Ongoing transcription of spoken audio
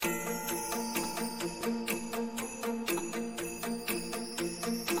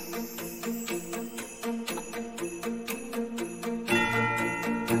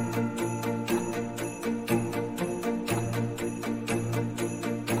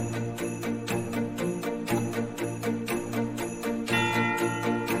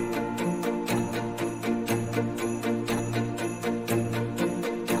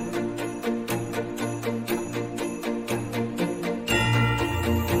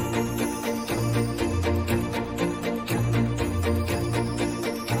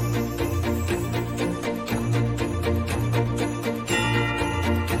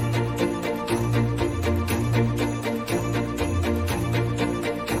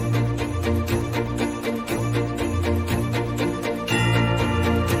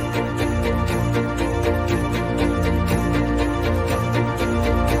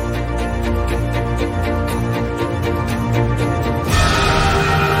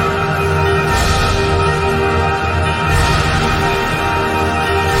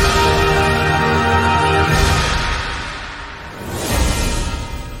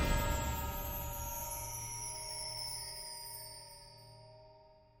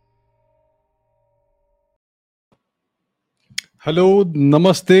Hello,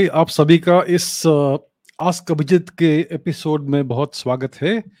 नमस्ते आप सभी का इस आस्क अभिजीत के एपिसोड में बहुत स्वागत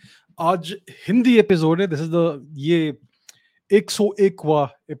है। आज हिंदी एपिसोड है। दिस इज द ये 101वां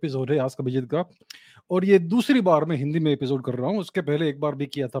एपिसोड है आस्क अभिजीत का। और ये दूसरी बार मैं हिंदी में एपिसोड कर रहा हूँ। उसके पहले एक बार भी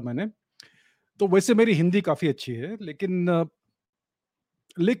किया था मैंने। तो वैसे मेरी हिंदी काफ़ी अच्छी है,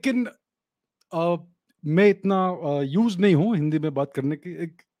 लेकिन अ, मैं इतना यूज़ नहीं हूँ हिंदी में बात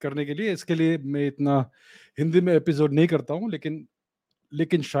करने के लिए। इसके लिए मैं इतना हिंदी में एपिसोड नहीं करता हूँ,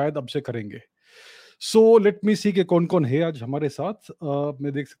 लेकिन शायद अब से करेंगे। सो लेट मी सी के कौन-कौन है आज हमारे साथ।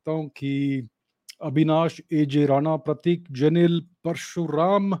 मैं देख सकता हूँ कि अविनाश, एजे राणा, प्रतीक, जेनिल,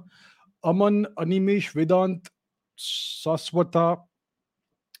 परशुराम, अमन, अनिमेश, वेदांत, शाश्वता,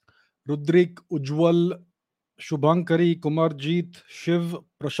 रुद्रिक, उज्जवल, शुभांकरी, कुमारजीत, शिव,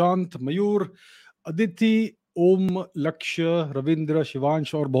 प्रशांत, मयूर, अदिति, ओम, लक्ष्य, रविंद्र,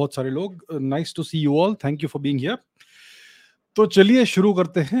 शिवांश और बहुत सारे लोग। Nice to C you all. Thank you for being here. तो चलिए शुरू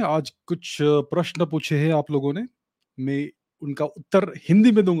करते हैं। आज कुछ प्रश्न पूछे हैं आप लोगों ने। मैं उनका उत्तर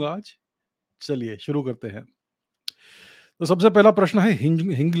हिंदी में दूंगा आज। चलिए शुरू करते हैं। तो सबसे पहला प्रश्न है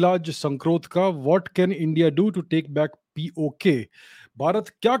हिंगलाज संक्रोत का। What can India do to take back PoK? Bharat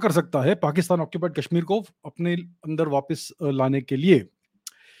क्या कर सकता है पाकिस्तान ऑक्यूपाइड कश्मीर को अपने अंदर वापस लाने के लिए?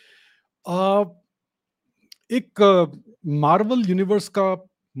 आ, एक मार्वल यूनिवर्स का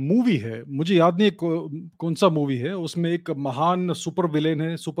मूवी है, मुझे याद नहीं है कौन सा मूवी है। उसमें एक महान सुपर विलेन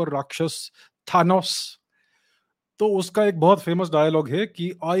है, सुपर राक्षस, थानोस। तो उसका एक बहुत फेमस डायलॉग है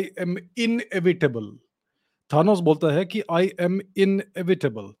कि आई एम इनएविटेबल। थानोस बोलता है कि आई एम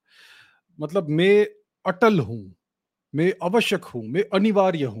इनएविटेबल, मतलब मैं अटल हूं, मैं आवश्यक हूं, मैं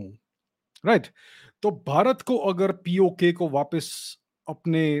अनिवार्य हूं। राइट। तो भारत को अगर पीओके को वापस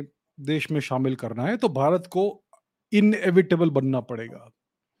अपने देश में शामिल करना है तो भारत को इनएविटेबल बनना पड़ेगा।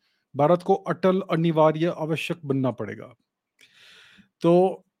 भारत को अटल, अनिवार्य, आवश्यक बनना पड़ेगा।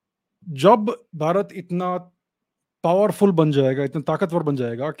 तो जब भारत इतना पावरफुल बन जाएगा, इतना ताकतवर बन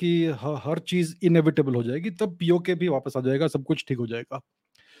जाएगा कि हर चीज इनएविटेबल हो जाएगी, तब पीओके भी वापस आ जाएगा, सब कुछ ठीक हो जाएगा।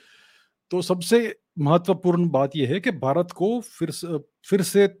 तो सबसे महत्वपूर्ण बात यह है कि भारत को फिर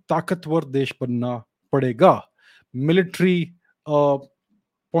से ताकतवर देश बनना पड़ेगा, मिलिट्री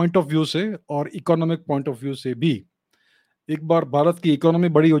पॉइंट ऑफ व्यू से और इकोनॉमिक पॉइंट ऑफ व्यू से भी। एक बार भारत की इकोनॉमी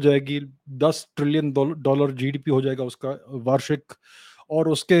बड़ी हो जाएगी, 10 ट्रिलियन डॉलर जीडीपी हो जाएगा उसका वार्षिक, और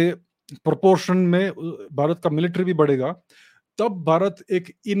उसके प्रोपोर्शन में भारत का मिलिट्री भी बढ़ेगा, तब भारत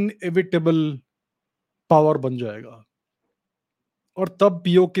एक इनएविटेबल पावर बन जाएगा। और तब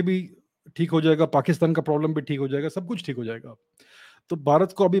पीओके भी ठीक हो जाएगा, पाकिस्तान का प्रॉब्लम भी ठीक हो जाएगा, सब कुछ ठीक हो जाएगा। तो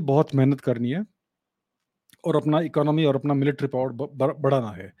भारत को अभी बहुत मेहनत करनी है और अपना इकोनॉमी और अपना मिलिट्री पावर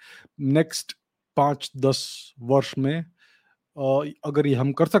बढ़ाना है। नेक्स्ट 5-10 वर्ष में अगर ये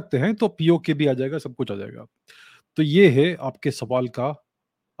हम कर सकते हैं तो पीओके भी आ जाएगा, सब कुछ आ जाएगा। तो ये है आपके सवाल का,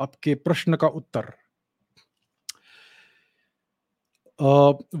 आपके प्रश्न का उत्तर।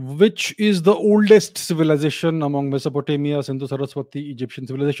 Which is the oldest civilisation among Mesopotamia, Sindhu Saraswati, Egyptian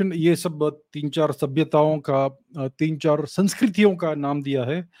civilisation? ये सब तीन चार सभ्यताओं का, तीन चार संस्कृतियों का नाम दिया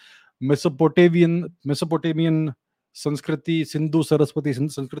है। मेसोपोटेमियन संस्कृति, सिंधु सरस्वती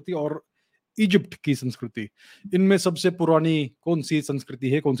संस्कृति और इजिप्ट की संस्कृति। इनमें सबसे पुरानी कौन सी संस्कृति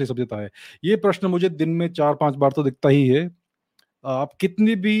है, कौन सी सभ्यता है? ये प्रश्न मुझे दिन में 4-5 बार तो दिखता ही है। आप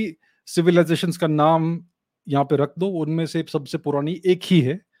कितनी भी सिविलाइजेशंस का नाम यहाँ पे रख दो, उनमें से सबसे पुरानी एक ही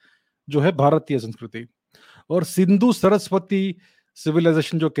है, जो है भारतीय संस्कृति। और सिंधु सरस्वती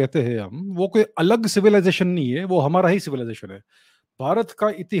सिविलाइजेशन जो कहते हैं हम, वो कोई अलग सिविलाइजेशन नहीं है, वो हमारा ही सिविलाइजेशन है। भारत का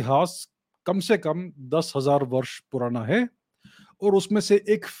इतिहास कम से कम 10,000 वर्ष पुराना है, और उसमें से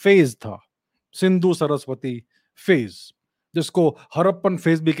एक फेज था, सिंधु सरस्वती फेज, जिसको हरप्पन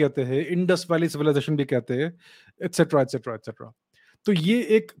फेज भी कहते हैं, इंडस वैली सिविलाइजेशन भी कहते हैं, एटसेट्रा एटसेट्रा एटसेट्रा। तो ये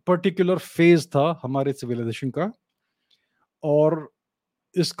एक पर्टिकुलर फेज था हमारे सिविलाइजेशन का। और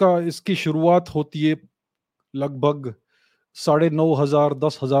इसकी शुरुआत होती है लगभग 9,500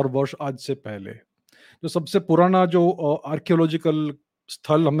 10,000 वर्ष आज से पहले। जो सबसे पुराना जो आर्कियोलॉजिकल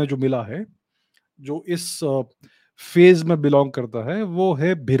स्थल हमें जो मिला है, जो इस फेज में बिलोंग करता है, वो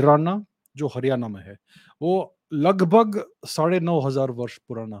है भिराना, जो हरियाणा में है। वो लगभग 9,500 वर्ष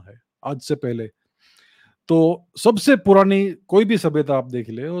पुराना है आज से पहले। तो सबसे पुरानी कोई भी सभ्यता आप देख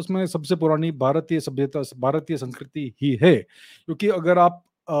ले, उसमें सबसे पुरानी भारतीय सभ्यता, भारतीय संस्कृति ही है। क्योंकि अगर आप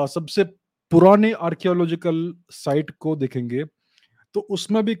सबसे पुराने आर्कियोलॉजिकल साइट को देखेंगे, तो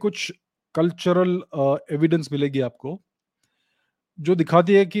उसमें भी कुछ कल्चरल एविडेंस मिलेगी आपको, जो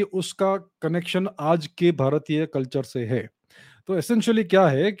दिखाती है कि उसका कनेक्शन आज के भारतीय कल्चर से है। तो एसेंशियली क्या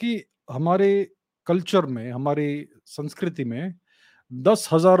है कि हमारे कल्चर में, हमारी संस्कृति में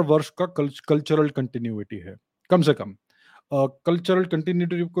 10,000 वर्ष का कल्चरल कंटिन्यूटी है, कम से कम। कल्चरल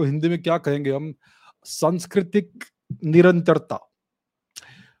कंटिन्यूटी को हिंदी में क्या कहेंगे हम? सांस्कृतिक निरंतरता।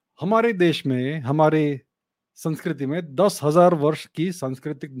 हमारे देश में, हमारे संस्कृति में 10,000 वर्ष की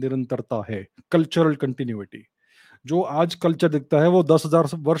सांस्कृतिक निरंतरता है, कल्चरल कंटिन्यूटी। जो आज कल्चर दिखता है वो 10,000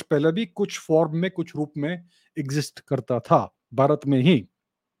 वर्ष पहले भी कुछ फॉर्म में, कुछ रूप में एग्जिस्ट करता था, भारत में ही।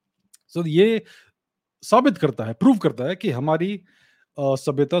 सो ये साबित करता है, प्रूव करता है कि हमारी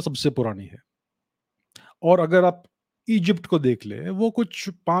सभ्यता सबसे पुरानी है। और अगर आप इजिप्ट को देख ले, वो कुछ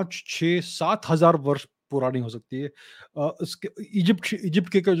 5, 6, 7 हज़ार वर्ष पुरानी हो सकती है। उसके इजिप्ट इजिप्ट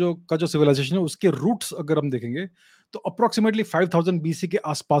के का जो सिविलाइजेशन है, उसके रूट्स अगर हम देखेंगे तो अप्रोक्सीमेटली 5000 बीसी के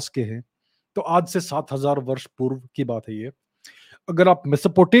आसपास के हैं। तो आज से 7,000 वर्ष पूर्व की बात है ये। अगर आप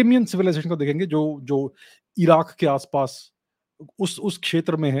मेसोपोटामियन सिविलाइजेशन को देखेंगे, जो जो इराक के आसपास उस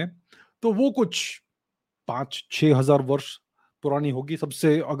क्षेत्र में है, तो वो कुछ 5, 6 हज़ार वर्ष पुरानी होगी।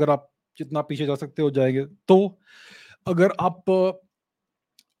 सबसे अगर आप जितना पीछे जा सकते हो जाएंगे। तो अगर आप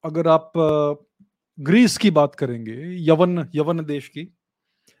अगर आप ग्रीस की बात करेंगे, यवन यवन देश की,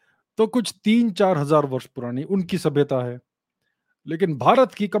 तो कुछ 3, 4 हज़ार वर्ष पुरानी उनकी सभ्यता है। लेकिन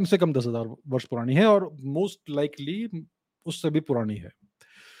भारत की कम से कम 10,000 वर्ष पुरानी है, और मोस्ट लाइकली उससे भी पुरानी है।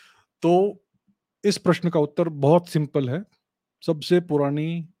 तो इस प्रश्न का उत्तर बहुत सिंपल है। सबसे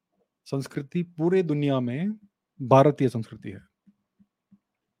पुरानी संस्कृति पूरे दुनिया में भारतीय संस्कृति है।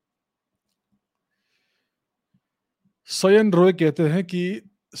 सयन रॉय कहते हैं कि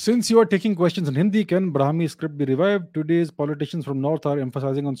since you are taking questions in Hindi, can Brahmi script be revived? Today's politicians from north are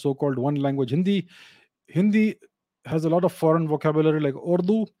emphasising on so called one language Hindi. Hindi has a lot of foreign vocabulary like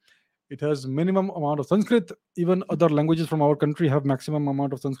Urdu. It has minimum amount of Sanskrit. Even other languages from our country have maximum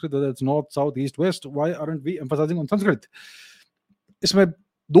amount of Sanskrit, whether it's north, south, east, west. Why aren't we emphasizing on Sanskrit? इसमें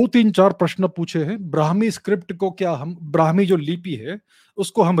 2, 3, 4 प्रश्न पूछे हैं। Brahmi script को क्या हम, ब्राह्मी जो लिपि है,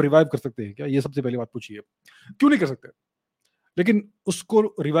 उसको हम रिवाइव कर सकते हैं क्या? ये सबसे पहली बात पूछी है। क्यों नहीं कर सकते? लेकिन उसको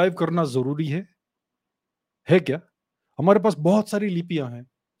रिवाइव करना जरूरी है क्या? हमारे पास बहुत सारी लिपियां हैं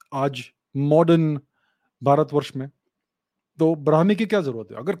आज मॉडर्न भारतवर्ष में। तो ब्राह्मी की क्या जरूरत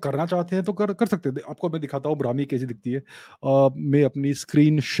है? अगर करना चाहते हैं तो कर कर सकते हैं। आपको मैं दिखाता हूँ ब्राह्मी कैसी दिखती है। मैं अपनी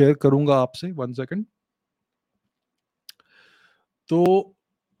स्क्रीन शेयर करूंगा आपसे, 1 सेकंड। तो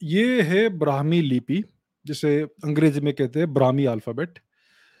ये है ब्राह्मी लिपि, जिसे अंग्रेजी में कहते हैं ब्राह्मी अल्फाबेट।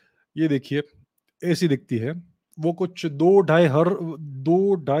 ये देखिए, ऐसी दिखती है। वो कुछ 2,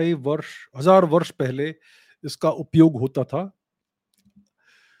 2.5 हज़ार वर्ष पहले इसका उपयोग होता था।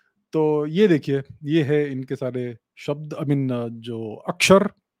 तो ये देखिए, ये है इनके सारे शब्द, आई मीन जो अक्षर,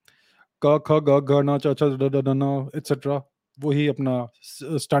 क ख ग घ न च छ ड ढ ढ न एटसेट्रा। वही अपना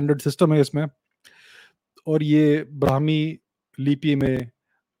स्टैंडर्ड सिस्टम है इसमें। और ये ब्राह्मी लिपि में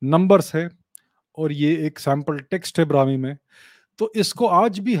नंबर्स है, और ये एक सैंपल टेक्स्ट है ब्राह्मी में। तो इसको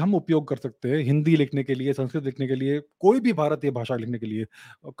आज भी हम उपयोग कर सकते हैं हिंदी लिखने के लिए, संस्कृत लिखने के लिए, कोई भी भारतीय भाषा लिखने के लिए,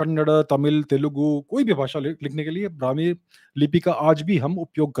 कन्नड़, तमिल, तेलुगु, कोई भी भाषा लिखने के लिए ब्राह्मी लिपि का आज भी हम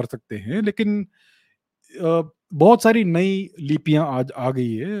उपयोग कर सकते हैं। लेकिन बहुत सारी नई लिपियां आज आ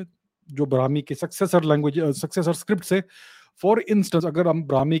गई है जो ब्राह्मी के सक्सेसर लैंग्वेज, सक्सेसर स्क्रिप्ट से। फॉर इंस्टेंस अगर हम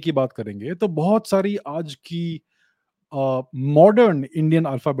ब्राह्मी की बात करेंगे, तो बहुत सारी आज की मॉडर्न इंडियन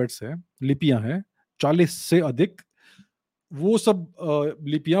अल्फाबेट्स हैं, लिपियां हैं, 40 से अधिक। वो सब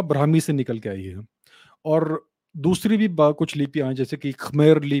लिपियां ब्राह्मी से निकल के आई हैं। और दूसरी भी कुछ लिपियां हैं, जैसे कि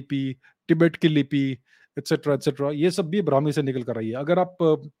खमेर लिपि, तिब्बत की लिपि, एटसेट्रा एटसेट्रा। ये सब भी ब्राह्मी से निकल कर आई है। अगर आप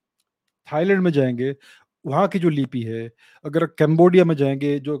थाईलैंड में जाएंगे, वहाँ की जो लिपि है, अगर कंबोडिया में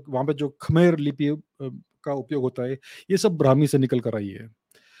जाएंगे, जो वहाँ पे जो खमेर लिपि का उपयोग होता है, ये सब ब्राह्मी से निकल कर आई है।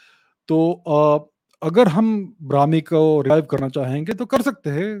 तो अगर हम ब्राह्मी को रिवाइव करना चाहेंगे तो कर सकते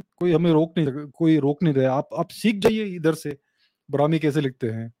हैं। कोई रोक नहीं रहा। आप सीख जाइए इधर से ब्राह्मी कैसे लिखते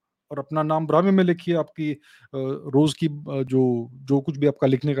हैं, और अपना नाम ब्राह्मी में लिखिए। आपकी रोज की जो जो कुछ भी आपका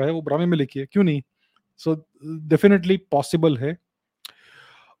लिखने का है वो ब्राह्मी में लिखिए, क्यों नहीं? सो डेफिनेटली पॉसिबल है।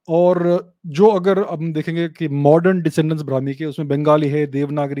 और जो अगर हम देखेंगे कि मॉडर्न डिसेंडेंट्स ब्राह्मी के, उसमें बंगाली है,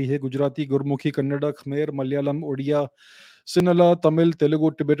 देवनागरी है, गुजराती, गुरमुखी, कन्नड़ा, खमेर, मलयालम, उड़िया, सिनला, तमिल, तेलुगु,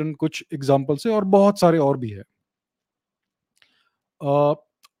 टिबेटन, कुछ एग्जाम्पल्स है, और बहुत सारे और भी है। अ,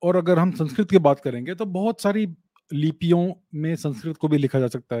 और अगर हम संस्कृत की बात करेंगे, तो बहुत सारी लिपियों में संस्कृत को भी लिखा जा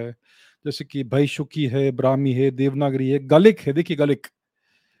सकता है। जैसे कि भाईशुकी है, ब्राह्मी है, देवनागरी है, गलिक है। देखिए गलिक,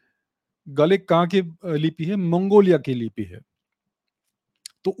 गलिक कहाँ की लिपि है? मंगोलिया की लिपि है।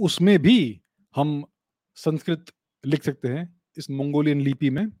 तो उसमें भी हम संस्कृत लिख सकते हैं, इस मंगोलियन लिपि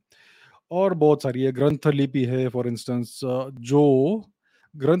में। और बहुत सारी है, ग्रंथ लिपि है फॉर इंस्टेंस। जो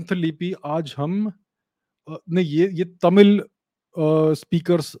ग्रंथ लिपि आज हम नहीं, ये तमिल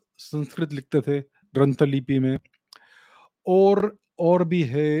स्पीकर्स संस्कृत लिखते थे ग्रंथ लिपि में। और भी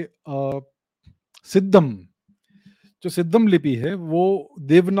है सिद्धम, जो सिद्धम लिपि है वो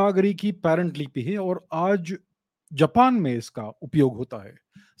देवनागरी की पैरेंट लिपि है और आज जापान में इसका उपयोग होता है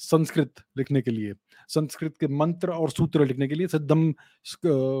संस्कृत लिखने के लिए। संस्कृत के मंत्र और सूत्र लिखने के लिए सिद्धम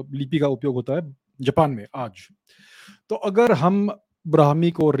लिपि का उपयोग होता है जापान में आज। तो अगर हम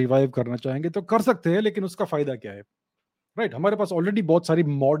ब्राह्मी को रिवाइव करना चाहेंगे तो कर सकते हैं, लेकिन उसका फायदा क्या है? राइट, हमारे पास ऑलरेडी बहुत सारी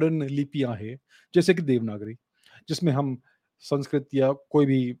मॉडर्न लिपियां हैं, जैसे कि देवनागरी, जिसमें हम संस्कृत या कोई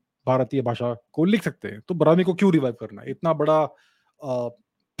भी भारतीय भाषा को लिख सकते हैं। तो ब्राह्मी को क्यों रिवाइव करना है? इतना बड़ा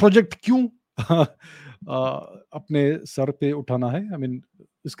प्रोजेक्ट क्यों अपने सर पे उठाना है? आई मीन,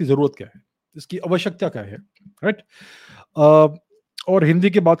 इसकी जरूरत क्या है? इसकी आवश्यकता क्या है? राइट। और हिंदी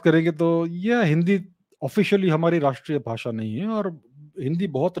की बात करेंगे तो यह हिंदी ऑफिशियली हमारी राष्ट्रीय भाषा नहीं है, और हिंदी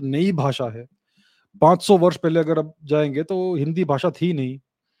बहुत नई भाषा है। 500 वर्ष पहले अगर अब जाएंगे तो हिंदी भाषा थी नहीं।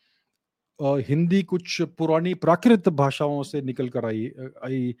 हिंदी कुछ पुरानी प्राकृत भाषाओं से निकल कर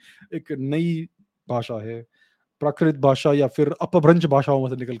आई एक नई भाषा है। प्राकृत भाषा या फिर अपभ्रंश भाषाओं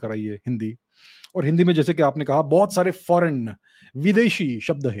से निकल कर आई है हिंदी। और हिंदी में जैसे कि आपने कहा बहुत सारे फॉरेन विदेशी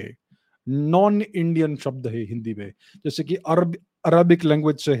शब्द है, नॉन इंडियन शब्द है हिंदी में, जैसे कि अरबिक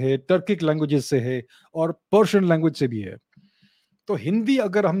लैंग्वेज से है, टर्किक लैंग्वेजेस से है, और पर्शियन लैंग्वेज से भी है। तो हिंदी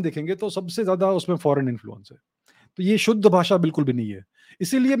अगर हम देखेंगे तो सबसे ज्यादा उसमें फॉरेन इन्फ्लुएंस है। तो ये शुद्ध भाषा बिल्कुल भी नहीं है।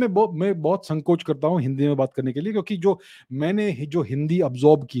 इसीलिए मैं बहुत संकोच करता हूँ हिंदी में बात करने के लिए, क्योंकि जो हिंदी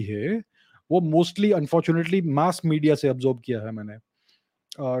अब्जॉर्ब की है वो मोस्टली अनफॉर्चुनेटली मास मीडिया से अब्जॉर्ब किया है मैंने।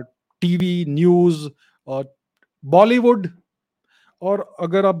 टीवी न्यूज और बॉलीवुड। और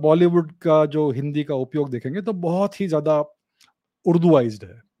अगर आप बॉलीवुड का जो हिंदी का उपयोग देखेंगे तो बहुत ही ज्यादा उर्दूआइज्ड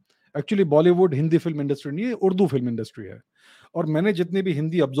है। Actually Bollywood Hindi film industry नहीं है, उर्दू फिल्म इंडस्ट्री है। और मैंने जितनी भी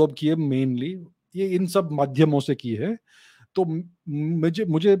हिंदी अब्जॉर्ब की है मेनली ये इन सब माध्यमों से की है। तो मुझे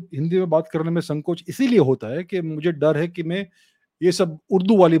मुझे हिंदी में बात करने में संकोच इसीलिए होता है कि मुझे डर है कि मैं ये सब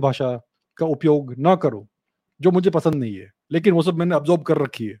उर्दू वाली भाषा का उपयोग ना करूं, जो मुझे पसंद नहीं है, लेकिन वो सब मैंने अब्जॉर्ब कर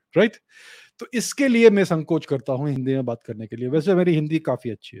रखी है। राइट। तो इसके लिए मैं संकोच करता हूं हिंदी में बात करने के लिए। वैसे मेरी हिंदी काफी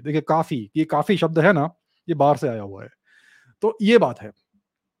अच्छी है। देखिए, काफी, ये काफी शब्द है ना, ये बाहर से आया हुआ है। तो ये बात है।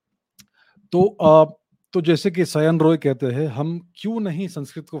 तो तो जैसे कि सयन रॉय कहते हैं, हम क्यों नहीं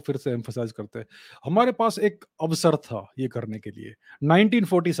संस्कृत को फिर से एम्फसाइज करते? हमारे पास एक अवसर था ये करने के लिए।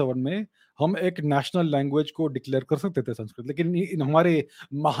 1947 में हम एक नेशनल लैंग्वेज को डिक्लेयर कर सकते थे संस्कृत, लेकिन इन हमारे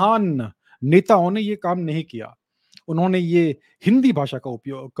महान नेताओं ने ये काम नहीं किया। उन्होंने ये हिंदी भाषा का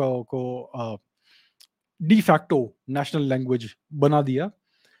उपयोग को डी फैक्टो नेशनल लैंग्वेज बना दिया,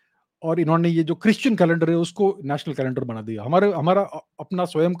 और इन्होंने ये जो क्रिश्चियन कैलेंडर है उसको नेशनल कैलेंडर बना दिया। हमारा अपना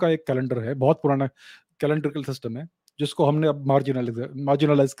स्वयं का एक कैलेंडर है, बहुत पुराना कैलेंड्रिकल सिस्टम है, जिसको हमने अब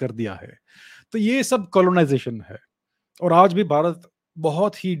मार्जिनलाइज कर दिया है। तो ये सब कॉलोनाइजेशन है, और आज भी भारत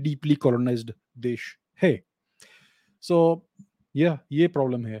बहुत ही डीपली कॉलोनाइज्ड देश है। सो ये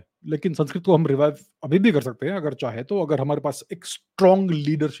प्रॉब्लम है। लेकिन संस्कृत को हम रिवाइव अभी भी कर सकते हैं अगर चाहे तो, अगर हमारे पास एक स्ट्रांग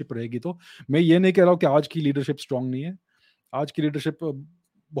लीडरशिप रहेगी तो। मैं ये नहीं कह रहा हूँ कि आज की लीडरशिप स्ट्रांग नहीं है। आज की लीडरशिप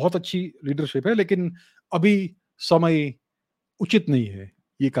बहुत अच्छी लीडरशिप है, लेकिन अभी समय उचित नहीं है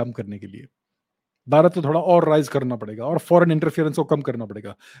ये काम करने के लिए। भारत को थोड़ा और राइज करना पड़ेगा और फॉरेन इंटरफियरेंस को कम करना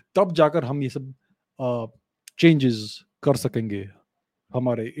पड़ेगा, तब जाकर हम ये सब चेंजेस कर सकेंगे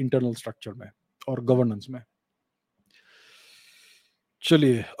हमारे इंटरनल स्ट्रक्चर में और गवर्नेंस में।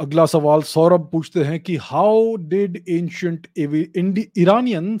 चलिए, अगला सवाल सौरभ पूछते हैं कि how did ancient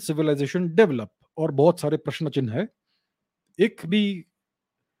Iranian civilisation develop, और बहुत सारे प्रश्न चिन्ह है। एक भी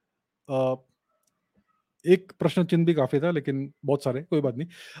अ, एक प्रश्न चिन्ह भी काफी था, लेकिन बहुत सारे, कोई बात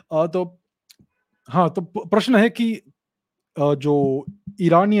नहीं। तो हाँ, तो प्रश्न है कि जो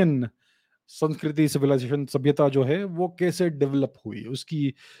ईरानियन संस्कृति, सिविलाइजेशन, सभ्यता जो है वो कैसे डेवलप हुई,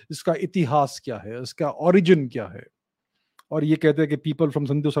 उसकी इसका इतिहास क्या है, इसका ओरिजिन क्या है। और ये कहते हैं कि people from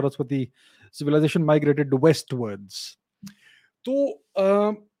Sindhu Saraswati civilisation migrated westwards. तो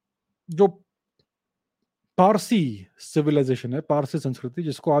जो पारसी सिविलाइजेशन है, पारसी संस्कृति,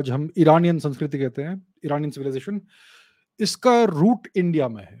 जिसको आज हम ईरानियन संस्कृति कहते हैं, ईरानियन सिविलाइजेशन, इसका रूट इंडिया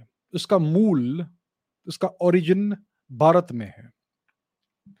में है। इसका मूल, इसका ओरिजिन भारत में है।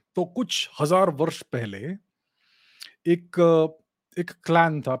 तो कुछ हजार वर्ष पहले एक एक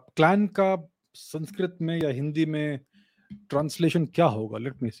क्लैन था। क्लैन का संस्कृत में या हिंदी में ट्रांसलेशन क्या होगा?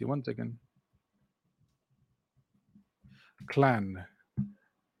 लेट मी सी, वन सेकेंड। क्लैन,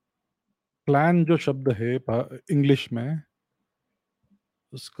 क्लैन जो शब्द है इंग्लिश में,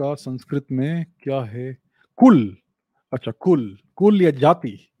 उसका संस्कृत में क्या है? कुल। अच्छा, कुल, कुल या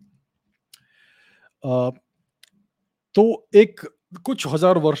जाति। अ, तो एक कुछ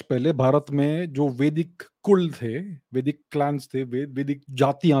हजार वर्ष पहले भारत में जो वैदिक कुल थे, वैदिक क्लैंस थे, वैदिक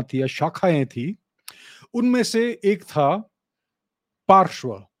जातियां थी या शाखाएं थी, उनमें से एक था पार्श्व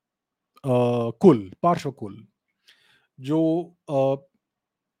कुल, पार्श्व कुल। जो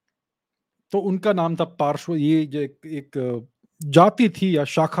तो उनका नाम था पार्श्व। ये जो एक जाति थी या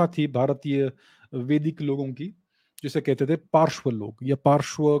शाखा थी भारतीय वैदिक लोगों की, जिसे कहते थे पार्श्व लोग या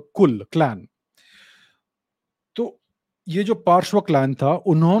पार्श्व कुल, क्लैन। तो ये जो पार्श्व क्लैन था,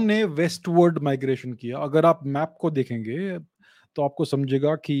 उन्होंने वेस्टवर्ड माइग्रेशन किया। अगर आप मैप को देखेंगे तो आपको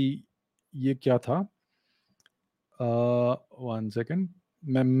समझेगा कि ये क्या था। 1 सेकेंड,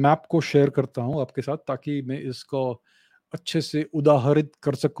 मैं मैप को शेयर करता हूं आपके साथ ताकि मैं इसको अच्छे से उदाहरित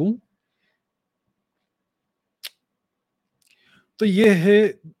कर सकूं। तो ये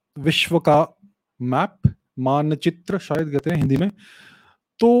है विश्व का मैप, मानचित्र शायद कहते हैं हिंदी में।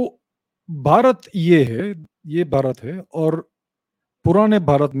 तो भारत ये है, ये भारत है। और पुराने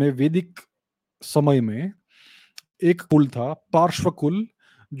भारत में वैदिक समय में एक कुल था पार्श्व कुल,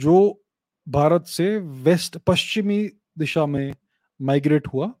 जो भारत से वेस्ट पश्चिमी दिशा में माइग्रेट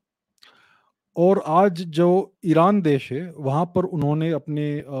हुआ। और आज जो ईरान देश है, वहां पर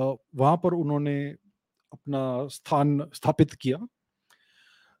उन्होंने अपना स्थान स्थापित किया।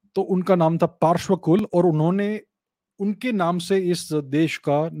 तो उनका नाम था पार्श्वकुल, और उनके नाम से इस देश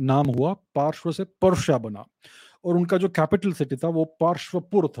का नाम हुआ, पार्श्व से पर्शिया बना। और उनका जो कैपिटल सिटी था वो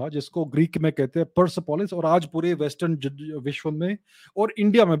पार्श्वपुर था, जिसको ग्रीक में कहते हैं पर्सपोलिस। और आज पूरे वेस्टर्न विश्व में और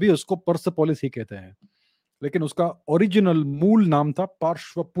इंडिया में भी उसको पर्सपोलिस ही कहते हैं, लेकिन उसका ओरिजिनल मूल नाम था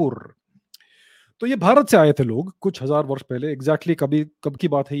पार्श्वपुर। तो ये भारत से आए थे लोग कुछ हजार वर्ष पहले। एग्जैक्टली कभी कब की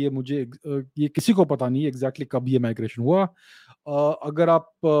बात है ये ये किसी को पता नहीं है एग्जैक्टली कब ये माइग्रेशन हुआ। अगर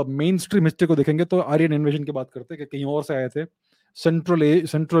आप मेन स्ट्रीम हिस्ट्री को देखेंगे तो आर्यन इन्वेजन की बात करते हैं कि कहीं और से आए थे।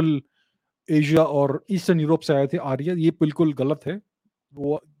 सेंट्रल एशिया और ईस्टर्न यूरोप से आए थे आर्य। ये बिल्कुल गलत है।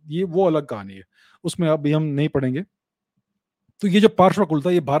 वो अलग कहानी है, उसमें अभी हम नहीं पढ़ेंगे। तो ये जो पार्श्वकुल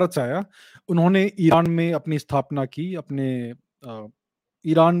था ये भारत से आया। उन्होंने ईरान में अपनी स्थापना की, अपने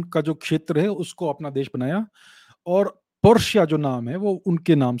ईरान का जो क्षेत्र है उसको अपना देश बनाया। और पर्शिया जो नाम है वो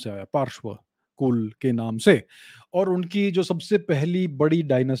उनके नाम से आया, पार्श्व कुल के नाम से। और उनकी जो सबसे पहली बड़ी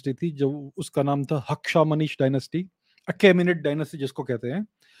डायनेस्टी थी, जो उसका नाम था हक्षामनिश डायनेस्टी, अकेमिनेट डायनेस्टी जिसको कहते हैं।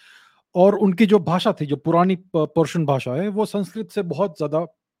 और उनकी जो भाषा थी, जो पुरानी पर्शियन भाषा है, वो संस्कृत से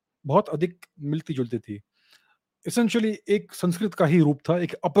बहुत अधिक मिलती जुलती थी। एसेंशियली एक संस्कृत का ही रूप था,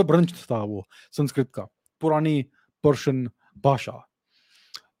 एक अपभ्रंश था वो संस्कृत का, पुरानी पर्शियन भाषा।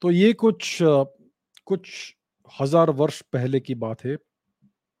 तो ये कुछ हजार वर्ष पहले की बात है,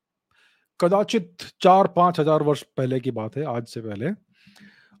 कदाचित 4-5 हजार वर्ष पहले की बात है, आज से पहले।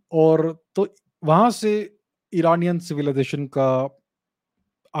 और तो वहां से ईरानियन सिविलाइजेशन का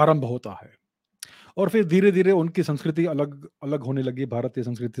आरंभ होता है। और फिर धीरे धीरे उनकी संस्कृति अलग अलग होने लगी भारतीय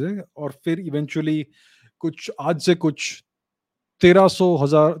संस्कृति से। और फिर इवेंचुअली कुछ आज से कुछ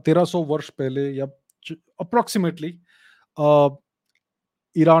 1300 वर्ष पहले या अप्रोक्सीमेटली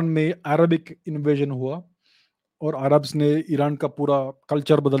ईरान में अरबिक इन्वेजन हुआ। और अरब्स ने ईरान का पूरा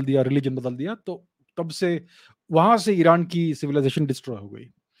कल्चर बदल दिया, रिलीजन बदल दिया। तो तब से वहां से ईरान की सिविलाइजेशन डिस्ट्रॉय हो गई।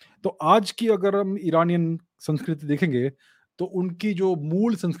 तो आज की अगर हम ईरानियन संस्कृति देखेंगे तो उनकी जो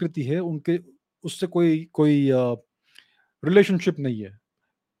मूल संस्कृति है, उनके उससे कोई कोई रिलेशनशिप नहीं है।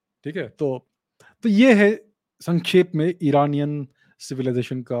 ठीक है। तो ये है संक्षेप में ईरानियन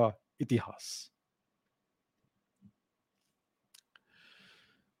सिविलाइजेशन का इतिहास।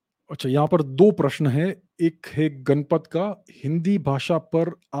 अच्छा, यहाँ पर दो प्रश्न है। एक है गणपत का, हिंदी भाषा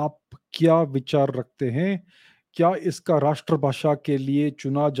पर आप क्या विचार रखते हैं? क्या इसका राष्ट्रभाषा के लिए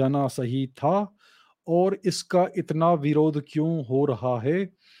चुना जाना सही था? और इसका इतना विरोध क्यों हो रहा है?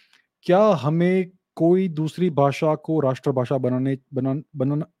 क्या हमें कोई दूसरी भाषा को राष्ट्रभाषा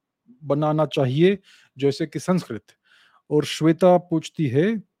बनाना चाहिए, जैसे कि संस्कृत? और श्वेता पूछती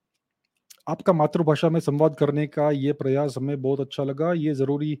है, आपका मातृभाषा में संवाद करने का ये प्रयास हमें बहुत अच्छा लगा। ये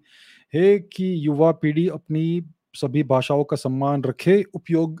ज़रूरी है कि युवा पीढ़ी अपनी सभी भाषाओं का सम्मान रखे,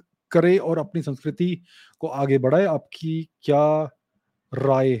 उपयोग करे और अपनी संस्कृति को आगे बढ़ाए। आपकी क्या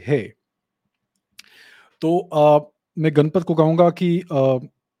राय है? तो मैं गणपत को कहूँगा कि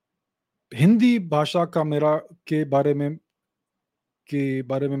हिंदी भाषा का के बारे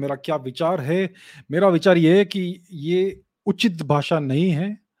में मेरा क्या विचार है। मेरा विचार ये है कि ये उचित भाषा नहीं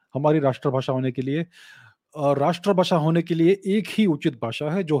है हमारी राष्ट्रभाषा होने के लिए। राष्ट्रभाषा होने के लिए एक ही उचित भाषा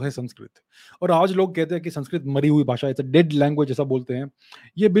है, जो है संस्कृत। और आज लोग कहते हैं कि संस्कृत मरी हुई भाषा है, डेड लैंग्वेज ऐसा बोलते हैं।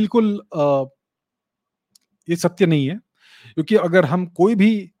 ये बिल्कुल ये सत्य नहीं है। क्योंकि अगर हम कोई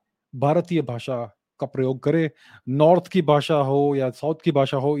भी भारतीय भाषा का प्रयोग करें, नॉर्थ की भाषा हो या साउथ की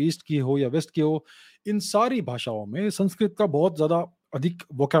भाषा हो, ईस्ट की हो या वेस्ट की हो, इन सारी भाषाओं में संस्कृत का बहुत ज्यादा अधिक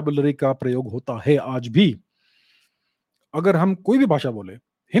वोकेबुलरी का प्रयोग होता है आज भी। अगर हम कोई भी भाषा बोले,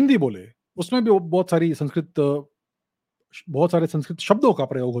 हिंदी बोले, उसमें भी बहुत सारी संस्कृत बहुत सारे संस्कृत शब्दों का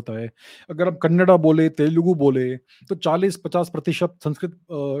प्रयोग होता है। अगर आप कन्नड़ा बोले, तेलुगु बोले, तो 40-50%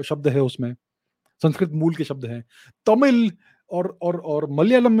 संस्कृत शब्द है उसमें, संस्कृत मूल के शब्द हैं। तमिल और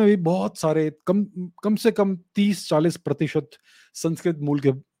मलयालम में भी बहुत सारे कम कम से कम 30-40% संस्कृत मूल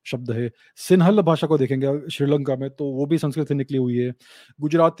के शब्द है। सिंहल भाषा को देखेंगे श्रीलंका में, तो वो भी संस्कृत से निकली हुई है।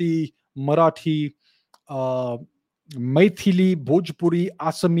 गुजराती, मराठी, अ, मैथिली, भोजपुरी,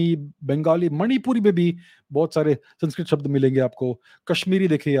 असमी, बंगाली, मणिपुरी में भी बहुत सारे संस्कृत शब्द मिलेंगे आपको। कश्मीरी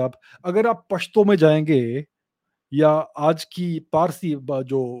देखिए आप, अगर आप पश्तो में जाएँगे या आज की पारसी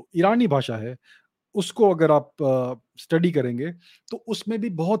जो ईरानी भाषा है, उसको अगर आप स्टडी करेंगे, तो उसमें भी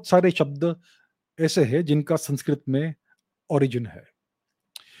बहुत सारे शब्द ऐसे हैं जिनका संस्कृत में ओरिजिन है।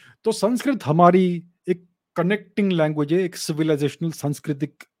 तो संस्कृत हमारी एक कनेक्टिंग लैंग्वेज है, एक सिविलाइजेशनल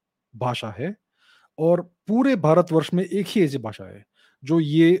सांस्कृतिक भाषा है और पूरे भारतवर्ष में एक ही ऐसी भाषा है जो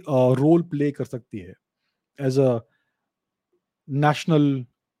ये रोल प्ले कर सकती है एज अ नेशनल,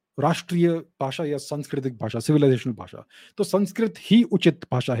 राष्ट्रीय भाषा या सांस्कृतिक भाषा, सिविलाइजेशनल भाषा। तो संस्कृत ही उचित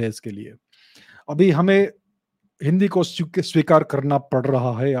भाषा है इसके लिए। अभी हमें हिंदी को स्वीकार करना पड़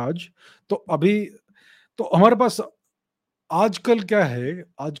रहा है आज। तो अभी तो हमारे पास आजकल क्या है,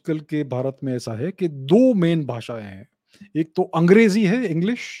 आजकल के भारत में ऐसा है कि 2 मेन भाषाएँ हैं। एक तो अंग्रेज़ी है,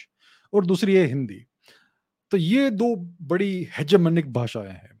 इंग्लिश, और दूसरी है हिंदी। तो ये 2 बड़ी हेजेमोनिक भाषाएँ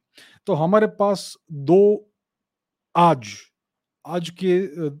हैं। तो हमारे पास 2 आज, आज के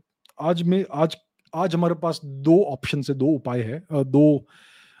आज आज हमारे पास 2 ऑप्शंस है, 2 उपाय है, 2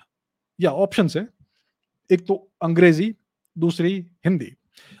 या ऑप्शंस है। एक तो अंग्रेज़ी, दूसरी हिंदी।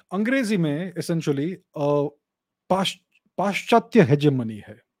 अंग्रेज़ी में एसेंशियली पाश पाश्चात्य हेजेमनी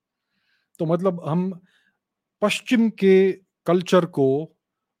है। तो मतलब हम पश्चिम के कल्चर को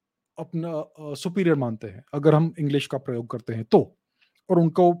अपना सुपीरियर मानते हैं, अगर हम इंग्लिश का प्रयोग करते हैं तो, और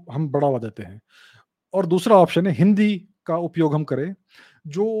उनको हम बढ़ावा देते हैं। और दूसरा ऑप्शन है हिंदी का उपयोग हम करें,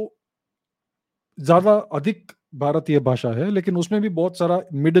 जो ज़्यादा अधिक भारतीय भाषा है, लेकिन उसमें भी बहुत सारा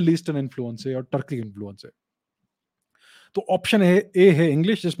मिडल ईस्टर्न इन्फ्लुएंस है और टर्की इन्फ्लुएंस है। तो ऑप्शन है ए है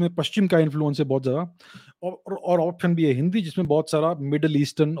इंग्लिश, जिसमें पश्चिम का इन्फ्लुएंस है बहुत ज़्यादा, और ऑप्शन भी है हिंदी, जिसमें बहुत सारा मिडल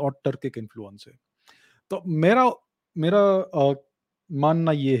ईस्टर्न और टर्किक इन्फ्लुएंस है। तो मेरा मेरा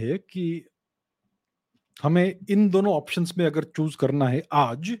मानना ये है कि हमें इन दोनों ऑप्शंस में अगर चूज़ करना है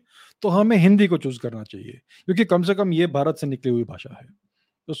आज, तो हमें हिंदी को चूज़ करना चाहिए, क्योंकि कम से कम ये भारत से निकली हुई भाषा है।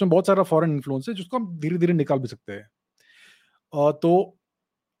 तो उसमें बहुत सारा फॉरेन इन्फ्लुएंस है, जिसको हम धीरे-धीरे निकाल भी सकते हैं। अ, तो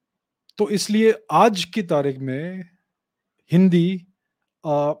तो इसलिए आज की तारीख में हिंदी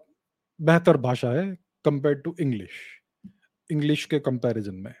अ, बेहतर भाषा है कंपेयर्ड टू इंग्लिश, इंग्लिश के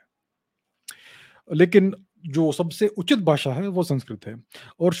कंपैरिजन में। लेकिन जो सबसे उचित भाषा है वो संस्कृत है।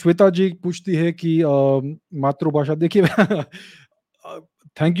 और श्वेता जी पूछती है कि मातृभाषा, देखिए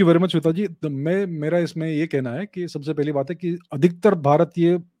thank you very much Shweta ji. तो मैं मेरा इसमें ये कहना है कि सबसे पहली बात है कि अधिकतर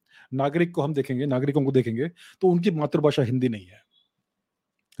भारतीय नागरिकों को देखेंगे, तो उनकी मातृभाषा हिंदी नहीं है,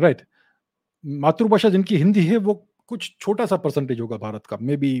 राइट? मातृभाषा जिनकी हिंदी है वो कुछ छोटा-सा परसेंटेज होगा भारत का,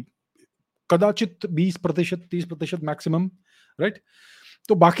 मेबी कदाचित 20% 30% मैक्सिमम, राइट?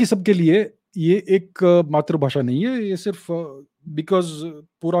 तो बाकी सबके लिए ये एक मातृभाषा नहीं है, ये सिर्फ बिकॉज़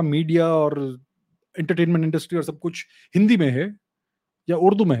पूरा मीडिया और एंटरटेनमेंट इंडस्ट्री और सब कुछ हिंदी में है या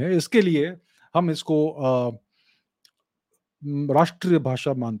उर्दू में है, इसके लिए हम इसको राष्ट्रीय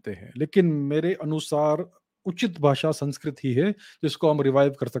भाषा मानते हैं। लेकिन मेरे अनुसार उचित भाषा संस्कृत ही है, जिसको हम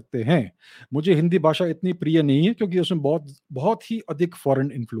रिवाइव कर सकते हैं। मुझे हिंदी भाषा इतनी प्रिय नहीं है, क्योंकि उसमें बहुत बहुत ही अधिक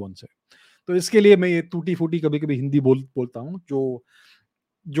फॉरेन इन्फ्लुएंस है। तो इसके लिए मैं ये टूटी-फूटी कभी-कभी हिंदी बोलता हूँ, जो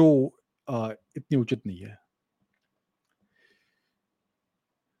जो इतनी उचित नहीं है।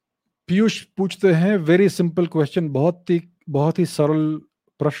 पीयूष पूछते हैं, वेरी सिंपल क्वेश्चन, बहुत ही सरल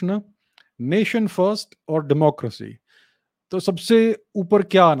प्रश्न। नेशन फर्स्ट और डेमोक्रेसी, तो सबसे ऊपर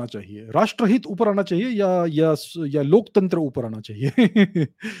क्या आना चाहिए? राष्ट्रहित ऊपर आना चाहिए या लोकतंत्र ऊपर आना चाहिए?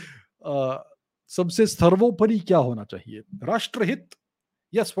 अ, सबसे सर्वोपरि क्या होना चाहिए? राष्ट्रहित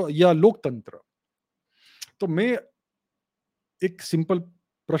या लोकतंत्र? तो मैं एक सिंपल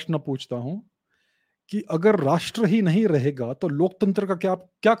प्रश्न पूछता हूँ कि अगर राष्ट्र ही नहीं रहेगा, तो लोकतंत्र का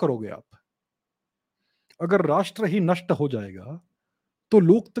क्या करोगे आप? अगर राष्ट्र ही नष्ट हो जाएगा, तो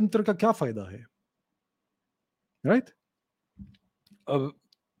लोकतंत्र का क्या फ़ायदा है? राइट? अब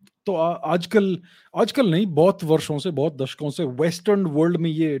तो आजकल आजकल नहीं, बहुत वर्षों से, बहुत दशकों से वेस्टर्न वर्ल्ड में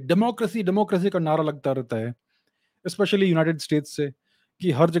ये डेमोक्रेसी डेमोक्रेसी का नारा लगता रहता है, स्पेशली यूनाइटेड स्टेट्स से,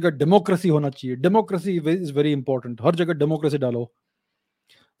 कि हर जगह डेमोक्रेसी होना चाहिए, डेमोक्रेसी इज वेरी इंपॉर्टेंट, हर जगह डेमोक्रेसी डालो।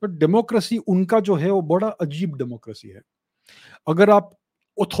 तो डेमोक्रेसी उनका जो है वो बड़ा अजीब डेमोक्रेसी है। अगर आप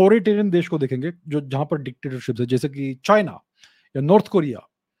ऑथोरिटेरियन देश को देखेंगे, जो जहां पर डिक्टेटरशिप है, जैसे कि चाइना या नॉर्थ कोरिया,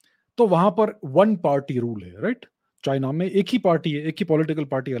 तो वहां पर वन पार्टी रूल है, राइट? चाइना में एक ही पार्टी है, एक ही पॉलिटिकल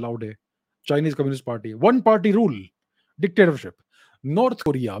पार्टी अलाउड है, Chinese communist party, one party rule, dictatorship. North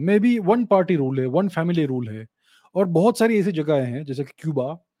Korea में भी वन पार्टी रूल है, वन फैमिली रूल है। और बहुत सारी ऐसी जगह हैं जैसे कि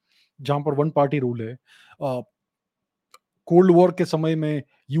क्यूबा, जहां पर वन पार्टी रूल है। कोल्ड वॉर के समय में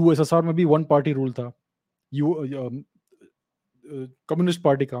यूएसएसआर में भी वन पार्टी रूल था, यू कम्युनिस्ट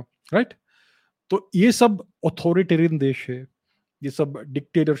पार्टी का, राइट। तो ये सब ऑथोरिटेरियन देश है, ये सब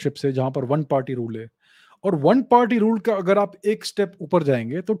डिक्टेटरशिप से जहां पर वन पार्टी रूल है। और वन पार्टी रूल का अगर आप एक स्टेप ऊपर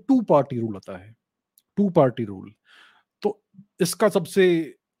जाएंगे तो टू पार्टी रूल आता है, टू पार्टी रूल। तो इसका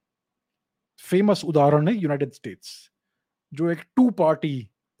सबसे फेमस उदाहरण है यूनाइटेड स्टेट्स, जो एक टू पार्टी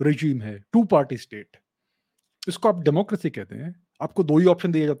रेजिम है, टू पार्टी स्टेट। इसको आप डेमोक्रेसी कहते हैं। आपको दो ही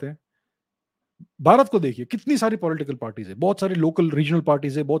ऑप्शन दिए जाते हैं। भारत को देखिए, कितनी सारी पॉलिटिकल पार्टीज है, बहुत सारी लोकल रीजनल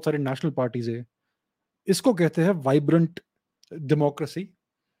पार्टीज है, बहुत सारी नेशनल पार्टीज है। इसको कहते हैं वाइब्रेंट डेमोक्रेसी,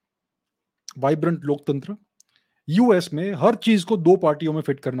 वाइब्रेंट लोकतंत्र। यूएस में हर चीज को दो पार्टियों में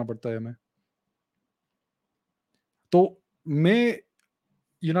फिट करना पड़ता है हमें। तो मैं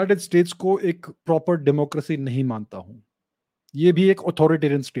यूनाइटेड स्टेट्स को एक प्रॉपर डेमोक्रेसी नहीं मानता हूं। ये भी एक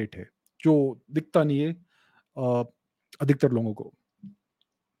ऑथोरिटेरियन स्टेट है, जो दिखता नहीं है अधिकतर लोगों को।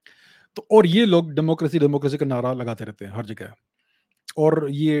 तो और ये लोग डेमोक्रेसी डेमोक्रेसी का नारा लगाते रहते हैं हर जगह। और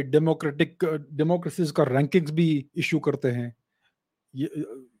ये डेमोक्रेटिक डेमोक्रेसीज का रैंकिंग्स भी इश्यू करते हैं। ये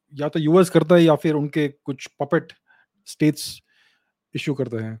या तो यूएस करता है या फिर उनके कुछ पपेट स्टेट्स इश्यू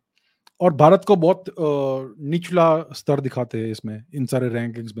करते हैं। और भारत को बहुत निचला स्तर दिखाते हैं इसमें, इन सारे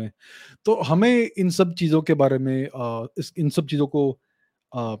रैंकिंग्स में। तो हमें इन सब चीज़ों के बारे में इन सब चीज़ों को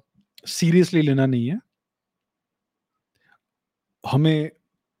सीरियसली लेना नहीं है। हमें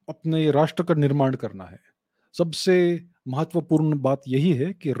अपने राष्ट्र का निर्माण करना है। सबसे महत्वपूर्ण बात यही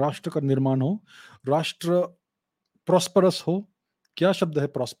है कि राष्ट्र का निर्माण हो, राष्ट्र प्रॉस्परस हो। क्या शब्द है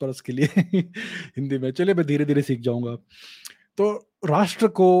प्रॉस्परस के लिए हिंदी में? चलिए मैं धीरे धीरे सीख जाऊंगा। तो राष्ट्र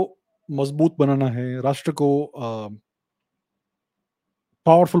को मजबूत बनाना है, राष्ट्र को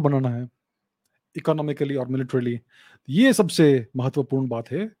पावरफुल बनाना है, इकोनॉमिकली और मिलिट्रीली। ये सबसे महत्वपूर्ण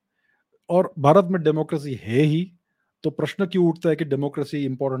बात है। और भारत में डेमोक्रेसी है ही। तो प्रश्न क्यों उठता है कि डेमोक्रेसी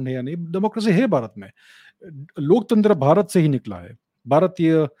इंपॉर्टेंट है या नहीं? डेमोक्रेसी है भारत में। लोकतंत्र भारत से ही निकला है,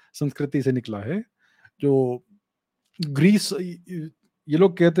 भारतीय संस्कृति से निकला है। जो ग्रीस, ये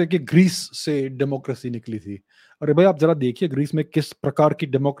लोग कहते हैं कि ग्रीस से डेमोक्रेसी निकली थी। अरे भाई, आप जरा देखिए ग्रीस में किस प्रकार की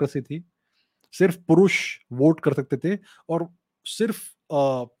डेमोक्रेसी थी। सिर्फ पुरुष वोट कर सकते थे, और सिर्फ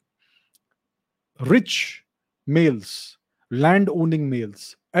rich mails, land owning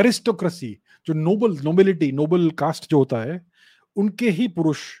mails, aristocracy, जो नोबेलिटी, नोबल कास्ट जो होता है, उनके ही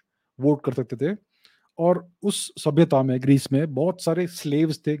पुरुष वोट कर सकते थे। और उस सभ्यता में, ग्रीस में, बहुत सारे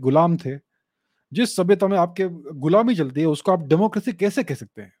स्लेव्स थे, गुलाम थे। जिस सभ्यता में आपके गुलामी चलती है, उसको आप डेमोक्रेसी कैसे कह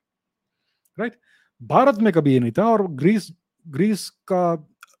सकते हैं? राइट। भारत में कभी ये नहीं था। और ग्रीस ग्रीस का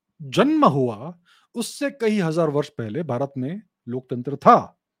जन्म हुआ उससे कई हजार वर्ष पहले भारत में लोकतंत्र था।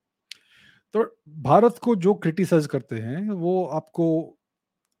 तो भारत को जो क्रिटिसाइज करते हैं वो आपको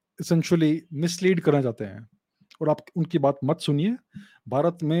इसेंशुअली मिसलीड करना चाहते हैं। और आप उनकी बात मत सुनिए।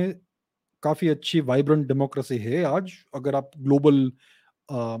 भारत में काफी अच्छी वाइब्रेंट डेमोक्रेसी है आज। अगर आप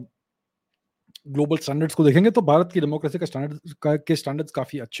ग्लोबल स्टैंडर्ड्स को देखेंगे तो भारत की डेमोक्रेसी का के स्टैंडर्ड्स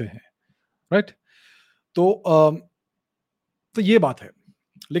काफी अच्छे हैं, राइट। तो तो ये बात है।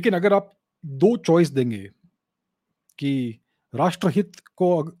 लेकिन अगर आप दो चॉइस देंगे कि राष्ट्रहित को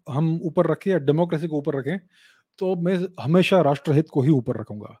हम ऊपर रखें या डेमोक्रेसी को ऊपर रखें, तो मैं हमेशा राष्ट्रहित को ही ऊपर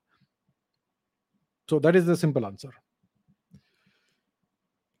रखूंगा। So that is the simple answer.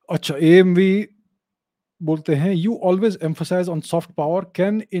 अच्छा, एएमवी बोलते हैं, you always emphasise on soft power,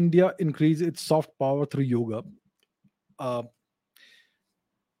 can India increase its soft power through yoga?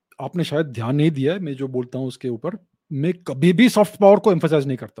 आपने शायद ध्यान नहीं दिया है मैं जो बोलता हूं उसके ऊपर। मैं कभी भी सॉफ्ट पावर को एम्फसाइज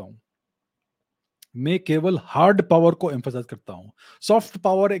नहीं करता हूं। मैं केवल हार्ड पावर को एम्फसाइज करता हूं। सॉफ्ट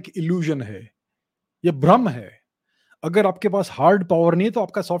पावर एक इल्यूजन है, ये भ्रम है। अगर आपके पास हार्ड पावर नहीं है तो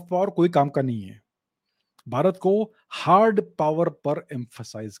आपका सॉफ्ट पावर कोई काम का नहीं है। भारत को हार्ड पावर पर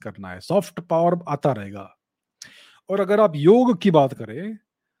एम्फसाइज करना है, सॉफ्ट पावर आता रहेगा। और अगर आप योग की बात करें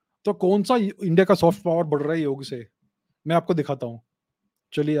तो कौन सा इंडिया का सॉफ्ट पावर बढ़ रहा है योग से? मैं आपको दिखाता हूं।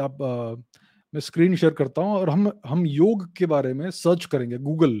 चलिए, आप मैं स्क्रीन शेयर करता हूं और हम योग के बारे में सर्च करेंगे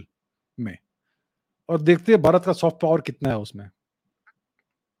गूगल में, और देखते हैं भारत का सॉफ्ट पावर कितना है उसमें।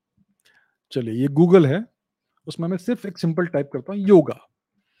 चलिए, ये गूगल है, उसमें मैं सिर्फ एक सिंपल टाइप करता हूं योगा,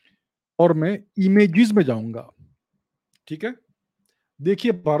 और मैं इमेजेस में जाऊंगा। ठीक है,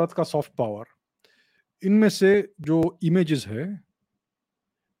 देखिए भारत का सॉफ्ट पावर। इनमें से जो इमेजेस है,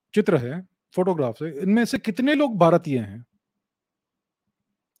 चित्र है, फोटोग्राफ्स है, इनमें से कितने लोग भारतीय हैं?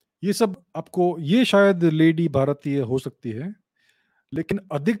 ये सब आपको, ये शायद लेडी भारतीय हो सकती है, लेकिन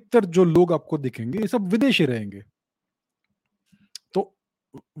अधिकतर जो लोग आपको दिखेंगे ये सब विदेशी रहेंगे। तो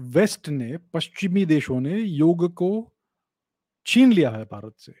वेस्ट ने, पश्चिमी देशों ने योग को छीन लिया है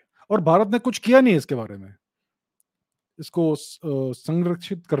भारत से, और भारत ने कुछ किया नहीं इसके बारे में, इसको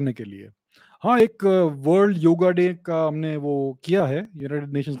संरक्षित करने के लिए। हाँ, एक वर्ल्ड योगा डे का हमने वो किया है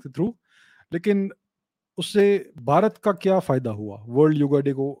यूनाइटेड नेशंस के थ्रू, लेकिन उससे भारत का क्या फायदा हुआ वर्ल्ड योगा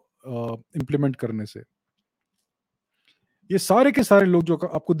डे को इम्प्लीमेंट करने से? ये सारे के सारे लोग जो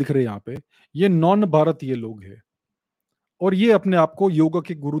आपको दिख रहे हैं यहाँ पे, ये नॉन भारतीय लोग हैं, और ये अपने आप को योगा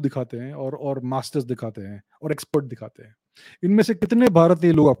के गुरु दिखाते हैं, और मास्टर्स दिखाते हैं, और एक्सपर्ट दिखाते हैं। इनमें से कितने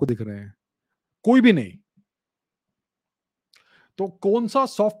भारतीय लोग आपको दिख रहे हैं? कोई भी नहीं। तो कौन सा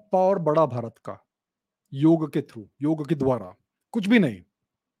सॉफ्ट पावर बढ़ा भारत का योग के थ्रू, योग के द्वारा? कुछ भी नहीं।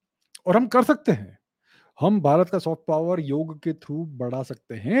 और हम कर सकते हैं, हम भारत का सॉफ्ट पावर योग के थ्रू बढ़ा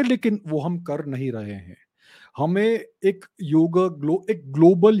सकते हैं, लेकिन वो हम कर नहीं रहे हैं। हमें एक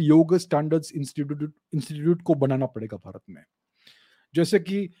ग्लोबल योग स्टैंडर्ड्स इंस्टीट्यूट को बनाना पड़ेगा भारत में। जैसे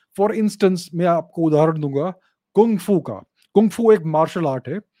कि फॉर इंस्टेंस मैं आपको उदाहरण दूंगा कुंग फू का। कुंग फू एक मार्शल आर्ट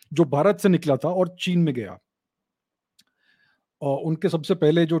है जो भारत से निकला था और चीन में गया, और उनके सबसे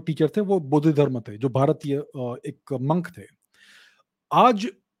पहले जो टीचर थे वो बौद्ध धर्म थे, जो भारतीय एक मंक थे। आज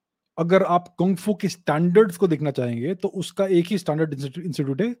अगर आप कुंग फू के स्टैंडर्ड्स को देखना चाहेंगे तो उसका एक ही स्टैंडर्ड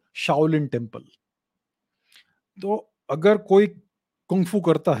इंस्टीट्यूट है, शाओलिन टेम्पल। तो अगर कोई कुंग फू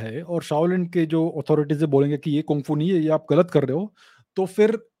करता है और शाओलिन के जो अथॉरिटीज बोलेंगे कि ये कुंग फू नहीं है, ये आप गलत कर रहे हो, तो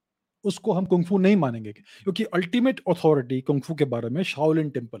फिर उसको हम कुंग फू नहीं मानेंगे, क्योंकि अल्टीमेट अथॉरिटी कुंग फू के बारे में शाओलिन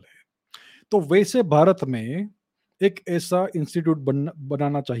टेम्पल है। तो वैसे भारत में एक ऐसा इंस्टीट्यूट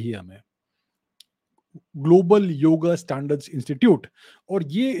बनाना चाहिए हमें, ग्लोबल योगा स्टैंडर्ड्स इंस्टीट्यूट। और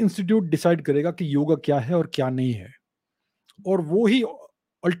ये इंस्टीट्यूट डिसाइड करेगा कि योगा क्या है और क्या नहीं है, और वो ही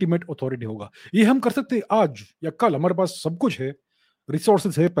अल्टीमेट अथॉरिटी होगा। ये हम कर सकते हैं आज या कल, हमारे पास सब कुछ है,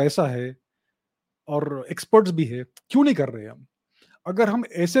 रिसोर्सेज है, पैसा है, और एक्सपर्ट्स भी है, क्यों नहीं कर रहे हम? अगर हम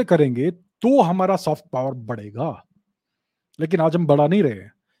ऐसे करेंगे तो हमारा सॉफ्ट पावर बढ़ेगा, लेकिन आज हम बढ़ा नहीं रहे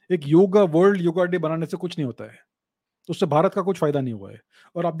हैं। एक योगा, वर्ल्ड योगा डे बनाने से कुछ नहीं होता है, तो उससे भारत का कुछ फायदा नहीं हुआ है।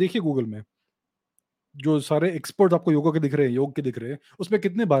 और आप देखिए गूगल में जो सारे एक्सपर्ट आपको योगा के दिख रहे हैं, योग के दिख रहे हैं, उसमें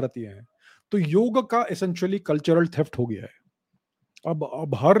कितने भारतीय हैं? तो योग का एसेंशियली कल्चरल थेफ्ट हो गया है।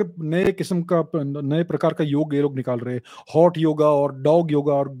 अब हर नए किस्म का नए प्रकार का योग ये लोग निकाल रहे हैं, हॉट योगा और डॉग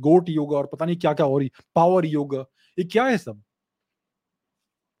योगा और गोट योगा और पता नहीं क्या क्या, और पावर योगा, ये क्या है सब?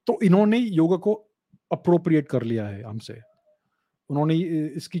 तो इन्होंने योगा को अप्रोप्रिएट कर लिया है हमसे, उन्होंने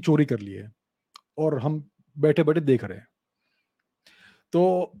इसकी चोरी कर ली है, और हम बैठे बैठे देख रहे हैं।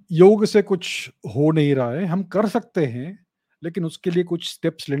 तो योग से कुछ हो नहीं रहा है, हम कर सकते हैं, लेकिन उसके लिए कुछ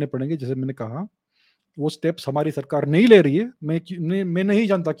स्टेप्स लेने पड़ेंगे। जैसे मैंने कहा, वो स्टेप्स हमारी सरकार नहीं ले रही है। मैं नहीं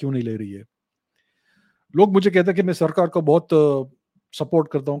जानता क्यों नहीं ले रही है। लोग मुझे कहते हैं कि मैं सरकार को बहुत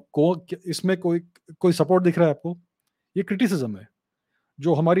सपोर्ट करता हूँ। इसमें कोई कोई सपोर्ट दिख रहा है आपको? ये क्रिटिसिज्म है।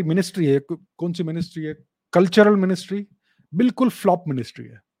 जो हमारी मिनिस्ट्री है, कौन सी मिनिस्ट्री है? कल्चरल मिनिस्ट्री, बिल्कुल फ्लॉप मिनिस्ट्री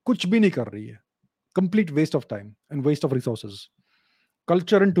है, कुछ भी नहीं कर रही है, complete waste of time and waste of resources.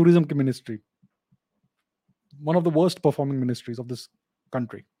 Culture and tourism की ministry, one of the worst performing ministries of this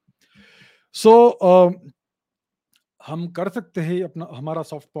country. सो हम कर सकते हैं अपना, हमारा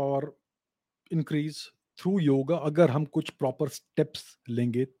soft power increase through yoga, अगर हम कुछ प्रॉपर स्टेप्स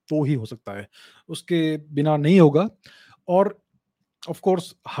लेंगे तो ही हो सकता है, उसके बिना नहीं होगा। और of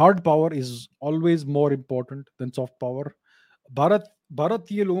course hard power is always more important then soft power.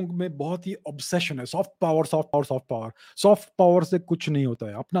 भारतीय लोगों में बहुत ही ऑब्सेशन है, soft power, soft power, soft power. Soft power से कुछ नहीं होता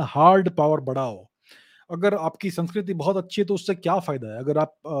है, अपना हार्ड पावर बढ़ाओ। अगर आपकी संस्कृति बहुत अच्छी है तो उससे क्या फायदा है? अगर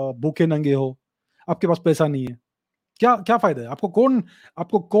आप भूखे नंगे हो, आपके पास पैसा नहीं है, क्या क्या फायदा है?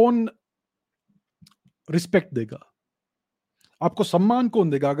 आपको कौन रिस्पेक्ट देगा? आपको सम्मान कौन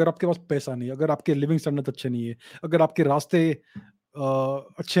देगा अगर आपके पास पैसा नहीं है, अगर आपके लिविंग स्टैंडर्ड अच्छे नहीं है, अगर आपके रास्ते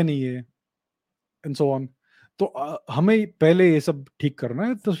अच्छे नहीं है, एंड सो ऑन। तो हमें पहले ये सब ठीक करना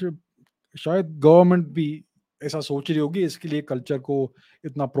है। तो शायद गवर्नमेंट भी ऐसा सोच रही होगी, इसके लिए कल्चर को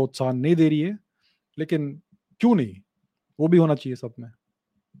इतना प्रोत्साहन नहीं दे रही है, लेकिन क्यों नहीं, वो भी होना चाहिए सब में।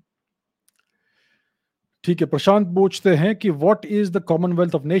 ठीक है, प्रशांत पूछते हैं कि what is the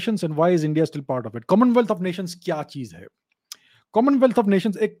Commonwealth of Nations and why is India still part of it? Commonwealth of Nations क्या चीज है? कॉमनवेल्थ ऑफ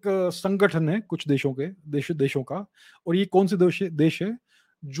नेशंस एक संगठन है कुछ देशों का। और ये कौन से देश है?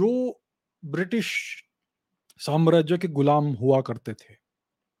 जो ब्रिटिश साम्राज्य के गुलाम हुआ करते थे।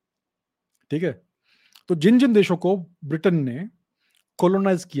 ठीक है, तो जिन जिन देशों को ब्रिटेन ने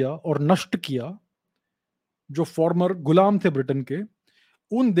कॉलोनाइज किया और नष्ट किया, जो फॉर्मर गुलाम थे ब्रिटेन के,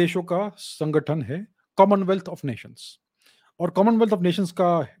 उन देशों का संगठन है कॉमनवेल्थ ऑफ नेशंस। और कॉमनवेल्थ ऑफ नेशंस का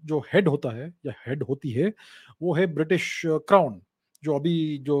जो हेड होता है या हेड होती है वो है ब्रिटिश क्राउन। जो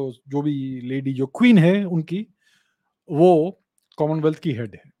अभी जो भी लेडी जो क्वीन है उनकी, वो कॉमनवेल्थ की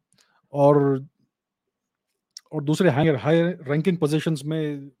हेड है। और दूसरे हायर हायर रैंकिंग पोजीशंस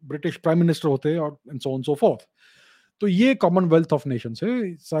में ब्रिटिश प्राइम मिनिस्टर होते हैं और and so on so forth. तो ये कॉमनवेल्थ ऑफ नेशंस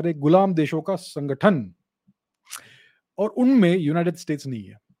है, सारे गुलाम देशों का संगठन, और उनमें यूनाइटेड स्टेट्स नहीं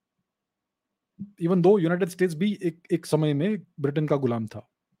है। इवन दो यूनाइटेड स्टेट्स भी एक समय में ब्रिटेन का गुलाम था।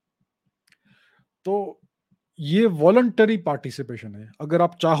 तो ये वॉलंटरी पार्टिसिपेशन है, अगर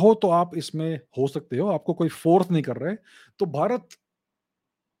आप चाहो तो आप इसमें हो सकते हो, आपको कोई फोर्स नहीं कर रहा है। तो भारत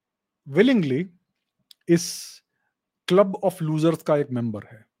विलिंगली इस क्लब ऑफ लूजर्स का एक मेंबर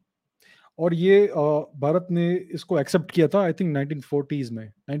है। और ये भारत ने इसको एक्सेप्ट किया था आई थिंक 1940s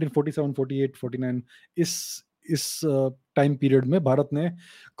में, 1947, 48, 49, इस टाइम पीरियड में भारत ने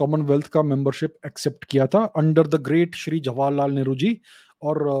कॉमनवेल्थ का मेंबरशिप एक्सेप्ट किया था under the great Shri Jawaharlal Nehru ji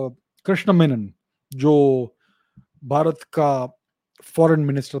और कृष्ण मेनन, जो भारत का फॉरेन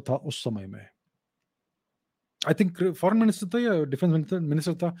मिनिस्टर था उस समय में। आई थिंक फॉरेन मिनिस्टर था या डिफेंस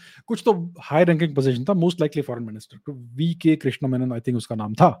मिनिस्टर था, कुछ तो हाई रैंकिंग पोजीशन था, most likely foreign minister, we के कृष्ण मेनन आई थिंक उसका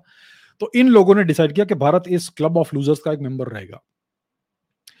नाम था। तो इन लोगों ने डिसाइड किया कि भारत इस क्लब ऑफ लूजर्स का एक मेंबर रहेगा।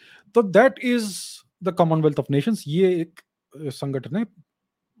 तो that is the Commonwealth of Nations. ये एक संगठन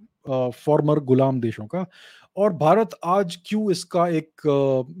है फॉर्मर गुलाम देशों का। और भारत आज क्यों इसका एक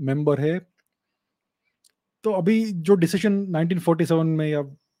मेंबर है, तो अभी जो डिसीजन 1947 में या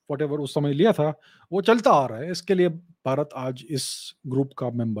वॉटेवर उस समय लिया था वो चलता आ रहा है, इसके लिए भारत आज इस ग्रुप का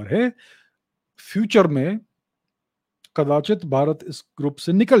मेंबर है। फ्यूचर में कदाचित भारत इस ग्रुप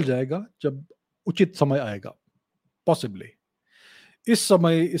से निकल जाएगा जब उचित समय आएगा, पॉसिबली। इस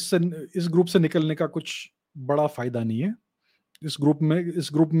समय इस ग्रुप से निकलने का कुछ बड़ा फायदा नहीं है। इस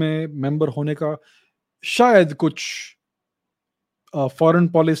ग्रुप में मेंबर होने का शायद कुछ फॉरेन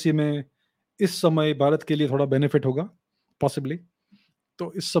पॉलिसी में इस समय भारत के लिए थोड़ा बेनिफिट होगा, पॉसिबली।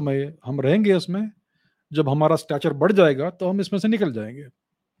 तो इस समय हम रहेंगे इसमें, जब हमारा स्टैचर बढ़ जाएगा तो हम इसमें से निकल जाएंगे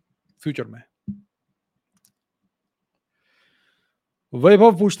फ्यूचर में।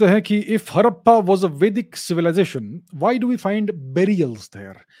 वैभव पूछते हैं कि if Harappa was a Vedic civilisation, why do we find burials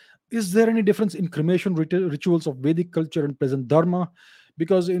there? Is there any difference in cremation rituals of वैदिक कल्चर एंड प्रेजेंट धर्म?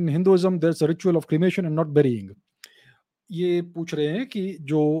 Because in Hinduism there is a ritual of cremation and not bearing. ये पूछ रहे हैं कि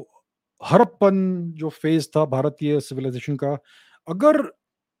जो हड़प्पन जो phase था भारतीय सिविलाइजेशन का, अगर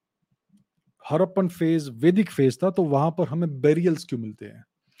हड़प्पन फेज वैदिक फेज था तो वहां पर हमें बेरियल्स क्यों मिलते हैं?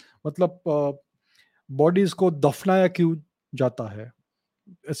 मतलब बॉडीज को दफनाया क्यों जाता है?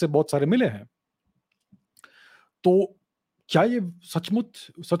 ऐसे बहुत सारे मिले हैं। तो क्या ये सचमुच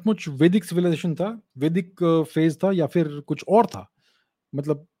सचमुच वैदिक सिविलाइजेशन था, वैदिक फेज था, या फिर कुछ और था?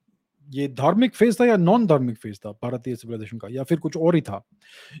 मतलब ये धार्मिक फेज था या नॉन धार्मिक फेज था भारतीय सिविलाइजेशन का, या फिर कुछ और ही था?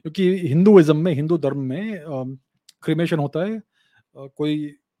 क्योंकि हिंदुइज्म में, हिंदू धर्म में क्रिमेशन होता है।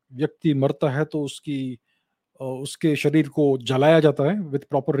 कोई व्यक्ति मरता है तो उसके शरीर को जलाया जाता है विद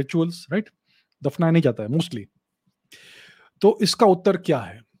प्रॉपर रिचुअल्स, राइट? दफनाया नहीं जाता है मोस्टली। तो इसका उत्तर क्या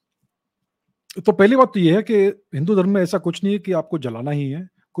है? तो पहली बात तो ये है कि हिंदू धर्म में ऐसा कुछ नहीं है कि आपको जलाना ही है।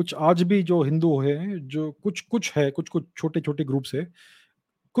 कुछ आज भी जो हिंदू हैं, जो कुछ कुछ है, कुछ कुछ छोटे छोटे ग्रुप्स है,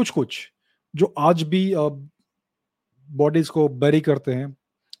 कुछ कुछ जो आज भी बॉडीज को बैरी करते हैं।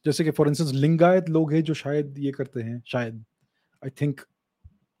 जैसे कि फॉर इंस्टेंस लिंगायत लोग हैं जो शायद ये करते हैं, शायद, आई थिंक।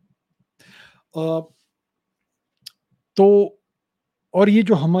 तो और ये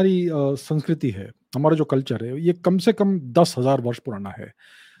जो हमारी संस्कृति है, हमारा जो कल्चर है, ये कम से कम 10,000 वर्ष पुराना है।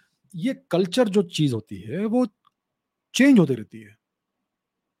 ये कल्चर जो चीज होती है वो चेंज होती रहती है।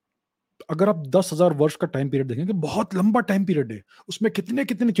 अगर आप 10,000 वर्ष का टाइम पीरियड देखेंगे, बहुत लंबा टाइम पीरियड है, उसमें कितने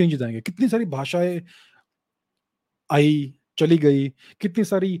कितने चेंजेस आएंगे, कितनी सारी भाषाएं आई, चली गई, कितनी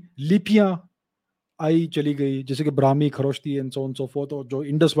सारी लिपियां आई, चली गई, जैसे कि Brahmi, Kharosthi and so on so forth. और जो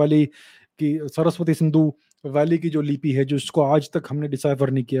इंडस वैली की, सरस्वती सिंधु वैली की जो लिपि है, जो इसको आज तक हमने डिसाइफर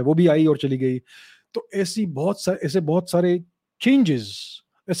नहीं किया, वो भी आई और चली गई। तो ऐसे बहुत सारे चेंजेस,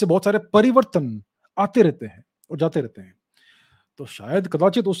 ऐसे बहुत सारे परिवर्तन आते रहते हैं और जाते रहते हैं। तो शायद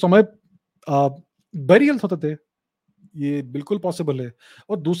कदाचित उस समय बेरियल्स होते थे, ये बिल्कुल पॉसिबल है।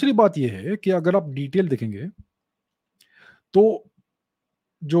 और दूसरी बात ये है कि अगर आप डिटेल देखेंगे तो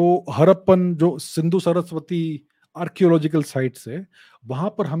जो हड़प्पन, जो सिंधु सरस्वती आर्कियोलॉजिकल साइट्स है, वहां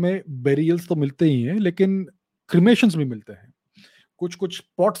पर हमें बेरियल्स तो मिलते ही हैं, लेकिन क्रिमेशंस भी मिलते हैं। कुछ कुछ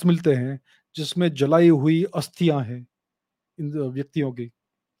पॉट्स मिलते हैं जिसमें जलाई हुई अस्थियां हैं इन व्यक्तियों की,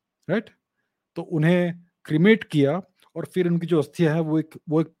 राइट? तो उन्हें क्रिमेट किया और फिर उनकी जो अस्थियां हैं वो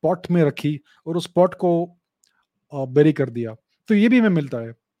एक पॉट में रखी और उस पॉट को बेरी कर दिया। तो ये भी हमें मिलता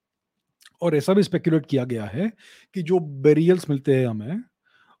है। और ऐसा भी स्पेकुलेट किया गया है कि जो बेरियल्स मिलते हैं हमें,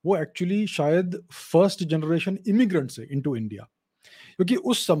 वो एक्चुअली शायद फर्स्ट जनरेशन इमिग्रेंट्स है इनटू इंडिया, क्योंकि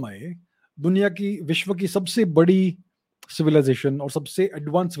उस समय दुनिया की, विश्व की सबसे बड़ी सिविलाइजेशन और सबसे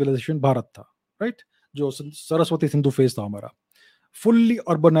एडवांस सिविलाइजेशन भारत था, राइट? जो सरस्वती सिंधु फेज था हमारा, fully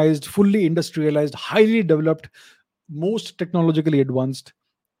urbanised, fully industrialised, highly developed, most technologically advanced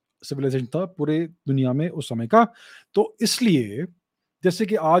civilisation था पूरे दुनिया में उस समय का। तो इसलिए जैसे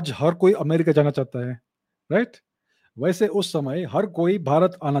कि आज हर कोई अमेरिका जाना चाहता है, राइट? वैसे उस समय हर कोई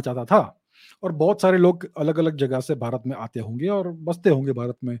भारत आना चाहता था, और बहुत सारे लोग अलग अलग जगह से भारत में आते होंगे और बसते होंगे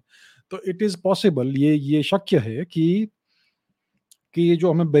भारत में। तो इट इज पॉसिबल, ये शक्य है कि ये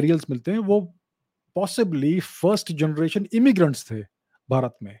जो हमें बेरियल्स मिलते हैं वो पॉसिबली फर्स्ट जनरेशन इमिग्रेंट्स थे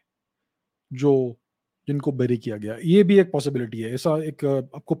भारत में, जो जिनको बेरी किया गया। ये भी एक पॉसिबिलिटी है। ऐसा एक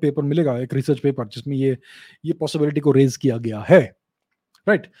आपको पेपर मिलेगा, एक रिसर्च पेपर, जिसमें ये पॉसिबिलिटी को रेज किया गया है,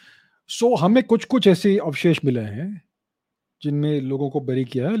 राइट? सो हमें कुछ कुछ ऐसे अवशेष मिले हैं जिनमें लोगों को बेरी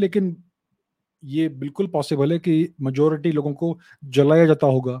किया है, लेकिन ये बिल्कुल पॉसिबल है कि मेजोरिटी लोगों को जलाया जाता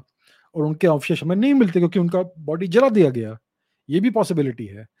होगा और उनके अवशेष हमें नहीं मिलते क्योंकि उनका बॉडी जला दिया गया। ये भी पॉसिबिलिटी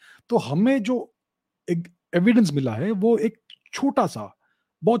है। तो हमें जो एक एविडेंस मिला है वो एक छोटा सा,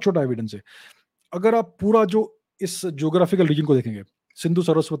 बहुत छोटा एविडेंस है। अगर आप पूरा जो इस ज्योग्राफिकल रीजन को देखेंगे, सिंधु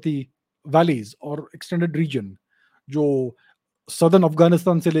सरस्वती वैलीज और एक्सटेंडेड रीजन, जो सदर्न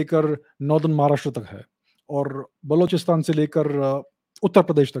अफगानिस्तान से लेकर नॉर्दर्न महाराष्ट्र तक है, और बलोचिस्तान से लेकर उत्तर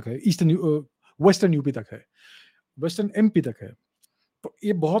प्रदेश तक है, ईस्टर्न वेस्टर्न यूपी तक है, वेस्टर्न एमपी तक है। तो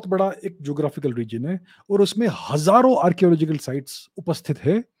ये बहुत बड़ा एक ज्योग्राफिकल रीजन है, और उसमें हजारों आर्कियोलॉजिकल साइट्स उपस्थित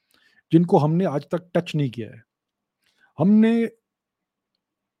है जिनको हमने आज तक टच नहीं किया है। हमने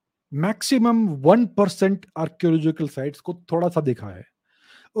मैक्सिमम 1% आर्कियोलॉजिकल साइट्स को थोड़ा सा देखा है,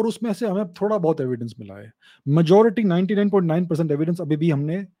 और उसमें से हमें थोड़ा बहुत एविडेंस मिला है। मेजॉरिटी 99.9% एविडेंस अभी भी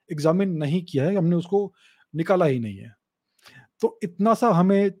हमने एग्जामिन नहीं किया है, हमने उसको निकाला ही नहीं है। तो इतना सा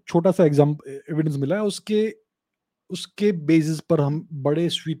हमें छोटा सा एग्जाम एविडेंस मिला है, उसके उसके बेसिस पर हम बड़े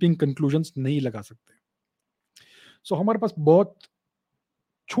स्वीपिंग कंक्लूजन्स नहीं लगा सकते। सो हमारे पास बहुत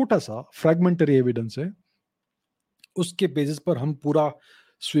छोटा सा फ्रैगमेंटरी एविडेंस है, उसके बेसिस पर हम पूरा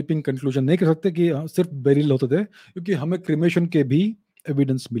स्वीपिंग कंक्लूजन नहीं कर सकते कि सिर्फ बेरिल होते थे, क्योंकि हमें क्रिमेशन के भी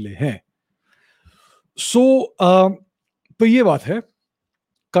एविडेंस मिले हैं। सो तो ये बात है,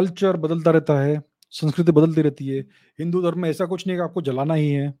 कल्चर बदलता रहता है, संस्कृति बदलती रहती है। हिंदू धर्म में ऐसा कुछ नहीं है कि आपको जलाना ही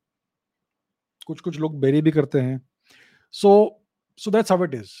है, कुछ कुछ लोग बेरी भी करते हैं। So so that's how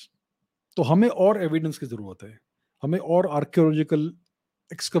it is. तो हमें और एविडेंस की जरूरत है, हमें और आर्कियोलॉजिकल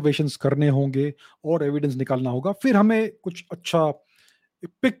एक्सकवेशंस करने होंगे और एविडेंस निकालना होगा, फिर हमें कुछ अच्छा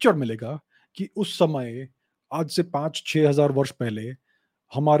पिक्चर मिलेगा कि उस समय, आज से 5-6 हजार वर्ष पहले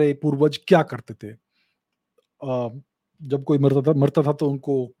हमारे पूर्वज क्या करते थे। जब कोई मरता था तो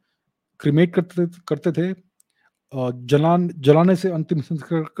उनको क्रिमेट करते थे, जलाने से अंतिम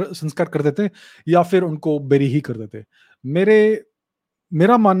संस्कार करते थे, या फिर उनको बेरी ही करते थे। मेरे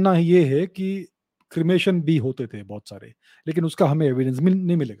मेरा मानना ये है कि क्रिमेशन भी होते थे बहुत सारे, लेकिन उसका हमें एविडेंस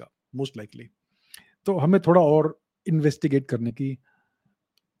नहीं मिलेगा मोस्ट लाइकली। तो हमें थोड़ा और इन्वेस्टिगेट करने की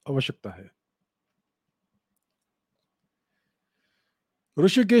आवश्यकता है।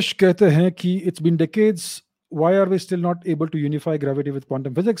 ऋषिकेश कहते हैं कि it's been decades, why are we still not able to unify gravity with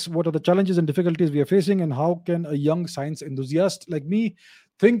quantum physics? What are the challenges and difficulties we are facing, and how can a young science enthusiast like me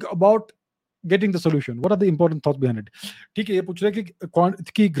think about getting the solution? What are the important thoughts behind it? ठीक है, ये पूछ रहे हैं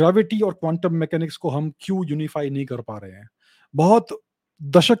कि gravity और quantum mechanics को हम क्यों यूनिफाई नहीं कर पा रहे हैं। बहुत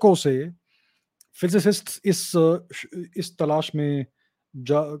दशकों से फिजिसिस्ट इस तलाश में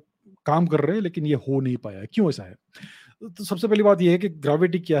काम कर रहे हैं, लेकिन ये हो नहीं पाया है। क्यों ऐसा है? तो सबसे पहली बात ये है कि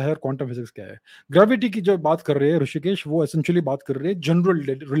ग्रेविटी क्या है और क्वांटम फिजिक्स क्या है। ग्रेविटी की जो बात कर रहे हैं ऋषिकेश, वो एसेंशियली बात कर रहे हैं जनरल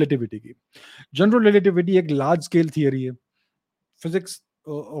रिलेटिविटी की। जनरल रिलेटिविटी एक लार्ज स्केल थियरी है, physics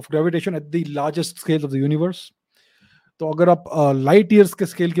of gravitation at the largest scale of the universe. तो अगर आप लाइट ईयर्स के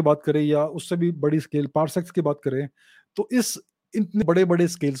स्केल की बात करें या उससे भी बड़ी स्केल पार्सेक्स की बात करें, तो इस इतने बड़े बड़े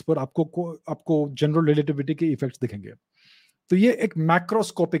स्केल्स पर आपको जनरल रिलेटिविटी के इफेक्ट्स दिखेंगे। तो ये एक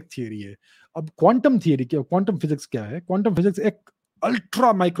मैक्रोस्कोपिक थियरी है। अब क्वांटम थियरी क्या, क्वांटम फिजिक्स क्या है? क्वांटम फिजिक्स एक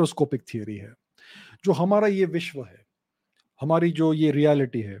अल्ट्रा माइक्रोस्कोपिक थियरी है। जो हमारा ये विश्व है, हमारी जो ये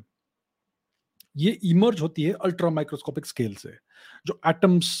रियलिटी है, ये इमर्ज होती है अल्ट्रा माइक्रोस्कोपिक स्केल से। जो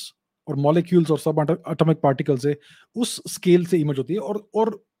एटम्स और मॉलिक्यूल्स और सब एटॉमिक पार्टिकल्स है, उस स्केल से इमर्ज होती है।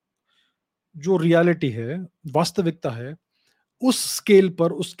 और जो रियलिटी है, वास्तविकता है, उस स्केल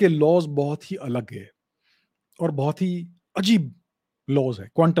पर उसके लॉज बहुत ही अलग है और बहुत ही अजीब लॉज है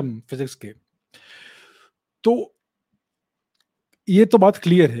क्वांटम फिजिक्स के। तो ये तो बात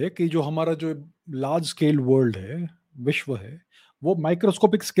क्लियर है कि जो हमारा जो लार्ज स्केल वर्ल्ड है, विश्व है, वो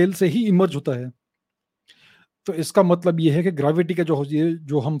माइक्रोस्कोपिक स्केल से ही इमर्ज होता है। तो इसका मतलब ये है कि ग्रेविटी का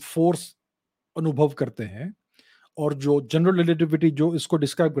जो हम फोर्स अनुभव करते हैं, और जो जनरल रिलेटिविटी जो इसको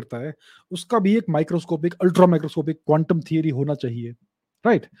डिस्क्राइब करता है, उसका भी एक microscopic, ultra microscopic quantum theory होना चाहिए,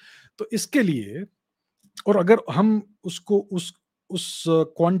 राइट? तो इसके लिए, और अगर हम उसको उस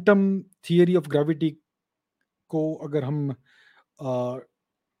क्वांटम थियरी ऑफ ग्रेविटी को अगर हम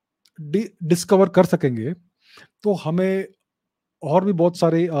डिस्कवर कर सकेंगे, तो हमें और भी बहुत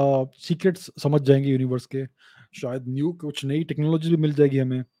सारे सीक्रेट्स समझ जाएंगे यूनिवर्स के। शायद न्यू कुछ नई टेक्नोलॉजी भी मिल जाएगी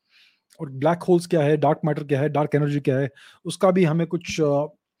हमें। और ब्लैक होल्स क्या है, डार्क मैटर क्या है, डार्क एनर्जी क्या है, उसका भी हमें कुछ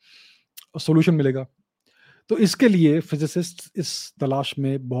सॉल्यूशन मिलेगा। तो इसके लिए फिजिसिस्ट इस तलाश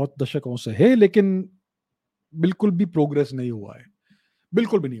में बहुत दशकों से है, लेकिन बिल्कुल भी प्रोग्रेस नहीं हुआ है,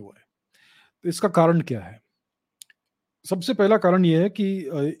 बिल्कुल भी नहीं हुआ है। तो इसका कारण क्या है? सबसे पहला कारण यह है कि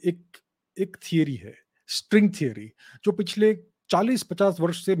एक एक थियरी है, स्ट्रिंग थियरी, जो पिछले 40-50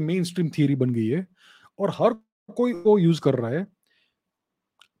 वर्ष से मेन स्ट्रीम थियरी बन गई है, और हर कोई वो यूज कर रहा है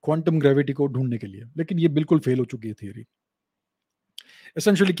क्वांटम ग्रेविटी को ढूंढने के लिए, लेकिन ये बिल्कुल फेल हो चुकी है थियरी।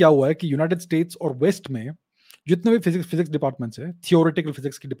 एसेंशियली क्या हुआ है कि यूनाइटेड स्टेट्स और वेस्ट में जितने भी फिजिक्स फिजिक्स डिपार्टमेंट्स हैं, थियोरेटिकल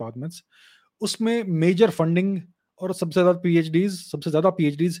फिजिक्स के डिपार्टमेंट्स, उसमें मेजर फंडिंग और सबसे ज्यादा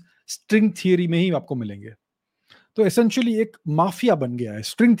पीएचडीज स्ट्रिंग थियरी में ही आपको मिलेंगे। तो एसेंशियली एक माफिया बन गया है,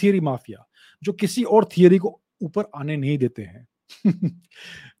 स्ट्रिंग थियरी माफिया, जो किसी और थियरी को ऊपर आने नहीं देते हैं।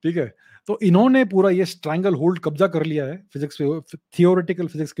 ठीक है। तो इन्होंने पूरा ये स्ट्रैंगल होल्ड कब्जा कर लिया है फिजिक्स पे, थियोरेटिकल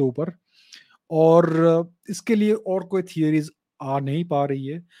फिजिक्स के ऊपर। और इसके लिए और कोई थियरीज आ नहीं पा रही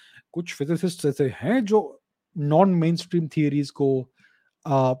है। कुछ फिजिसिस्ट ऐसे हैं जो नॉन मेन स्ट्रीम थियरीज को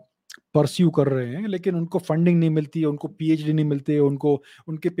परस्यू कर रहे हैं, लेकिन उनको फंडिंग नहीं मिलती है, उनको पीएचडी नहीं मिलती है, उनको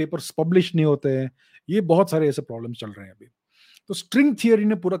उनके पेपर्स पब्लिश नहीं होते हैं। ये बहुत सारे ऐसे प्रॉब्लम चल रहे हैं अभी। तो स्ट्रिंग थियरी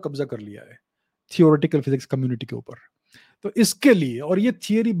ने पूरा कब्जा कर लिया है थियोरेटिकल फिजिक्स कम्युनिटी के ऊपर। तो इसके लिए, और ये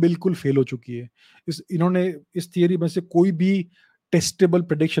थियरी बिल्कुल फेल हो चुकी है। इन्होंने इस थियरी में से कोई भी टेस्टेबल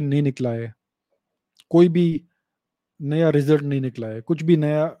प्रेडिक्शन नहीं निकला है, कोई भी नया रिजल्ट नहीं निकला है, कुछ भी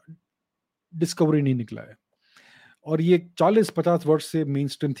नया डिस्कवरी नहीं निकला है। और ये 40-50 वर्ष से मेन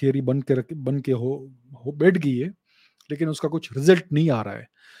स्ट्रीम थियरी बन के हो बैठ गई है, लेकिन उसका कुछ रिजल्ट नहीं आ रहा है।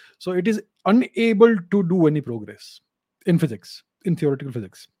 So it is unable to do any progress in physics, in theoretical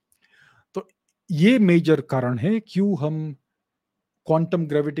physics. तो ये मेजर कारण है क्यों हम क्वांटम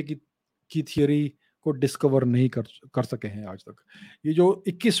ग्रेविटी की थियरी को डिस्कवर नहीं कर सके हैं आज तक। ये जो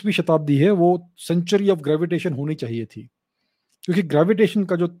 21वीं शताब्दी है, वो सेंचुरी ऑफ ग्रेविटेशन होनी चाहिए थी, क्योंकि ग्रेविटेशन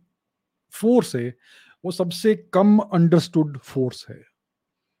का जो फोर्स है, वो सबसे कम अंडरस्टूड फोर्स है।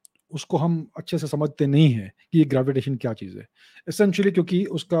 उसको हम अच्छे से समझते नहीं है कि ये ग्रेविटेशन क्या चीज़ है, एसेंशियली क्योंकि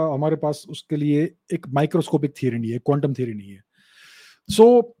उसका हमारे पास उसके लिए एक माइक्रोस्कोपिक थियरी नहीं है, क्वांटम थियरी नहीं है।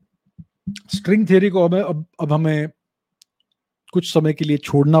 सो स्ट्रिंग थियरी को हमें अब हमें कुछ समय के लिए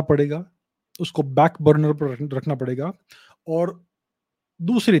छोड़ना पड़ेगा, उसको बैक बर्नर पर रखना पड़ेगा, और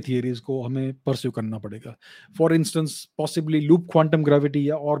दूसरी थियरीज को हमें परस्यू करना पड़ेगा। For instance possibly loop quantum gravity,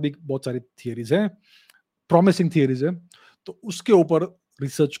 या और भी बहुत सारी थियरीज हैं, प्रॉमिसिंग थियरीज है, तो उसके ऊपर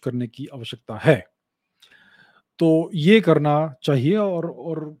रिसर्च करने की आवश्यकता है। तो ये करना चाहिए,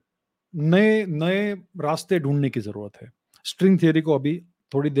 और नए नए रास्ते ढूंढने की जरूरत है। स्ट्रिंग थियरी को अभी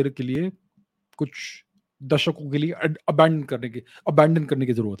थोड़ी देर के लिए, कुछ दशकों के लिए अबैंडन करने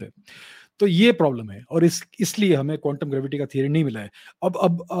की जरूरत है। तो ये प्रॉब्लम है, और इसलिए हमें क्वांटम ग्रेविटी का थियरी नहीं मिला है।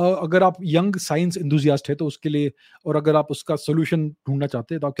 अब अगर आप यंग साइंस एंथुसियास्ट है तो उसके लिए, और अगर आप उसका सोल्यूशन ढूंढना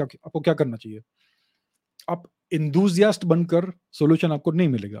चाहते हैं, तो आपको क्या करना चाहिए? आप एंथुसियास्ट बनकर सोल्यूशन आपको नहीं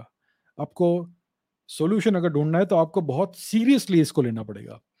मिलेगा। आपको सोल्यूशन अगर ढूंढना है, तो आपको बहुत सीरियसली इसको लेना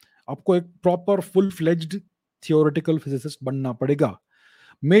पड़ेगा। आपको एक proper full fledged theoretical physicist बनना पड़ेगा।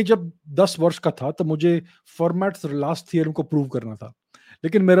 मैं जब 10 वर्ष का था, तो मुझे फॉर्मेट्स लास्ट थियरम को प्रूव करना था,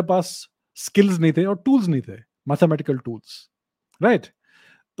 लेकिन मेरे पास स्किल्स नहीं थे और टूल्स नहीं थे, मैथमेटिकल टूल्स, राइट?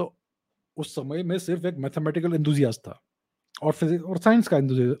 तो उस समय मैं सिर्फ एक मैथमेटिकल एंथुसियास्ट था, और फिजिक्स और साइंस का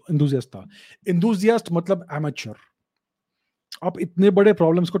एंथुसियास्ट था। एंथुसियास्ट मतलब एमेच्योर। आप इतने बड़े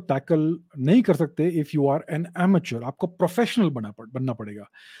प्रॉब्लम्स को टैकल नहीं कर सकते if you are N amateur. आपको प्रोफेशनल बनना पड़ेगा।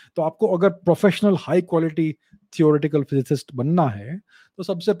 तो आपको अगर professional high quality theoretical physicist बनना है, तो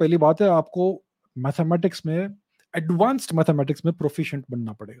सबसे पहली बात है, आपको मैथमेटिक्स में, एडवांस्ड मैथमेटिक्स में प्रोफिशिएंट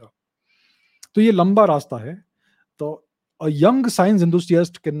बनना पड़ेगा। तो ये लंबा रास्ता है। तो a young science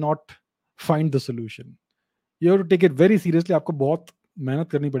enthusiast can not find the solution. You have to take it very seriously. आपको बहुत मेहनत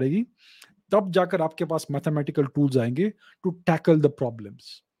करनी पड़ेगी, तब जाकर आपके पास मैथमेटिकल टूल्स आएंगे टू टैकल द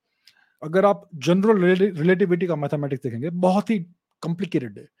प्रॉब्लम्स। अगर आप जनरल रिलेटिविटी का मैथमेटिक्स देखेंगे, बहुत ही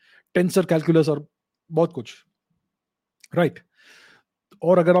कॉम्प्लिकेटेड है, टेंसर कैलकुलस और बहुत कुछ, राइट?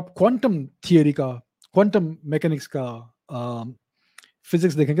 और अगर आप क्वांटम थियरी का, क्वांटम मैकेनिक्स का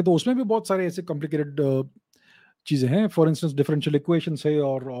फिजिक्स देखेंगे तो उसमें भी बहुत सारे ऐसे कॉम्प्लिकेटेड चीज़ें हैं। फॉर इंस्टेंस डिफरेंशियल इक्वेशंस है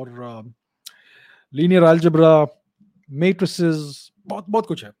और लीनियर अलजेब्रा, मैट्रिसेस, बहुत बहुत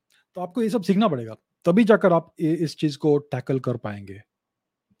कुछ है। तो आपको ये सब सीखना पड़ेगा, तभी जाकर आप इस चीज़ को टैकल कर पाएंगे।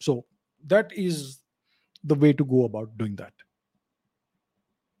 So that is the way to go about doing that.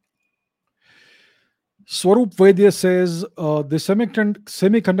 Swaroop Vaidya says the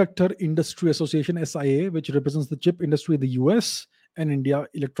Semiconductor Industry Association SIA, which represents the chip industry in the US and India,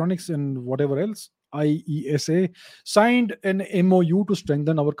 electronics and whatever else, IESA, signed an MOU to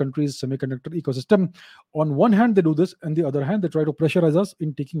strengthen our country's semiconductor ecosystem. On one hand, they do this, and the other hand, they try to pressurize us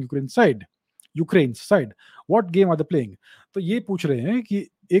in taking Ukraine's side. What game are they playing? तो ये पूछ रहे हैं कि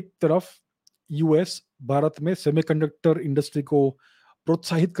एक तरफ US Bharat में semiconductor industry को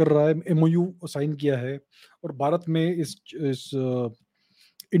प्रोत्साहित कर रहा है, एमओयू साइन किया है और भारत में इस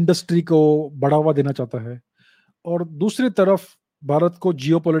इंडस्ट्री को बढ़ावा देना चाहता है, और दूसरी तरफ भारत को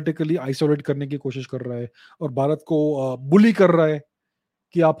जियोपॉलिटिकली आइसोलेट करने की कोशिश कर रहा है और भारत को बुली कर रहा है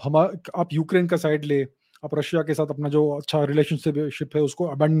कि आप यूक्रेन का साइड ले, आप रशिया के साथ अपना जो अच्छा रिलेशनशिप है उसको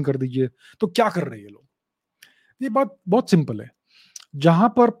अबैंडन कर दीजिए। तो क्या कर रहे हैं ये लोग? ये बात बहुत सिंपल है। जहां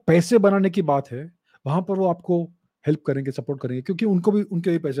पर पैसे बनाने की बात है, वहां पर वो आपको हेल्प करेंगे, सपोर्ट करेंगे, क्योंकि उनके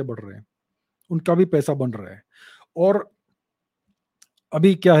भी पैसे बढ़ रहे हैं, उनका भी पैसा बन रहा है। और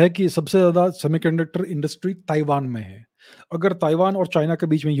अभी क्या है कि सबसे ज्यादा सेमीकंडक्टर इंडस्ट्री ताइवान में है। अगर ताइवान और चाइना के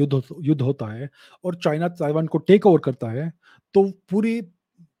बीच में युद्ध होता है और चाइना ताइवान को टेक ओवर करता है, तो पूरी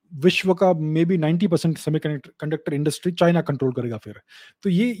विश्व का maybe 90% semiconductor industry China control करेगा फिर। तो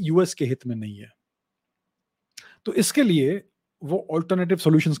ये यूएस के हित में नहीं है। तो इसके लिए वो ऑल्टरनेटिव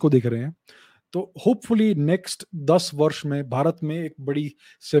सॉल्यूशंस को देख रहे हैं। तो होपफुली नेक्स्ट 10 वर्ष में भारत में एक बड़ी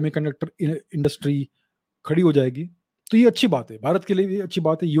सेमीकंडक्टर इंडस्ट्री खड़ी हो जाएगी। तो ये अच्छी बात है, भारत के लिए भी अच्छी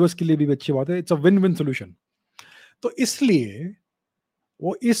बात है, यूएस के लिए भी अच्छी बात है। It's a win win solution. तो इसलिए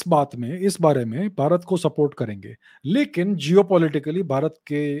वो इस बारे में भारत को सपोर्ट करेंगे, लेकिन जियोपॉलिटिकली भारत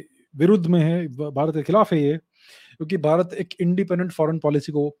के विरुद्ध में है, भारत के खिलाफ है ये, क्योंकि भारत एक इंडिपेंडेंट फॉरेन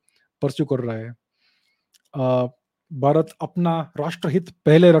पॉलिसी को परस्यू कर रहा है। भारत अपना राष्ट्रहित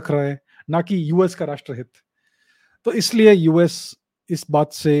पहले रख रहा है, ना कि यूएस का राष्ट्रहित। तो इसलिए यूएस इस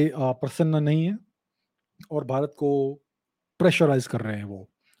बात से प्रसन्न नहीं है और भारत को प्रेशराइज कर रहे हैं वो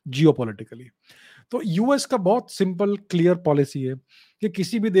जियोपॉलिटिकली। तो यूएस का बहुत सिंपल क्लियर पॉलिसी है कि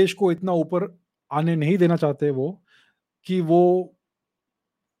किसी भी देश को इतना ऊपर आने नहीं देना चाहते वो, कि वो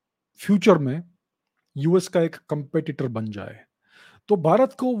फ्यूचर में यूएस का एक कंपेटिटर बन जाए। तो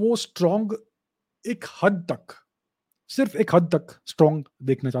भारत को वो स्ट्रांग एक हद तक, सिर्फ एक हद तक स्ट्रांग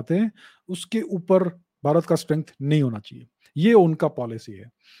देखना चाहते हैं, उसके ऊपर भारत का स्ट्रेंथ नहीं होना चाहिए। ये उनका पॉलिसी है।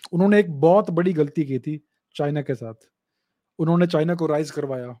 उन्होंने एक बहुत बड़ी गलती की थी चाइना के साथ। उन्होंने चाइना को राइज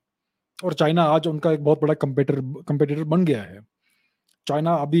करवाया और चाइना आज उनका एक बहुत बड़ा कंपेटिटर बन गया है।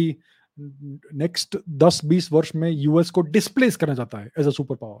 चाइना अभी नेक्स्ट 10-20 वर्ष में यूएस को डिस्प्लेस करना चाहता है as a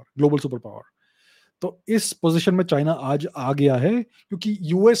super power, global super power. तो इस पोजीशन में चाइना आज आ गया है क्योंकि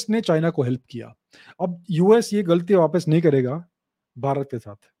यूएस ने चाइना को हेल्प किया। अब यूएस ये गलती वापस नहीं करेगा भारत के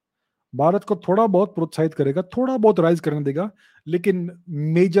साथ। भारत को थोड़ा बहुत प्रोत्साहित करेगा, थोड़ा बहुत राइज करने देगा, लेकिन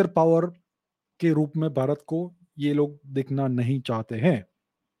मेजर पावर के रूप में भारत को ये लोग देखना नहीं चाहते हैं।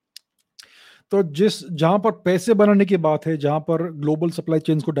 तो जहां पर पैसे बनाने की बात है, जहां पर ग्लोबल सप्लाई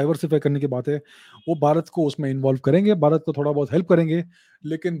चेन्स को डाइवर्सिफाई करने की बात है, वो भारत को उसमें इन्वॉल्व करेंगे, भारत को थोड़ा बहुत हेल्प करेंगे,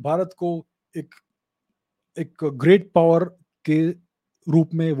 लेकिन भारत को एक एक ग्रेट पावर के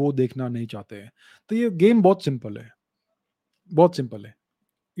रूप में वो देखना नहीं चाहते हैं। तो ये गेम बहुत सिंपल है, बहुत सिंपल है।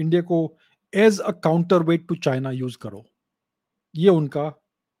 इंडिया को as a counterweight to China use करो, ये उनका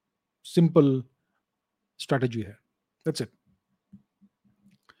सिंपल स्ट्रेटेजी है। That's it.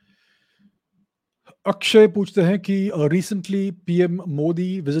 अक्षय पूछते हैं कि recently PM Modi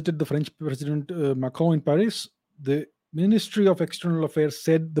visited the French president Macron in Paris. The Ministry of External Affairs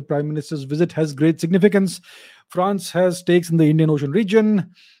said the Prime Minister's visit has great significance. France has stakes in the Indian Ocean region.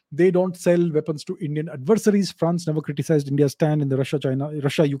 They don't sell weapons to Indian adversaries. France never criticized India's stand in the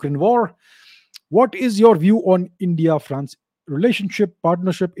Russia-Ukraine war. What is your view on India-France relationship,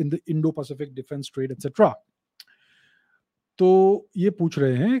 partnership in the Indo-Pacific defense trade, etc.? तो ये पूछ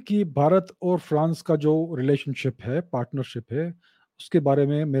रहे हैं कि भारत और France का जो relationship है, पार्टनरशिप है, उसके बारे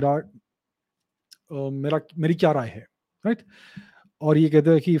में मेरी क्या राय है, राइट? और ये कहते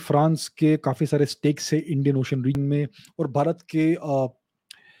हैं कि फ्रांस के काफी सारे स्टेक्स है इंडियन ओशन रीजन में, और भारत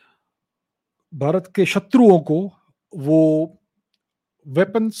के शत्रुओं को वो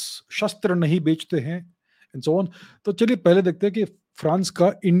वेपन्स, शस्त्र नहीं बेचते हैं, एंड सो ऑन। तो चलिए पहले देखते हैं कि फ्रांस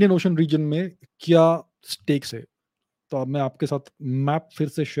का इंडियन ओशन रीजन में क्या स्टेक्स है। तो अब मैं आपके साथ मैप फिर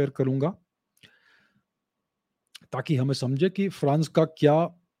से शेयर करूंगा। ताकि हमें समझे कि फ्रांस का क्या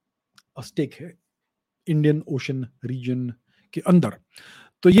स्टेक है इंडियन ओशन रीजन के अंदर।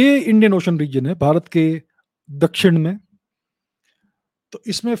 तो ये इंडियन ओशन रीजन है भारत के दक्षिण में। तो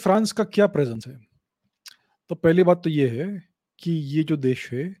इसमें फ्रांस का क्या प्रेजेंस है? तो पहली बात तो ये है कि ये जो देश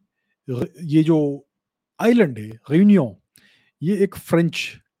है, ये जो आइलैंड है रेयूनियन, ये एक फ्रेंच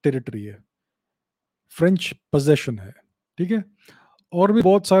टेरिटरी है, फ्रेंच पोजेशन है, ठीक है। और भी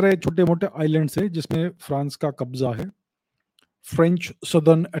बहुत सारे छोटे मोटे आइलैंड्स हैं जिसमें फ्रांस का कब्जा है। French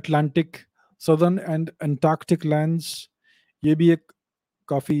southern Atlantic, southern and Antarctic lands, ये भी एक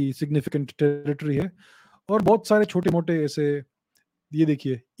काफ़ी सिग्निफिकेंट टेरिटरी है। और बहुत सारे छोटे मोटे ऐसे, ये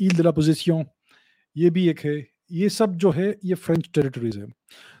देखिए ईल de la पोजिशन, ये भी एक है। ये सब जो है ये फ्रेंच टेरिटरीज है।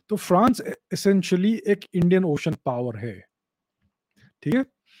 तो फ्रांस एसेंशियली एक इंडियन ओशन पावर है, ठीक है।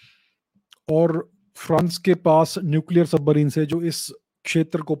 और फ्रांस के पास न्यूक्लियर सबमरीन्स है जो इस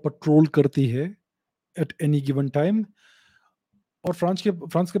क्षेत्र को पेट्रोल करती है एट एनी गिवन टाइम। और फ्रांस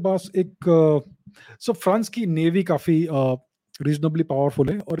के पास एक फ्रांस की नेवी काफ़ी रीजनेबली पावरफुल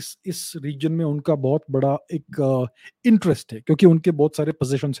है। और इस रीजन में उनका बहुत बड़ा एक इंटरेस्ट है क्योंकि उनके बहुत सारे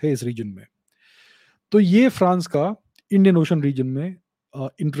पोजीशंस है इस रीजन में। तो ये फ्रांस का इंडियन ओशन रीजन में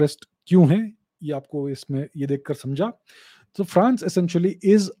इंटरेस्ट क्यों है, ये आपको इसमें ये देखकर समझा। तो France essentially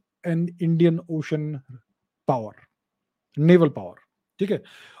is an Indian Ocean power, naval power, ठीक है।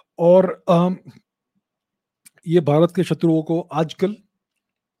 और ये भारत के शत्रुओं को आजकल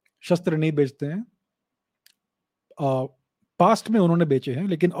शस्त्र नहीं बेचते हैं। पास्ट में उन्होंने बेचे हैं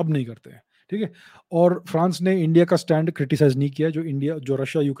लेकिन अब नहीं करते हैं, ठीक है। और फ्रांस ने इंडिया का स्टैंड क्रिटिसाइज नहीं किया। जो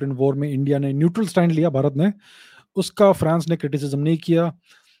रशिया यूक्रेन वॉर में इंडिया ने न्यूट्रल स्टैंड लिया, भारत ने उसका फ्रांस ने क्रिटिसिज्म नहीं किया।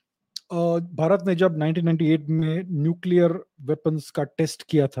 भारत ने जब 1998 में न्यूक्लियर वेपन्स का टेस्ट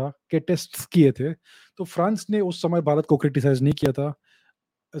किया था, के टेस्ट किए थे, तो फ्रांस ने उस समय भारत को क्रिटिसाइज नहीं किया था,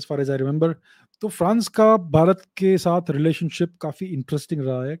 as far as I remember. तो फ्रांस का भारत के साथ रिलेशनशिप काफ़ी इंटरेस्टिंग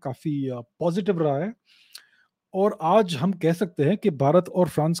रहा है, काफ़ी पॉजिटिव रहा है। और आज हम कह सकते हैं कि भारत और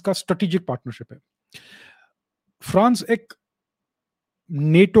फ्रांस का स्ट्रेटेजिक पार्टनरशिप है। फ्रांस एक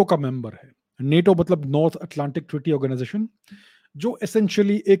नेटो का मेंबर है। नेटो मतलब नॉर्थ अटलांटिक ट्रीटी ऑर्गेनाइजेशन, जो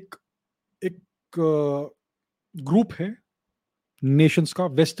एसेंशियली एक एक ग्रुप है नेशंस का,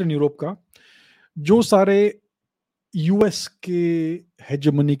 वेस्टर्न यूरोप का, जो सारे यूएस के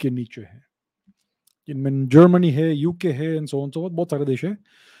हेजेमनी के नीचे है। इनमें जर्मनी है, यूके है, एंड सो ऑन सो बहुत सारे देश है।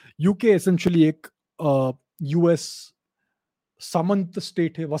 यूके एसेंशियली एक यूएस सामंत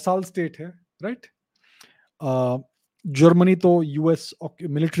स्टेट है, वसाल स्टेट है, राइट। जर्मनी तो यूएस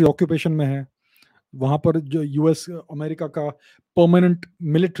मिलिट्री ऑक्यूपेशन में है, वहां पर जो यूएस अमेरिका का परमानेंट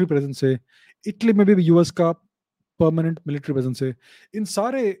मिलिट्री प्रेजेंस है। इटली में भी यूएस का परमानेंट मिलिट्री प्रेजेंस है। इन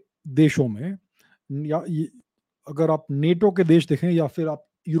सारे देशों में, या अगर आप नेटो के देश देखें या फिर आप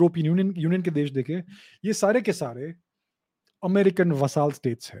यूरोपियन यूनियन के देश देखें, ये सारे के सारे अमेरिकन वसाल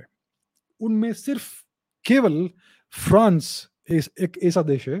स्टेट्स है। उनमें सिर्फ केवल फ्रांस एक ऐसा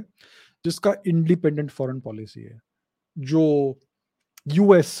देश है जिसका इंडिपेंडेंट फॉरेन पॉलिसी है, जो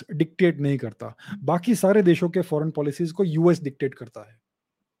यूएस डिक्टेट नहीं करता। बाकी सारे देशों के फॉरेन पॉलिसीज को यूएस डिक्टेट करता है।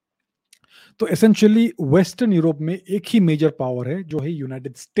 तो एसेंशियली वेस्टर्न यूरोप में एक ही मेजर पावर है जो है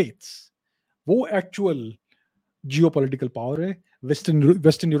यूनाइटेड स्टेट्स। वो एक्चुअल जियोपॉलिटिकल पावर है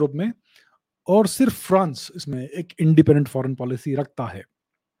वेस्टर्न यूरोप में। और सिर्फ फ्रांस इसमें एक इंडिपेंडेंट फॉरेन पॉलिसी रखता है।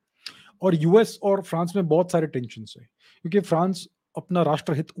 और यूएस और फ्रांस में बहुत सारे टेंशन है क्योंकि फ्रांस अपना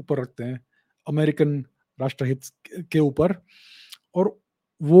राष्ट्रहित ऊपर रखते हैं अमेरिकन राष्ट्रहित के ऊपर। और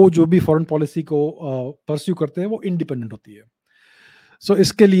वो जो भी फॉरेन पॉलिसी को परस्यू करते हैं वो इंडिपेंडेंट होती है। सो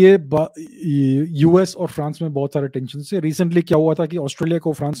इसके लिए यूएस और फ्रांस में बहुत सारे टेंशन है। रिसेंटली क्या हुआ था कि ऑस्ट्रेलिया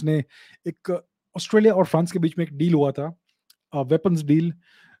को फ्रांस ने ऑस्ट्रेलिया और फ्रांस के बीच में एक डील हुआ था, वेपन्स डील,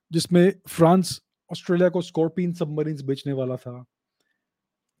 जिसमें फ्रांस ऑस्ट्रेलिया को स्कॉर्पियन सबमरीन्स बेचने वाला था।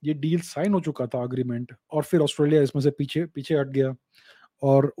 ये डील साइन हो चुका था, अग्रीमेंट, और फिर ऑस्ट्रेलिया इसमें से पीछे पीछे हट गया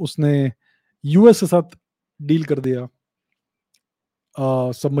और उसने यूएस के साथ डील कर दिया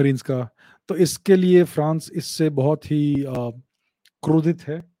सबमरीन्स का। तो इसके लिए फ्रांस इससे बहुत ही क्रोधित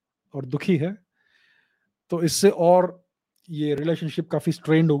है और दुखी है। तो इससे और ये रिलेशनशिप काफी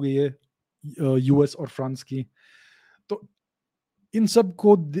स्ट्रेंड हो गई है यूएस और फ्रांस की। तो इन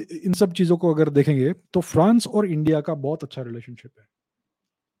सब चीजों को अगर देखेंगे तो फ्रांस और इंडिया का बहुत अच्छा रिलेशनशिप है।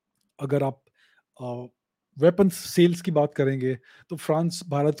 अगर आप वेपन्स सेल्स की बात करेंगे तो फ्रांस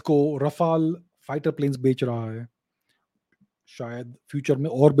भारत को रफाल फाइटर प्लेन्स बेच रहा है, शायद फ्यूचर में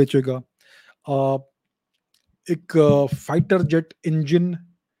और बेचेगा। एक फाइटर जेट इंजन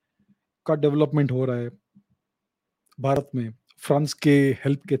का डेवलपमेंट हो रहा है भारत में फ्रांस के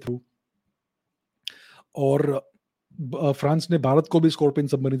हेल्प के थ्रू। और फ्रांस ने भारत को भी स्कॉर्पियन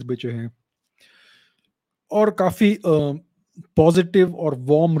सबमरीन्स बेचे हैं। और काफ़ी पॉजिटिव और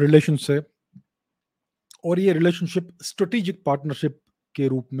वार्म रिलेशंस है, और ये रिलेशनशिप स्ट्रेटेजिक पार्टनरशिप के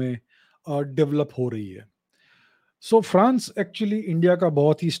रूप में डेवलप हो रही है। सो फ्रांस एक्चुअली इंडिया का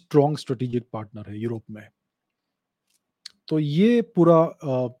बहुत ही स्ट्रॉन्ग स्ट्रेटेजिक पार्टनर है यूरोप में। तो ये पूरा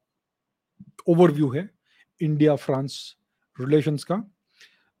ओवरव्यू है इंडिया फ्रांस रिलेशंस का।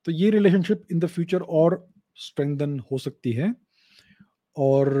 तो ये रिलेशनशिप इन द फ्यूचर और स्ट्रेंथन हो सकती है।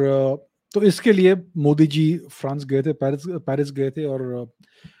 और तो इसके लिए मोदी जी फ्रांस गए थे, पेरिस पेरिस गए थे, और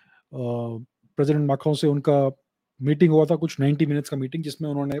प्रेसिडेंट मैक्रोन से उनका मीटिंग हुआ था, कुछ 90 मिनट्स का मीटिंग, जिसमें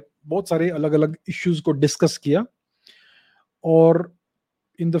उन्होंने बहुत सारे अलग अलग इश्यूज को डिस्कस किया और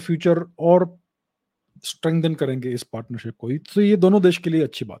इन द फ्यूचर और स्ट्रेंथन करेंगे इस पार्टनरशिप को। तो ये दोनों देश के लिए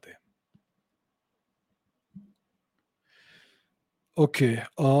अच्छी बात है। ओके,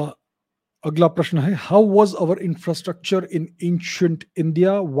 अगला प्रश्न है, how was our infrastructure in ancient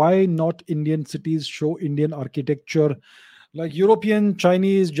India, why not Indian cities show Indian architecture like European,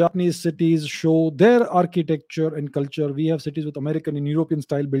 Chinese, Japanese cities show their architecture and culture. We have cities with American and European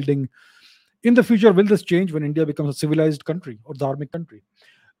style building. In the future, will this change when India becomes a civilized country or धार्मिक country?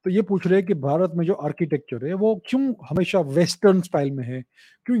 तो ये पूछ रहे हैं कि भारत में जो architecture है वो क्यों हमेशा वेस्टर्न स्टाइल में है,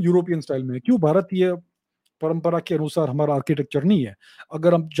 क्यों यूरोपियन स्टाइल में है, क्यों भारतीय परंपरा के अनुसार हमारा आर्किटेक्चर नहीं है।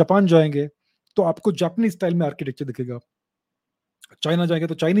 अगर हम जापान जाएंगे तो आपको जापानीज स्टाइल में आर्किटेक्चर दिखेगा, चाइना जाएंगे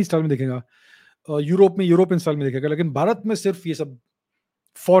तो चाइनीज स्टाइल में दिखेगा, यूरोप में यूरोपियन स्टाइल में दिखेगा, लेकिन भारत में सिर्फ ये सब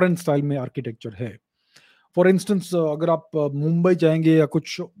फॉरेन स्टाइल में आर्किटेक्चर है। फॉर इंस्टेंस अगर आप मुंबई जाएंगे या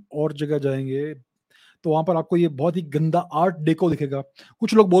कुछ और जगह जाएंगे तो वहां पर आपको ये बहुत ही गंदा आर्ट डेको दिखेगा।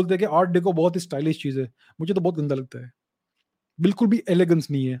 कुछ लोग बोलते हैं कि आर्ट डेको बहुत ही स्टाइलिश चीज है, मुझे तो बहुत गंदा लगता है। बिल्कुल भी एलिगेंस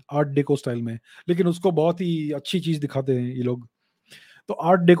नहीं है आर्ट डेको स्टाइल में, लेकिन उसको बहुत ही अच्छी चीज दिखाते हैं ये लोग। तो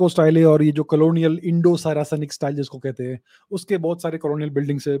आर्ट डेको स्टाइल है, और ये जो कॉलोनियल इंडो सारासनिक स्टाइल जिसको कहते हैं, उसके बहुत सारे कॉलोनियल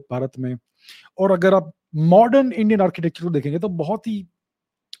बिल्डिंग्स है भारत में। और अगर आप मॉडर्न इंडियन आर्किटेक्चर को देखेंगे तो बहुत ही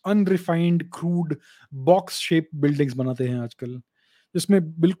unrefined crude box shape buildings बनाते हैं आजकल, जिसमें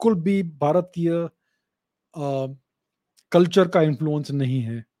बिल्कुल भी भारतीय कल्चर का इन्फ्लुएंस नहीं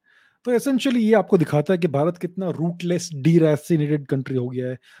है। तो एसेंशियली ये आपको दिखाता है कि भारत कितना रूटलेस डीरेसिनेटेड कंट्री हो गया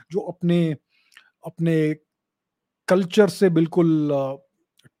है, जो अपने अपने कल्चर से बिल्कुल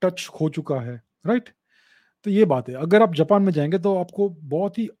टच खो चुका है, राइट। तो ये बात है। अगर आप जापान में जाएंगे तो आपको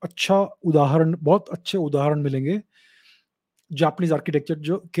बहुत ही अच्छा उदाहरण, बहुत अच्छे उदाहरण मिलेंगे जापानीज आर्किटेक्चर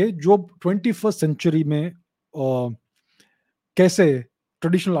जो 21st सेंचुरी में कैसे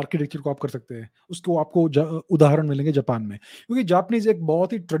ट्रेडिशनल आर्किटेक्चर को आप कर सकते हैं, उसको आपको उदाहरण मिलेंगे जापान में, क्योंकि जापानीज एक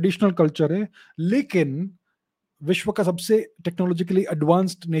बहुत ही ट्रेडिशनल कल्चर है, लेकिन विश्व का सबसे टेक्नोलॉजिकली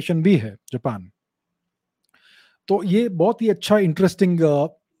एडवांस्ड नेशन भी है जापान। तो ये बहुत ही अच्छा इंटरेस्टिंग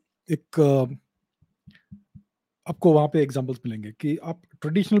एक आपको वहां पे एग्जांपल्स मिलेंगे कि आप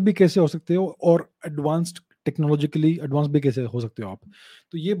ट्रेडिशनल भी कैसे हो सकते हो और एडवांस्ड टेक्नोलॉजिकली एडवांस भी कैसे हो सकते हो आप।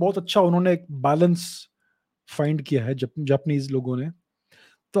 तो ये बहुत अच्छा उन्होंने एक बैलेंस फाइंड किया है जापानीज लोगों ने।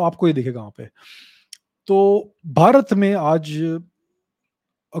 तो आपको ये दिखेगा वहां पे। तो भारत में आज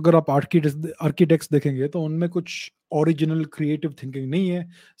अगर आप आर्किटेक्ट्स देखेंगे तो उनमें कुछ ओरिजिनल क्रिएटिव थिंकिंग नहीं है,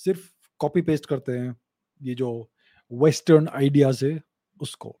 सिर्फ कॉपी पेस्ट करते हैं ये जो वेस्टर्न आइडियाज है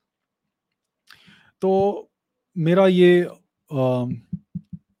उसको। तो मेरा ये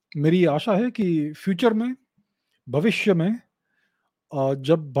मेरी आशा है कि फ्यूचर में, भविष्य में,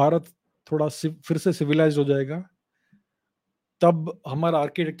 जब भारत थोड़ा फिर से सिविलाइज हो जाएगा, तब हमारा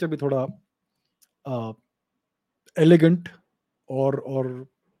आर्किटेक्चर भी थोड़ा एलिगेंट और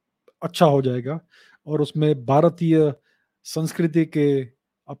अच्छा हो जाएगा, और उसमें भारतीय संस्कृति के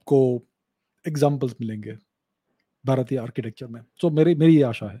आपको एग्जाम्पल्स मिलेंगे भारतीय आर्किटेक्चर में। सो मेरी मेरी ये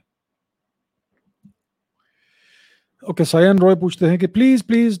आशा है। ओके, सायन रॉय पूछते हैं कि please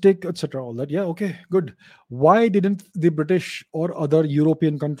please take etcetera all that, या okay good, why didn't the British और other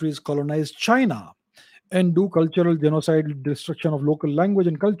European countries colonise China and do cultural genocide, destruction of local language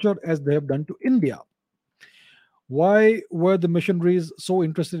and culture as they have done to India? Why were the missionaries so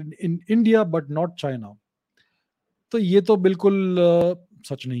interested in India but not China? तो ये तो बिल्कुल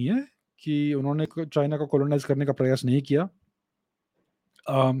सच नहीं है कि उन्होंने China को colonise करने का प्रयास नहीं किया।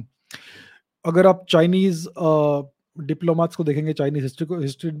 अगर आप चाइनीज डिप्लोमेट्स को देखेंगे, चाइनीज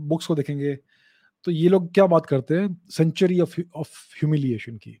हिस्ट्री बुक्स को देखेंगे, तो ये लोग क्या बात करते हैं, सेंचुरी ऑफ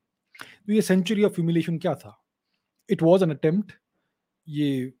ह्यूमिलिएशन की। तो ये सेंचुरी ऑफ ह्यूमिलिएशन क्या था? इट वाज एन अटेम्प्ट,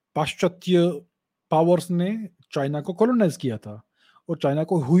 ये पाश्चात्य पावर्स ने चाइना को कॉलोनाइज किया था और चाइना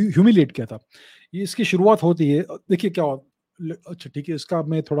को ह्यूमिलेट किया था। ये इसकी शुरुआत होती है, देखिए क्या अच्छा ठीक है, इसका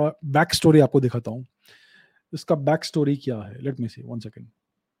मैं थोड़ा बैक स्टोरी आपको दिखाता हूँ। इसका बैक स्टोरी क्या है, let me C, one second,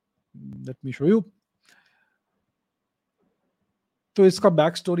 let me show you. तो इसका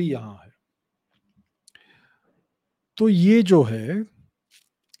बैक स्टोरी यहाँ है। तो ये जो है,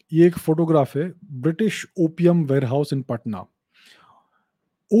 ये एक फोटोग्राफ है, British opium warehouse in Patna.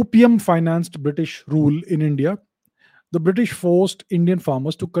 Opium financed British rule in India. The British forced Indian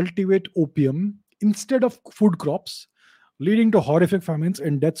farmers to cultivate opium instead of food crops, leading to horrific famines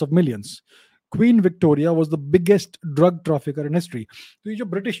and deaths of millions. Queen Victoria was the biggest drug trafficker in history. तो ये जो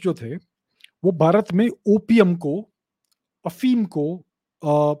British जो थे, वो भारत में opium को, अफीम को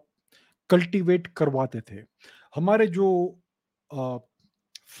कल्टीवेट करवाते थे. हमारे जो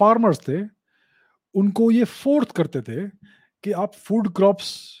फार्मर्स थे, उनको ये फोर्स करते थे कि आप फूड क्रॉप्स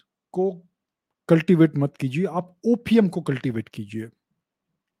को कल्टीवेट मत कीजिए, आप ओपियम को कल्टीवेट कीजिए.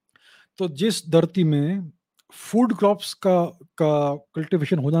 तो जिस धरती में फूड क्रॉप्स का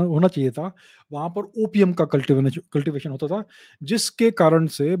कल्टीवेशन होना चाहिए था, वहां पर ओपियम का कल्टीवेशन होता था, जिसके कारण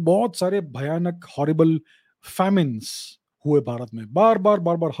से बहुत सारे भयानक हॉरिबल फैमिन्स हुए भारत में, बार बार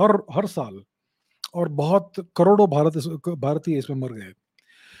बार बार, हर हर साल. और बहुत करोड़ों भारतीय इसमें मर गए.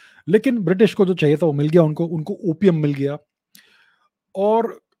 लेकिन ब्रिटिश को जो चाहिए था वो मिल गया, उनको उनको ओपियम मिल गया.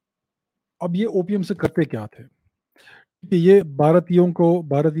 और अब ये ओपियम से करते क्या थे कि ये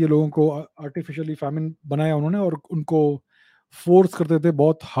भारतीय लोगों को आर्टिफिशियली फैमिन बनाया उन्होंने, और उनको फोर्स करते थे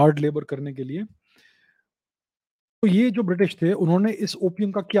बहुत हार्ड लेबर करने के लिए. तो ये जो ब्रिटिश थे, उन्होंने इस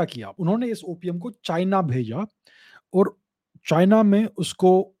ओपियम का क्या किया, उन्होंने इस ओपियम को चाइना भेजा, और चाइना में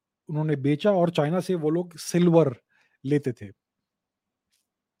उसको उन्होंने बेचा, और चाइना से वो लोग सिल्वर लेते थे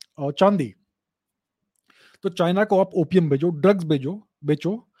और चांदी. तो चाइना को आप ओपियम भेजो, ड्रग्स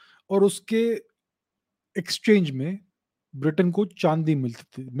बेचो, और उसके एक्सचेंज में ब्रिटेन को चांदी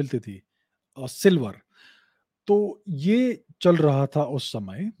मिलती थी, सिल्वर. तो ये चल रहा था उस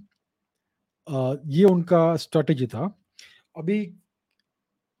समय. ये उनका स्ट्रेटेजी था. अभी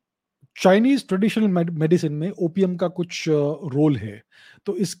चाइनीज ट्रेडिशनल मेडिसिन में ओपियम का कुछ रोल है.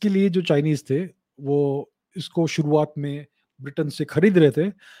 तो इसके लिए जो चाइनीज थे, वो इसको शुरुआत में ब्रिटेन से खरीद रहे थे.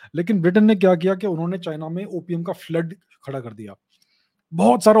 लेकिन ब्रिटेन ने क्या किया कि उन्होंने चाइना में ओपियम का फ्लड खड़ा कर दिया.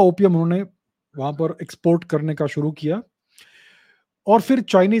 बहुत सारा ओपियम उन्होंने वहां पर एक्सपोर्ट करने का शुरू किया. और फिर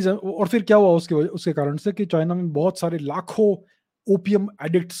क्या हुआ उसके कारण से कि चाइना में बहुत सारे लाखों ओपियम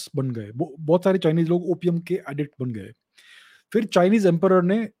एडिक्ट्स बन गए. बहुत सारे चाइनीज लोग ओपियम के एडिक्ट बन गए. फिर चाइनीज एम्परर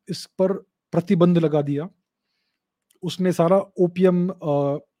ने इस पर प्रतिबंध लगा दिया. उसने सारा ओपियम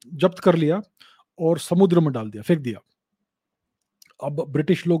जब्त कर लिया और समुद्र में डाल दिया, फेंक दिया. अब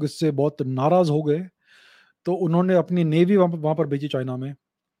ब्रिटिश लोग इससे बहुत नाराज हो गए. तो उन्होंने अपनी नेवी वहां पर भेजी चाइना में.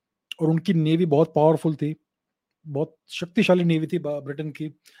 और उनकी नेवी बहुत पावरफुल थी, बहुत शक्तिशाली नेवी थी ब्रिटेन की.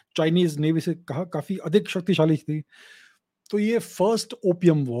 चाइनीज नेवी से काफी अधिक शक्तिशाली थी. तो ये फर्स्ट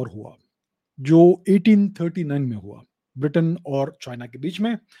ओपियम वॉर हुआ, जो 1839 में हुआ, ब्रिटेन और चाइना के बीच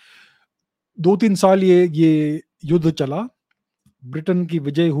में. 2-3 साल ये युद्ध चला. ब्रिटेन की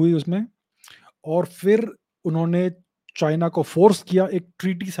विजय हुई उसमें. और फिर उन्होंने चाइना को फोर्स किया एक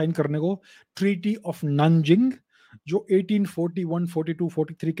ट्रीटी साइन करने को, ट्रीटी ऑफ नानजिंग, जो 1841, 42,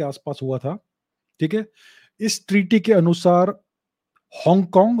 43 के आसपास हुआ था. ठीक है. इस ट्रीटी के अनुसार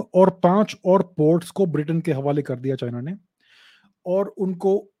हांगकांग और 5 और पोर्ट्स को ब्रिटेन के हवाले कर दिया चाइना ने. और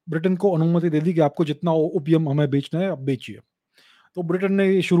उनको, ब्रिटेन को अनुमति दे दी कि आपको जितना ओपियम हमें बेचना है, आप बेचिए. तो ब्रिटेन ने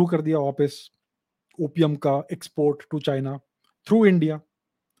ये शुरू कर दिया वापस ओपियम का export to China through India.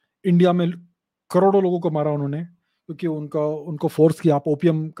 India में करोड़ों लोगों को मारा उन्होंने, क्योंकि उनको फोर्स किया, आप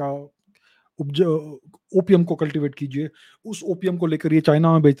ओपियम को कल्टीवेट कीजिए. उस ओपियम को लेकर ये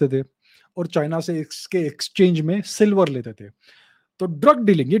चाइना में बेचते थे, और चाइना से इसके एक्सचेंज में सिल्वर लेते थे. तो ड्रग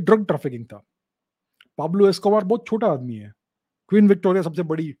डीलिंग, ये ड्रग ट्रैफिकिंग था. पाब्लो एस्कोबार बहुत छोटा आदमी है. क्वीन विक्टोरिया सबसे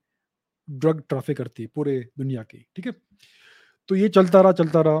बड़ी ड्रग ट्रैफिकर थी पूरे दुनिया की. ठीक है. तो ये चलता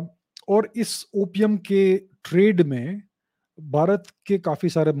रहा. और इस ओपियम के ट्रेड में भारत के काफी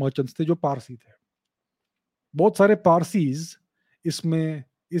सारे मर्चेंट्स थे जो पारसी थे. बहुत सारे पारसीज इसमें,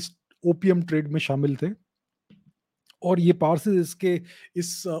 इस ओपियम ट्रेड में शामिल थे. और ये पारसी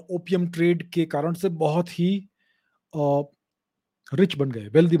इस ओपियम ट्रेड के कारण से बहुत ही रिच बन गए,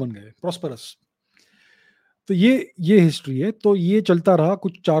 वेल्दी बन गए, प्रॉस्परस. तो ये हिस्ट्री है. तो ये चलता रहा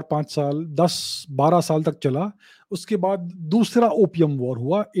कुछ 4-5 साल, 10-12 साल तक चला. उसके बाद दूसरा ओपियम वॉर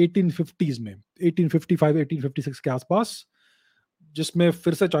हुआ 1850s में, 1855-1856 के आसपास, जिसमें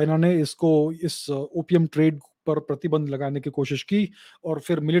फिर से चाइना ने इस ओपियम ट्रेड पर प्रतिबंध लगाने की कोशिश की, और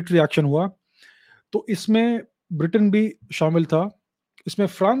फिर मिलिट्री एक्शन हुआ. तो इसमें ब्रिटेन भी शामिल था, इसमें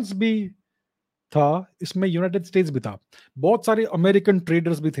फ्रांस भी था, इसमें यूनाइटेड स्टेट्स भी था. बहुत सारे अमेरिकन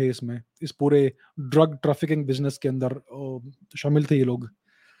ट्रेडर्स भी थे इसमें, इस पूरे ड्रग ट्रैफिकिंग बिजनेस के अंदर शामिल थे ये लोग.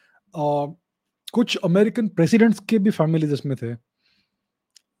 कुछ अमेरिकन प्रेसिडेंट्स के भी फैमिलीज इसमें थे.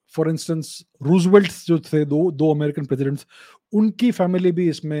 फॉर इंस्टेंस रूजवेल्ट जो थे, दो दो अमेरिकन प्रेसिडेंट्स, उनकी फैमिली भी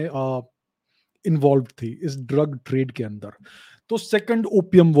इसमें इन्वॉल्व थी इस ड्रग ट्रेड के अंदर। तो सेकंड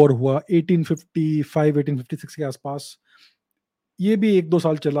ओपियम वॉर हुआ 1855 1856 के आसपास। ये भी 1-2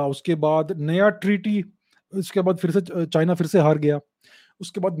 साल चला। उसके बाद नया ट्रीटी, उसके बाद फिर से चाइना फिर से हार गया।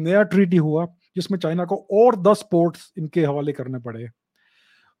 उसके बाद नया ट्रीटी हुआ जिसमें चाइना को और 10 पोर्ट्स इनके हवाले करने पड़े।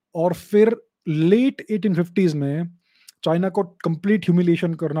 और फिर लेट 1850s में चाइना को कंप्लीट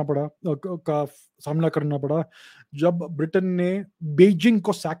ह्यूमिलिएशन करना पड़ा, का सामना करना पड़ा, जब ब्रिटेन ने बेजिंग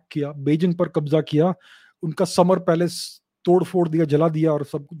को सैक किया, बेजिंग पर कब्जा किया, उनका समर पैलेस तोड़ फोड़ दिया, जला दिया, और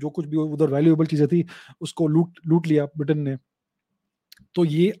सब जो कुछ भी उधर वैल्यूएबल चीजें थी उसको लूट लूट लिया ब्रिटेन ने। तो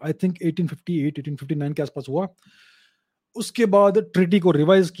ये आई थिंक 1858 1859 के आसपास हुआ। उसके बाद ट्रीटी को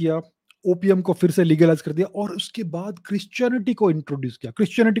रिवाइज किया, ओपियम को फिर से लीगलाइज कर दिया, और उसके बाद क्रिश्चियनिटी को इंट्रोड्यूस किया,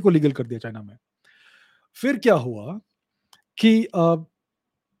 क्रिश्चियनिटी को लीगल कर दिया चाइना में। फिर क्या हुआ कि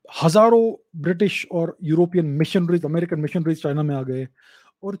हजारों ब्रिटिश और European missionaries, American missionaries China में आ गए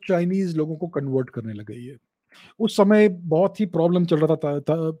और चाइनीज लोगों को कन्वर्ट करने लगे। ये उस समय बहुत ही प्रॉब्लम चल रहा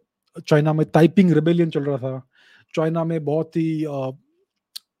था चाइना में, टाइपिंग रिबेलियन चल रहा था चाइना में, बहुत ही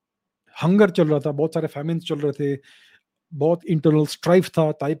हंगर चल रहा था, बहुत सारे फैमिन्स चल रहे थे, बहुत इंटरनल स्ट्राइफ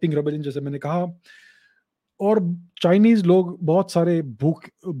था, टाइपिंग रेबेलियन जैसे मैंने कहा। और चाइनीज लोग बहुत सारे भूख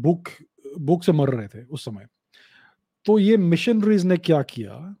भूख भूख से मर रहे थे उस समय। तो ये मिशनरीज ने क्या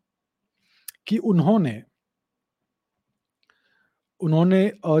किया कि उन्होंने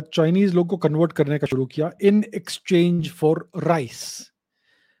उन्होंने चाइनीज लोग को कन्वर्ट करने का शुरू किया इन एक्सचेंज फॉर राइस।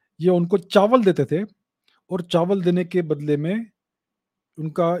 ये उनको चावल देते थे, और चावल देने के बदले में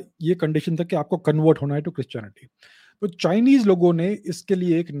उनका ये कंडीशन था कि आपको कन्वर्ट होना है टू क्रिश्चियनिटी। तो चाइनीज लोगों ने इसके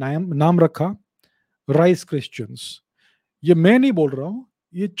लिए एक नाम नाम रखा, राइस क्रिश्चियंस। ये मैं नहीं बोल रहा हूं,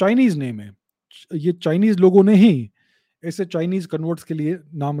 ये चाइनीज नेम है। ये चाइनीज लोगों ने ही ऐसे चाइनीज कन्वर्ट्स के लिए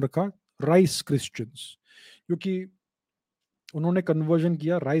नाम रखा राइस क्रिश्चियंस, क्योंकि उन्होंने कन्वर्जन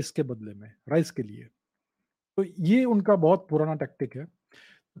किया राइस के बदले में, राइस के लिए। तो ये उनका बहुत पुराना टैक्टिक है।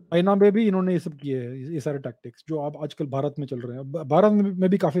 चाइना में भी इन्होंने ये सब किए हैं, ये सारे टैक्टिक्स जो आप आजकल भारत में चल रहे हैं। भारत में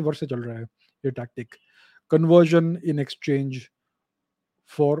भी काफी वर्ष से चल रहा है ये tactic, conversion in exchange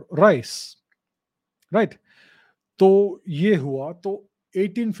for rice, right. तो ये हुआ। तो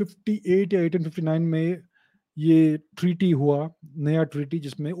 1858 या 1859 में ये ट्रीटी हुआ, नया ट्रीटी,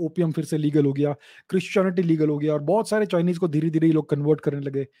 जिसमें ओपियम फिर से लीगल हो गया, क्रिश्चियनिटी लीगल हो गया, और बहुत सारे चाइनीज को धीरे धीरे ये लोग कन्वर्ट करने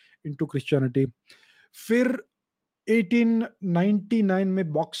लगे इनटू क्रिश्चियनिटी। फिर 1899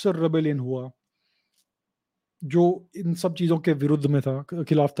 में बॉक्सर रेबेलियन हुआ, जो इन सब चीजों के विरुद्ध में था,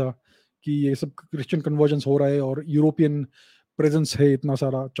 खिलाफ था, कि ये सब क्रिश्चियन कन्वर्जन हो रहा है और यूरोपियन प्रेजेंस है इतना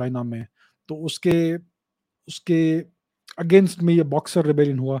सारा चाइना में। तो उसके उसके अगेंस्ट में ये बॉक्सर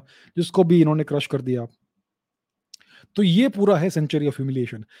रिबेलियन हुआ, जिसको भी इन्होंने क्रश कर दिया। तो ये पूरा है सेंचुरी ऑफ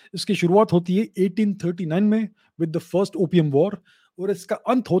ह्यूमिलिएशन। इसकी शुरुआत होती है 1839 में with the first opium war, और इसका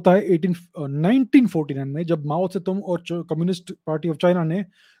अंत होता है 1949 में, जब माओ सेतुंग और कम्युनिस्ट पार्टी ऑफ चाइना ने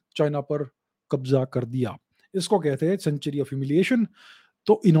चाइना पर कब्जा कर दिया। इसको कहते हैं सेंचुरी ऑफ ह्यूमिलिएशन।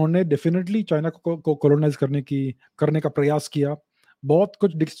 तो इन्होंने डेफिनेटली चाइना को कॉलोनाइज करने का प्रयास किया, बहुत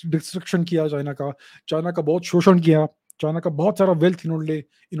कुछ डिस्ट्रक्शन किया चाइना का बहुत शोषण किया, चाइना का बहुत सारा वेल्थ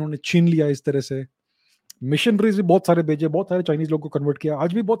इन्होंने छीन लिया इस तरह से। मिशनरीज भी बहुत सारे भेजे, बहुत सारे चाइनीज लोगों को कन्वर्ट किया।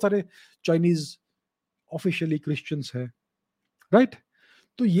 आज भी बहुत सारे चाइनीज ऑफिशियली क्रिश्चियंस है, राइट।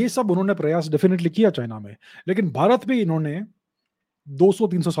 तो ये सब उन्होंने प्रयास डेफिनेटली किया चाइना में। लेकिन भारत में इन्होंने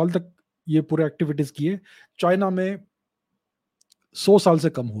 200-300 साल तक ये पूरे एक्टिविटीज किए। चाइना में 100 साल से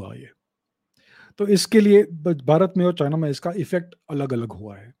कम हुआ ये। तो इसके लिए भारत में और चाइना में इसका इफेक्ट अलग अलग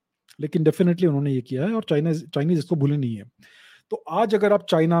हुआ है, लेकिन डेफिनेटली उन्होंने ये किया है, और चाइनीज इसको भूले नहीं है। तो आज अगर आप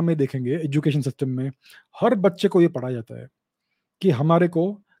चाइना में देखेंगे एजुकेशन सिस्टम में, हर बच्चे को ये पढ़ाया जाता है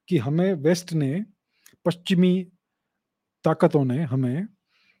कि हमें वेस्ट ने, पश्चिमी ताकतों ने हमें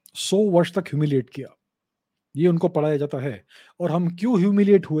 100 वर्ष तक ह्यूमिलिएट किया। ये उनको पढ़ाया जाता है। और हम क्यों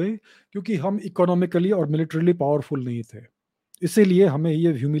ह्यूमिलिएट हुए? क्योंकि हम इकोनॉमिकली और मिलिटरीली पावरफुल नहीं थे, इसीलिए हमें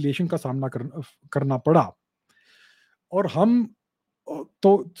ये ह्यूमिलिएशन का सामना करना पड़ा। और हम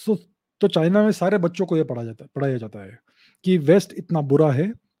तो तो, तो चाइना में सारे बच्चों को ये पढ़ाया जाता है कि वेस्ट इतना बुरा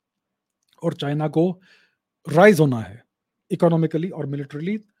है और चाइना को राइज होना है इकोनॉमिकली और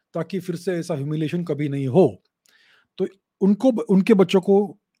मिलिटरीली, ताकि फिर से ऐसा ह्यूमिलिएशन कभी नहीं हो। तो उनके बच्चों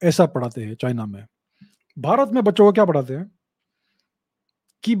को ऐसा पढ़ाते हैं चाइना में। भारत में बच्चों को क्या पढ़ाते हैं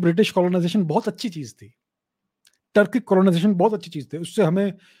कि ब्रिटिश कॉलोनाइजेशन बहुत अच्छी चीज थी, टर्किक कॉलोनाइजेशन बहुत अच्छी चीज थी, उससे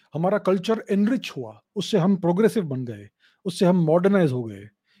हमें हमारा कल्चर एनरिच हुआ, उससे हम प्रोग्रेसिव बन गए, उससे हम मॉडर्नाइज हो गए,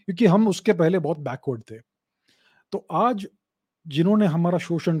 क्योंकि हम उसके पहले बहुत बैकवर्ड थे। तो आज जिन्होंने हमारा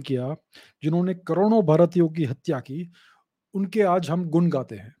शोषण किया, जिन्होंने करोड़ों भारतीयों की हत्या की, उनके आज हम गुण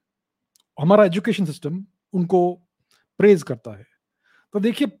गाते हैं। हमारा एजुकेशन सिस्टम उनको प्रेज करता है। तो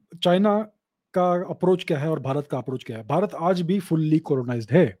देखिए, चाइना का अप्रोच क्या है और भारत का अप्रोच क्या है। भारत आज भी फुल्ली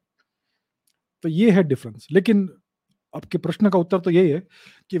कोलोनाइज्ड है, तो ये है डिफरेंस। लेकिन आपके प्रश्न का उत्तर तो यही है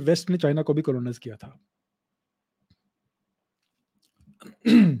कि वेस्ट ने चाइना को भी कोलोनाइज किया था।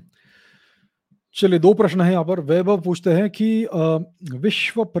 चलिए, दो प्रश्न है यहाँ पर। वैभव पूछते हैं कि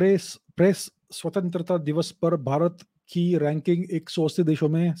विश्व प्रेस प्रेस स्वतंत्रता दिवस पर भारत की रैंकिंग 180 देशों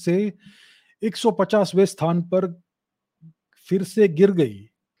में से 150वें स्थान पर फिर से गिर गई।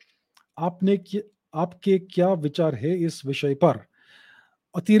 आपने आपके क्या विचार है इस विषय पर?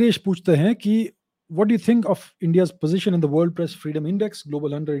 अतिरेश पूछते हैं कि what do you think of India's position in the World Press Freedom Index,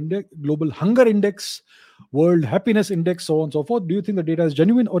 Global Hunger Index, World Happiness Index, so on and so forth? Do you think the data is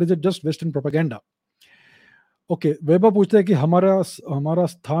genuine or is it just Western propaganda? Okay, Vaibhav पूछते हैं कि हमारा हमारा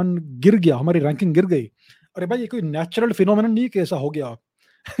स्थान गिर गया, हमारी ranking गिर गई। अरे भाई, ये कोई नेचुरल फिनोमेनन नहीं है कि ऐसा हो गया।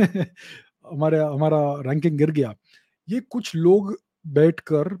 हमारा हमारा रैंकिंग गिर गया। ये कुछ लोग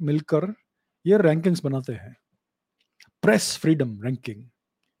बैठकर मिलकर ये रैंकिंग्स बनाते हैं, प्रेस फ्रीडम रैंकिंग।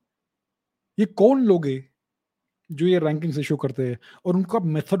 ये कौन लोग हैं जो ये रैंकिंग्स इशू करते हैं, और उनका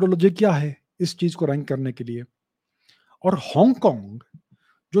मेथोडोलॉजी क्या है इस चीज को रैंक करने के लिए? और हांगकांग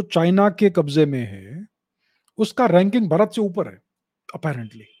जो चाइना के कब्जे में है, उसका रैंकिंग भारत से ऊपर है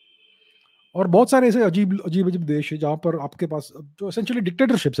अपेरेंटली। और बहुत सारे ऐसे अजीब अजीब अजीब देश है जहां पर आपके पास जो एसेंशियली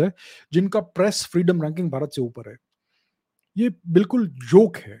डिक्टेटरशिप्स है, जिनका प्रेस फ्रीडम रैंकिंग भारत से ऊपर है। ये बिल्कुल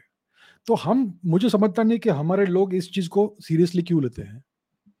जोक है। तो हम मुझे समझता नहीं कि हमारे लोग इस चीज को सीरियसली क्यों लेते हैं।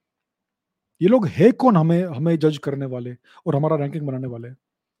 ये लोग है कौन हमें हमें जज करने वाले और हमारा रैंकिंग बनाने वाले?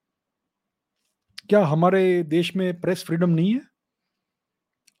 क्या हमारे देश में प्रेस फ्रीडम नहीं है?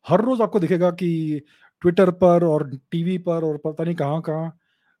 हर रोज आपको दिखेगा कि ट्विटर पर और टीवी पर और पता नहीं कहाँ कहाँ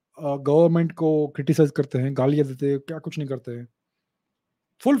गवर्नमेंट को क्रिटिसाइज करते हैं, गालियां देते हैं, क्या कुछ नहीं करते हैं।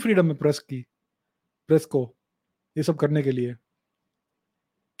 फुल फ्रीडम है प्रेस की, प्रेस को ये सब करने के लिए।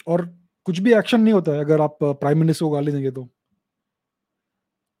 और कुछ भी एक्शन नहीं होता है अगर आप प्राइम मिनिस्टर को गाली देंगे तो।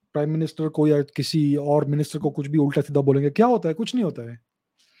 प्राइम मिनिस्टर को या किसी और मिनिस्टर को कुछ भी उल्टा सीधा बोलेंगे, क्या होता है? कुछ नहीं होता है।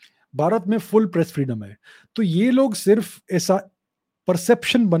 भारत में फुल प्रेस फ्रीडम है। तो ये लोग सिर्फ ऐसा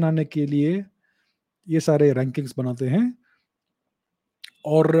परसेप्शन बनाने के लिए ये सारे रैंकिंग्स बनाते हैं।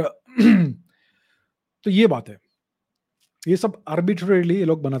 और तो ये बात है, ये सब आर्बिट्रेरीली ये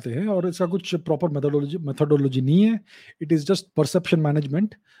लोग बनाते हैं और इसका कुछ प्रॉपर मेथोडोलॉजी नहीं है। It is just perception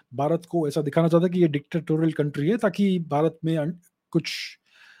management. Bharat को ऐसा दिखाना चाहता है कि ये डिक्टेटोरियल कंट्री है, ताकि भारत में कुछ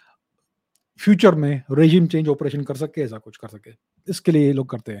फ्यूचर में रेजिम चेंज ऑपरेशन कर सके, ऐसा कुछ कर सके, इसके लिए ये लोग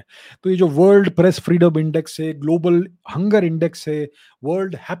करते हैं। तो ये जो वर्ल्ड प्रेस फ्रीडम इंडेक्स है, ग्लोबल हंगर इंडेक्स है,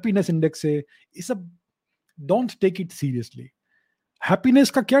 वर्ल्ड हैप्पीनेस इंडेक्स है, ये सब don't take it seriously. Happiness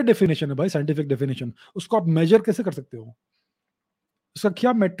का क्या डेफिनेशन है भाई? साइंटिफिक डेफिनेशन उसको आप मेजर कैसे कर सकते हो? उसका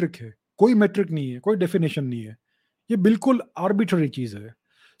क्या मेट्रिक है? कोई मेट्रिक नहीं है, कोई डेफिनेशन नहीं है। ये बिल्कुल आर्बिट्ररी चीज है।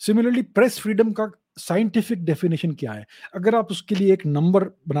 सिमिलरली प्रेस फ्रीडम का साइंटिफिक डेफिनेशन क्या है? अगर आप उसके लिए एक नंबर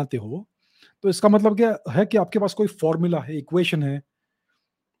बनाते हो, तो इसका मतलब क्या है कि आपके पास कोई फॉर्मूला है, इक्वेशन है,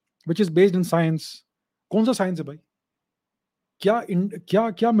 which is based in science. कौन सा साइंस है भाई? क्या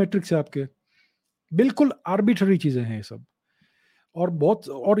क्या मैट्रिक्स है आपके? बिल्कुल आर्बिट्ररी चीजें हैं ये सब। और बहुत,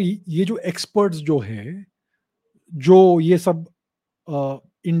 और ये जो एक्सपर्ट्स जो है, जो ये सब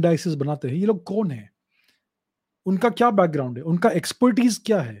इंडाइसेस बनाते हैं, ये लोग कौन है? उनका क्या बैकग्राउंड है? उनका एक्सपर्टीज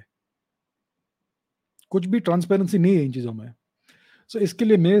क्या है? कुछ भी ट्रांसपेरेंसी नहीं है इन चीजों में। सो इसके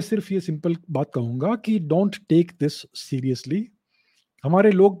लिए मैं सिर्फ ये सिंपल बात कहूंगा कि डोंट टेक दिस सीरियसली।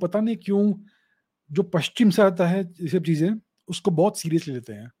 हमारे लोग पता नहीं क्यों, जो पश्चिम से आता है ये सब चीजें, उसको बहुत सीरियसली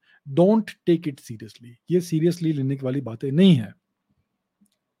लेते हैं। डोंट टेक इट सीरियसली, ये सीरियसली लेने की वाली बातें नहीं है।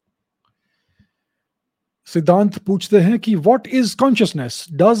 सिद्धांत पूछते हैं कि what is consciousness?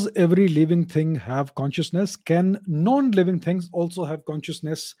 Does every living thing have consciousness? Can non living things also have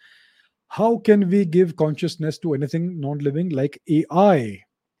consciousness? How can we give consciousness to anything non living like AI?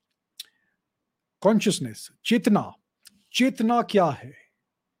 Consciousness, चेतना। चेतना क्या है?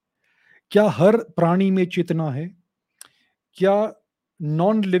 क्या हर प्राणी में चेतना है? क्या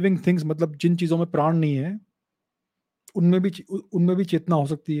नॉन लिविंग थिंग्स, मतलब जिन चीजों में प्राण नहीं है, उनमें भी चेतना हो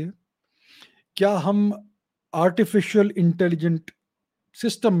सकती है? क्या हम आर्टिफिशियल इंटेलिजेंट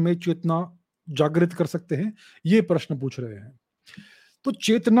सिस्टम में चेतना जागृत कर सकते हैं? ये प्रश्न पूछ रहे हैं। तो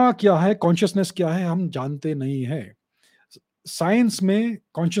चेतना क्या है, कॉन्शियसनेस क्या है, हम जानते नहीं है। साइंस में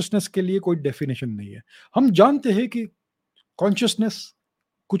कॉन्शियसनेस के लिए कोई डेफिनेशन नहीं है। हम जानते हैं कि कॉन्शियसनेस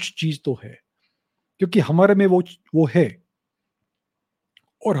कुछ चीज तो है, क्योंकि हमारे में वो है।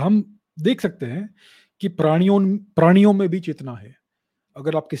 और हम देख सकते हैं कि प्राणियों में भी चेतना है।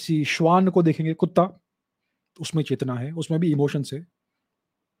 अगर आप किसी श्वान को देखेंगे, कुत्ता, उसमें चेतना है, उसमें भी इमोशंस है।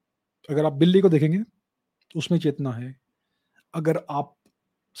 अगर आप बिल्ली को देखेंगे तो उसमें चेतना है। अगर आप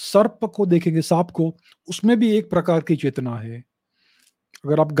सर्प को देखेंगे, सांप को, उसमें भी एक प्रकार की चेतना है।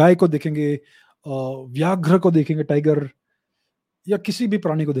 अगर आप गाय को देखेंगे, व्याघ्र को देखेंगे, टाइगर, या किसी भी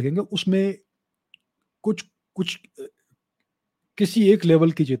प्राणी को देखेंगे, उसमें कुछ कुछ किसी एक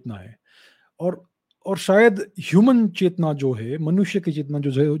लेवल की चेतना है। और और शायद ह्यूमन चेतना जो है, मनुष्य की चेतना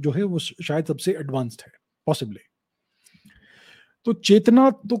जो है वो शायद सबसे एडवांस्ड है, पॉसिबली। तो चेतना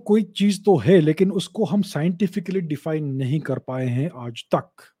तो कोई चीज तो है, लेकिन उसको हम साइंटिफिकली डिफाइन नहीं कर पाए हैं आज तक,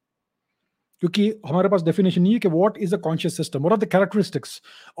 क्योंकि हमारे पास डेफिनेशन नहीं है कि what is a conscious system, what are the characteristics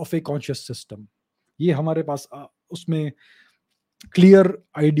of a conscious system. ये हमारे पास उसमें क्लियर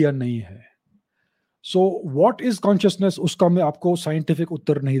आइडिया नहीं है। सो व्हाट इज कॉन्शियसनेस, उसका मैं आपको साइंटिफिक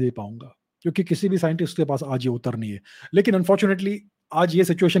उत्तर नहीं दे पाऊंगा, क्योंकि किसी भी साइंटिस्ट के पास आज ये उत्तर नहीं है। लेकिन अनफॉर्चुनेटली आज ये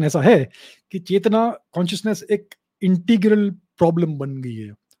सिचुएशन ऐसा है कि चेतना, कॉन्शियसनेस एक इंटीग्रल प्रॉब्लम बन गई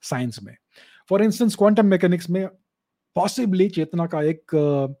है साइंस में। फॉर इंस्टेंस क्वांटम मैकेनिक्स में पॉसिबली चेतना का एक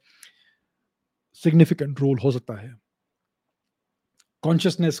सिग्निफिकेंट रोल हो सकता है।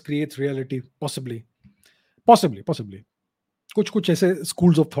 Consciousness creates reality, possibly, possibly कुछ कुछ ऐसे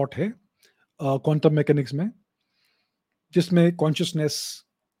स्कूल्स ऑफ थॉट है क्वांटम मैकेनिक्स में, जिसमें कॉन्शियसनेस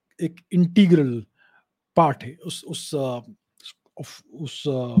एक इंटीग्रल पार्ट है उस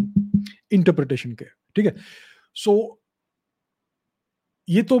इंटरप्रिटेशन के। ठीक है। सो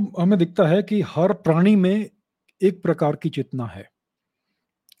ये तो हमें दिखता है कि हर प्राणी में एक प्रकार की चेतना है।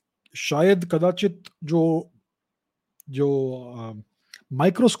 शायद कदाचित जो जो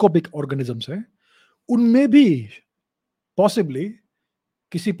माइक्रोस्कोपिक ऑर्गेनिजम्स हैं, उनमें भी पॉसिबली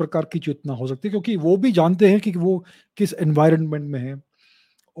किसी प्रकार की चेतना हो सकती है, क्योंकि वो भी जानते हैं कि वो किस एनवायरनमेंट में है,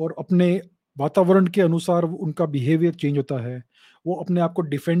 और अपने वातावरण के अनुसार उनका बिहेवियर चेंज होता है। वो अपने आप को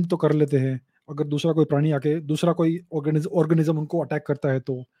डिफेंड तो कर लेते हैं, अगर दूसरा कोई प्राणी आके, दूसरा कोई ऑर्गेनिज्म उनको अटैक करता है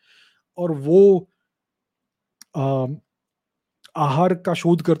तो। और वो आ, आहार का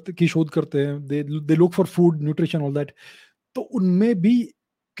शोध करते हैं, they look for food, nutrition, all that. तो उनमें भी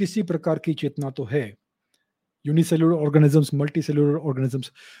किसी प्रकार की चेतना तो है, unicellular organisms, multi cellular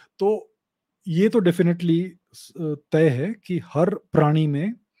organisms. तो ये तो डेफिनेटली तय है कि हर प्राणी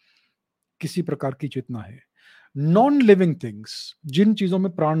में किसी प्रकार की चेतना है। नॉन लिविंग थिंग्स, जिन चीजों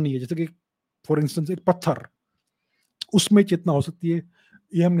में प्राण नहीं है, जैसे कि फॉर इंस्टेंस एक पत्थर, उसमें चेतना हो सकती है,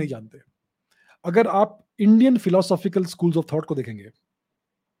 ये हम नहीं जानते। अगर आप Indian philosophical schools of thought को देखेंगे,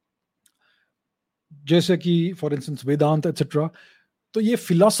 जैसे कि फॉर इंस्टेंस वेदांत एक्सेट्रा, तो ये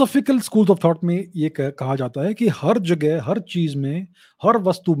फिलोसॉफिकल स्कूल्स ऑफ थॉट में ये कहा जाता है कि हर जगह, हर चीज में, हर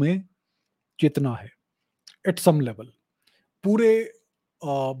वस्तु में चेतना है एट सम लेवल। पूरे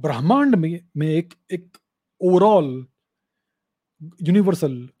ब्रह्मांड में एक एक ओवरऑल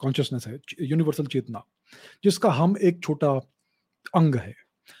यूनिवर्सल कॉन्शियसनेस है, यूनिवर्सल चेतना, जिसका हम एक छोटा अंग है।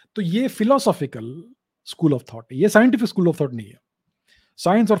 तो ये फिलोसॉफिकल स्कूल ऑफ थॉट है, ये साइंटिफिक स्कूल ऑफ थॉट नहीं है।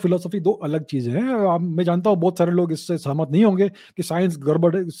 साइंस और फिलोसॉफी दो अलग चीजें हैं। मैं जानता हूँ बहुत सारे लोग इससे सहमत नहीं होंगे कि साइंस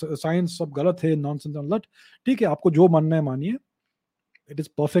गड़बड़ है, साइंस सब गलत है, नॉनसेंस ऑल दैट। ठीक है, आपको जो मानना है मानिए, it is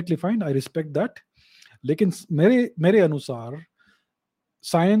perfectly fine, I respect that. लेकिन मेरे मेरे अनुसार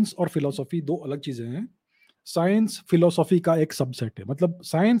साइंस और फिलोसॉफी दो अलग चीजें हैं। साइंस फिलोसॉफी का एक सबसेट है, मतलब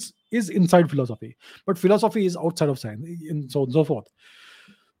science is inside philosophy, but philosophy is outside of science, in so forth.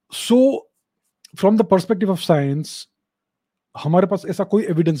 So from the perspective of science, हमारे पास ऐसा कोई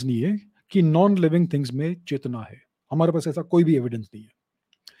एविडेंस नहीं है कि नॉन लिविंग थिंग्स में चेतना है। हमारे पास ऐसा कोई भी एविडेंस नहीं है।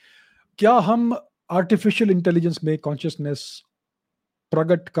 क्या हम आर्टिफिशियल इंटेलिजेंस में कॉन्शियसनेस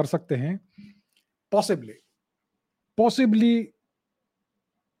प्रकट कर सकते हैं? पॉसिबली, पॉसिबली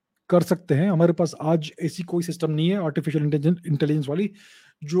कर सकते हैं। हमारे पास आज ऐसी कोई सिस्टम नहीं है आर्टिफिशियल इंटेलिजेंस वाली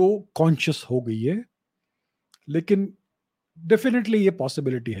जो कॉन्शियस हो गई है, लेकिन डेफिनेटली ये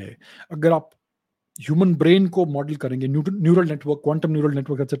पॉसिबिलिटी है। अगर आप ह्यूमन ब्रेन को मॉडल करेंगे, neural network, quantum neural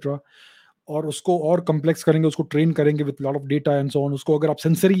network etcetera, और उसको और कम्प्लेक्स करेंगे, उसको ट्रेन करेंगे with lot of data and so on, उसको अगर आप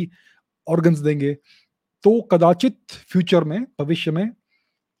सेंसरी ऑर्गन्स देंगे, तो कदाचित फ्यूचर में, भविष्य में,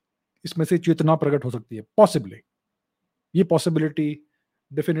 इसमें से चेतना प्रकट हो सकती है, पॉसिबली। ये पॉसिबिलिटी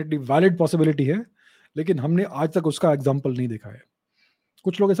डेफिनेटली वैलिड पॉसिबिलिटी है, लेकिन हमने आज तक उसका एग्जाम्पल नहीं देखा है।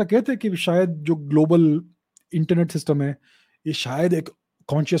 कुछ लोग ऐसा कहते हैं कि शायद जो ग्लोबल इंटरनेट सिस्टम है, ये शायद एक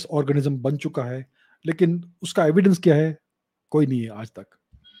कॉन्शियस ऑर्गेनिज्म बन चुका है, लेकिन उसका एविडेंस क्या है? कोई नहीं है आज तक।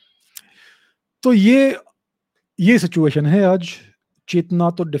 तो ये सिचुएशन है आज। चेतना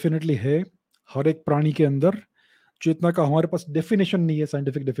तो डेफिनेटली है हर एक प्राणी के अंदर। चेतना का हमारे पास डेफिनेशन नहीं है,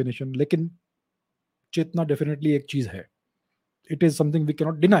 साइंटिफिक डेफिनेशन, लेकिन चेतना डेफिनेटली एक चीज है। It is something we can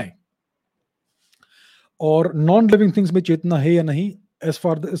not deny. और नॉन लिविंग थिंग्स में चेतना है या नहीं, as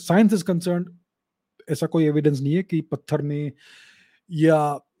far science is concern, ऐसा कोई एविडेंस नहीं है कि पत्थर में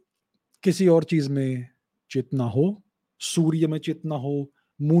या किसी और चीज में चेतना हो, सूर्य में चेतना हो,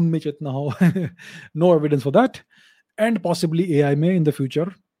 मून में चेतना हो, no evidence for that. And possibly AI में इन द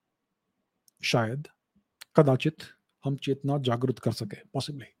फ्यूचर शायद, कदाचित हम चेतना जागृत कर सके,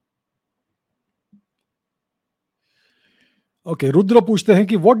 पॉसिबली. ओके, रुद्र पूछते हैं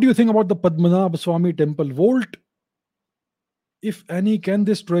कि what do you think about the Padmanabha Swamy temple volt? If any, can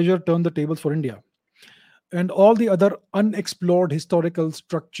this treasure turn the tables for India and all the other unexplored historic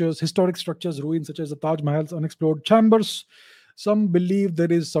structures, ruins such as the Taj Mahal's unexplored chambers? Some believe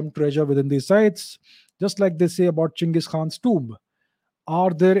there is some treasure within these sites, just like they say about Chinggis Khan's tomb.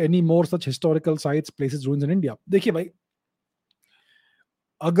 Are there any more such historical sites, places, ruins in India? देखिए भाई,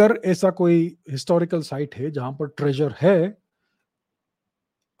 अगर ऐसा कोई historical site है जहां पर treasure है,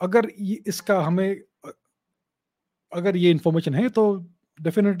 अगर ये इसका हमें अगर ये इंफॉर्मेशन है तो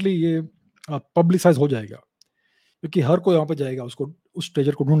डेफिनेटली ये पब्लिसाइज हो जाएगा, क्योंकि हर कोई वहां पे जाएगा उसको, उस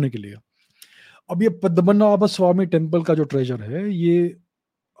ट्रेजर को ढूंढने के लिए. अब ये पद्मनाभ स्वामी टेम्पल का जो ट्रेजर है, ये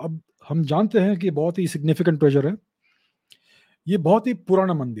अब हम जानते हैं कि बहुत ही सिग्निफिकेंट ट्रेजर है. ये बहुत ही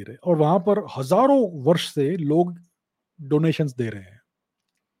पुराना मंदिर है और वहां पर हजारों वर्ष से लोग डोनेशंस दे रहे हैं.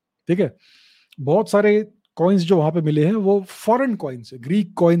 ठीक है, बहुत सारे कॉइन्स जो वहां पे मिले हैं वो फॉरेन कॉइन्स है,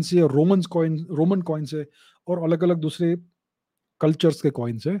 ग्रीक कॉइन्स से, रोमन कॉइन्स है, और अलग अलग दूसरे कल्चर्स के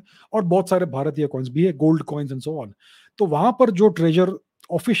कॉइन्स है, और बहुत सारे भारतीय कॉइन्स भी है, gold coins and so on. तो वहां पर जो ट्रेजर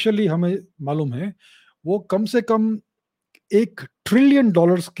ऑफिशियली हमें मालूम है, वो कम से कम $1 ट्रिलियन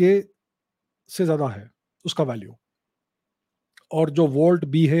के से ज्यादा है उसका वैल्यू. और जो वोल्ट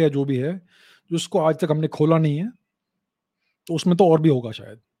बी है या जो भी है, जिसको आज तक हमने खोला नहीं है, तो उसमें तो और भी होगा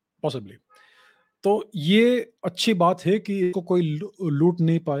शायद, पॉसिबली. तो ये अच्छी बात है कि इसको कोई लूट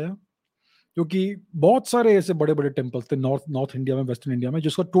नहीं पाया, क्योंकि बहुत सारे ऐसे बड़े बड़े टेम्पल्स थे नॉर्थ नॉर्थ इंडिया में, वेस्टर्न इंडिया में,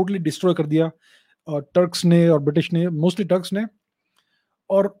 जिसको टोटली डिस्ट्रॉय कर दिया टर्क्स ने और ब्रिटिश ने, मोस्टली टर्क्स ने.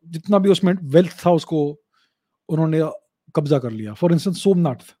 और जितना भी उसमें वेल्थ था उसको उन्होंने कब्जा कर लिया. फॉर इंस्टेंस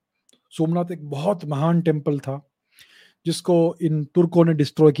सोमनाथ, सोमनाथ एक बहुत महान टेम्पल था जिसको इन तुर्कों ने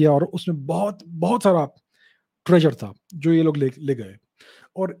डिस्ट्रॉय किया, और उसमें बहुत बहुत सारा ट्रेजर था जो ये लोग ले गए.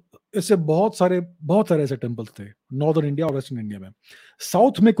 और ऐसे बहुत सारे ऐसे टेम्पल्स थे नॉर्दर्न इंडिया और वेस्टर्न इंडिया में.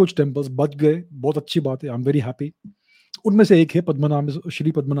 साउथ में कुछ टेम्पल्स बच गए, बहुत अच्छी बात है, आई एम वेरी हैप्पी. उनमें से एक है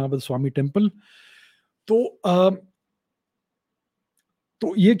श्री पद्मनाभ स्वामी टेम्पल. तो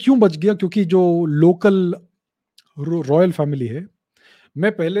तो ये क्यों बच गया? क्योंकि जो लोकल रॉयल फैमिली है,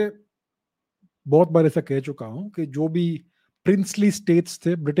 मैं पहले बहुत बार ऐसा कह चुका हूं कि जो भी प्रिंसली स्टेट्स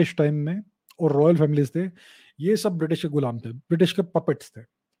थे ब्रिटिश टाइम में और रॉयल फैमिलीज थे, ये सब ब्रिटिश के गुलाम थे, ब्रिटिश के पपेट्स थे.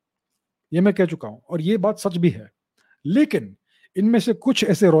 ये मैं कह चुका हूं और ये बात सच भी है. लेकिन इनमें से कुछ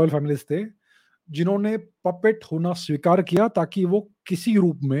ऐसे रॉयल फैमिलीज थे जिन्होंने पपेट होना स्वीकार किया, ताकि वो किसी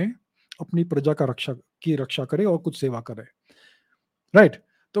रूप में अपनी प्रजा का रक्षा करे और कुछ सेवा करे. राइट?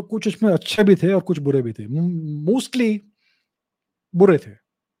 तो कुछ इसमें अच्छे भी थे और कुछ बुरे भी थे. मोस्टली बुरे थे,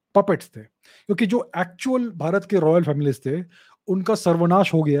 पपेट्स थे, क्योंकि जो एक्चुअल भारत के रॉयल फैमिलीज थे उनका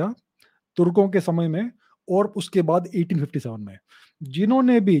सर्वनाश हो गया तुर्कों के समय में, और उसके बाद 1857 में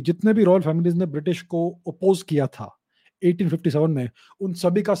जितने भी रॉयल फैमिलीज ने ब्रिटिश को अपोज किया था 1857 में, उन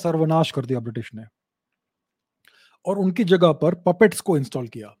सभी का सर्वनाश कर दिया ब्रिटिश ने, और उनकी जगह पर पपेट्स को इंस्टॉल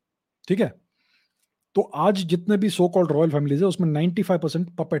किया. ठीक है, तो आज जितने भी सो कॉल्ड रॉयल फैमिलीज है उसमें 95%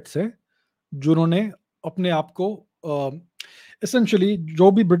 पपेट्स है, जिन्होंने अपने आप को एसेंशियली जो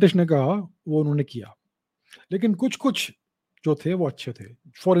भी ब्रिटिश ने कहा वो उन्होंने किया. लेकिन कुछ कुछ जो थे वो अच्छे थे.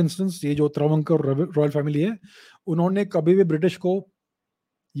 फॉर इंस्टेंस ये जो त्रावणकर रॉयल फैमिली है, उन्होंने कभी भी ब्रिटिश को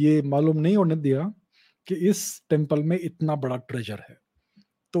ये मालूम नहीं होने दिया कि इस टेम्पल में इतना बड़ा ट्रेजर है,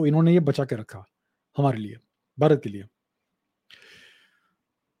 तो इन्होंने ये बचा के रखा हमारे लिए, भारत के लिए.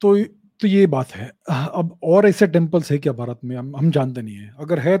 तो तो ये बात है. अब और ऐसे टेम्पल्स है क्या भारत में, हम जानते नहीं है.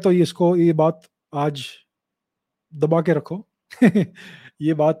 अगर है तो ये बात आज दबा के रखो.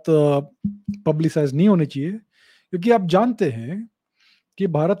 ये बात पब्लिसाइज नहीं होनी चाहिए, क्योंकि आप जानते हैं कि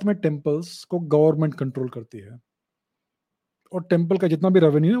भारत में टेम्पल्स को गवर्नमेंट कंट्रोल करती है, और टेम्पल का जितना भी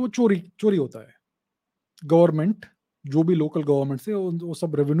रेवेन्यू है वो चोरी चोरी होता है. गवर्नमेंट, जो भी लोकल गवर्नमेंट से, वो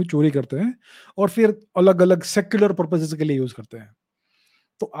सब रेवेन्यू चोरी करते हैं और फिर अलग अलग सेक्युलर पर्पसेस के लिए यूज करते हैं.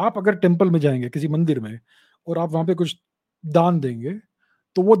 तो आप अगर टेम्पल में जाएंगे किसी मंदिर में और आप वहां पे कुछ दान देंगे,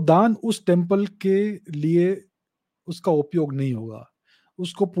 तो वो दान उस टेम्पल के लिए उसका उपयोग नहीं होगा,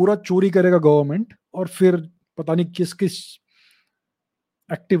 उसको पूरा चोरी करेगा गवर्नमेंट, और फिर पता नहीं किस किस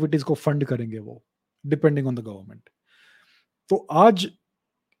एक्टिविटीज को फंड करेंगे वो, डिपेंडिंग ऑन द गवर्नमेंट. तो आज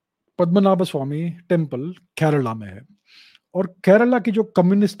पद्मनाभ स्वामी टेम्पल केरला में है, और केरला की जो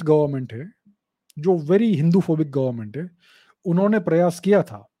कम्युनिस्ट गवर्नमेंट है, जो वेरी हिंदू फोबिक गवर्नमेंट है, उन्होंने प्रयास किया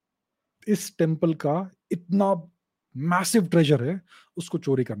था इस टेम्पल का इतना मैसिव ट्रेजर है उसको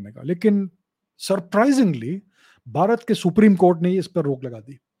चोरी करने का. लेकिन सरप्राइजिंगली भारत के सुप्रीम कोर्ट ने इस पर रोक लगा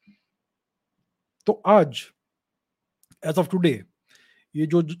दी। तो आज एज ऑफ टुडे ये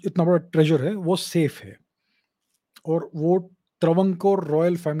जो इतना बड़ा ट्रेजर है वो सेफ है और वो त्रवंकोर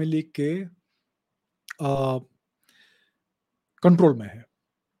रॉयल फैमिली के कंट्रोल में है।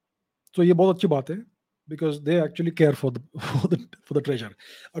 तो ये बहुत अच्छी बात है because they actually care for for the treasure.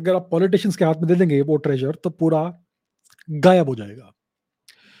 अगर आप पॉलिटिशियंस के हाथ में दे देंगे वो ट्रेजर तो पूरा गायब हो जाएगा।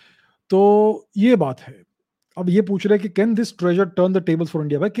 तो ये बात है। अब ये पूछ रहे हैं कि can this treasure turn the tables for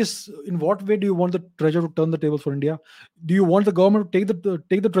India. भाई किस in what way do you want the treasure to turn the tables for India? Do you want the government to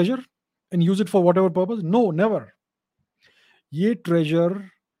take the treasure and use it for whatever purpose? No, never. ये ट्रेजर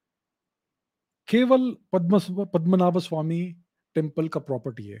केवल Padmanabha Swamy temple का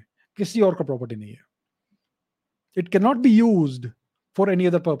property है, किसी और का property नहीं है। It can not be used for any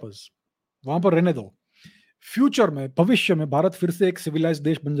other purpose. वहां पर रहने दो। फ्यूचर में, भविष्य में भारत फिर से एक सिविलाइज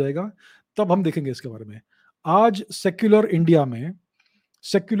देश बन जाएगा, तब हम देखेंगे इसके बारे में। आज सेक्युलर इंडिया में,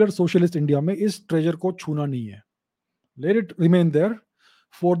 सेक्युलर सोशलिस्ट इंडिया में इस ट्रेजर को छूना नहीं है। Let it remain there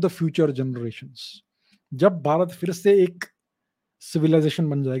for the future generations. जब भारत फिर से एक सिविलाइजेशन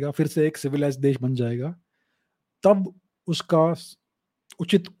बन जाएगा, फिर से एक सिविलाइज देश बन जाएगा, तब उसका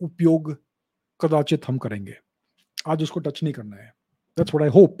उचित उपयोग कदाचित हम करेंगे। आज उसको टच नहीं करना है। That's what I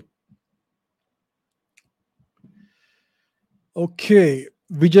hope. Okay,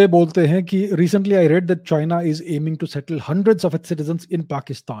 Vijay बोलते हैं कि recently I read that China is aiming to settle hundreds of its citizens in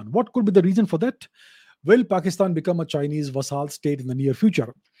Pakistan. What could be the reason for that? Will Pakistan become a Chinese vassal state in the near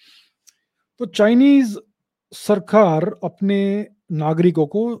future? तो Chinese सरकार अपने नागरिकों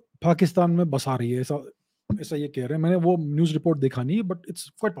को पाकिस्तान में बसा रही है, ऐसा ऐसा ये कह रहे हैं। मैंने वो न्यूज रिपोर्ट देखा नहीं है, बट इट्स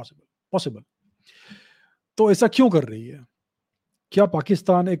क्वाइट पॉसिबल। तो ऐसा क्यों कर रही है? क्या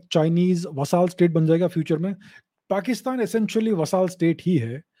पाकिस्तान एक चाइनीज वसाल स्टेट बन जाएगा फ्यूचर में? पाकिस्तान एसेंशियली वसाल स्टेट ही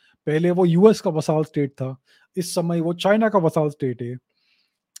है। पहले वो यूएस का वसाल स्टेट था, इस समय वो चाइना का वसाल स्टेट है।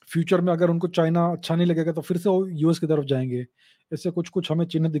 फ्यूचर में अगर उनको चाइना अच्छा नहीं लगेगा तो फिर से वो यूएस की तरफ जाएंगे। ऐसे कुछ कुछ हमें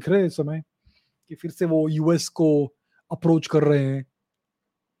चिन्ह दिख रहे हैं इस समय कि फिर से वो यूएस को अप्रोच कर रहे हैं।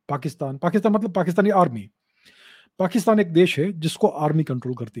 पाकिस्तान पाकिस्तान मतलब पाकिस्तानी आर्मी। पाकिस्तान एक देश है जिसको आर्मी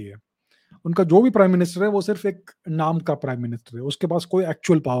कंट्रोल करती है। उनका जो भी प्राइम मिनिस्टर है वो सिर्फ एक नाम का प्राइम मिनिस्टर है, उसके पास कोई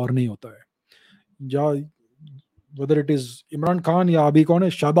एक्चुअल पावर नहीं होता है। या whether it is Imran Khan या अभी कौन है,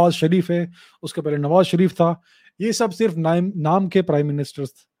 शहबाज शरीफ है, उसके पहले नवाज शरीफ था, ये सब सिर्फ नाम के प्राइम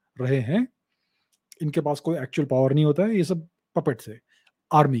मिनिस्टर्स रहे हैं। इनके पास कोई एक्चुअल पावर नहीं होता है, ये सब पपेट्स है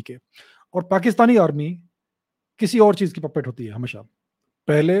आर्मी के। और पाकिस्तानी आर्मी किसी और चीज की पपेट होती है हमेशा।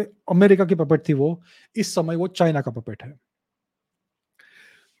 पहले अमेरिका की पपेट थी वो, इस समय वो चाइना का पपेट है।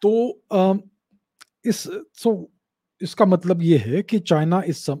 तो इस सो इसका मतलब ये है कि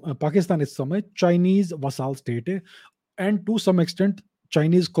पाकिस्तान इस समय चाइनीज वसाल स्टेट है and to some extent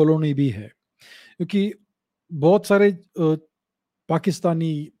Chinese colony भी है। क्योंकि बहुत सारे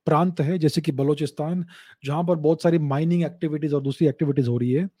पाकिस्तानी प्रांत है जैसे कि बलोचिस्तान, जहां पर बहुत सारी माइनिंग एक्टिविटीज और दूसरी एक्टिविटीज हो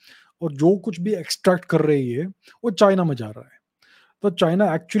रही है, और जो कुछ भी एक्सट्रैक्ट कर रही है वो चाइना में जा रहा है। तो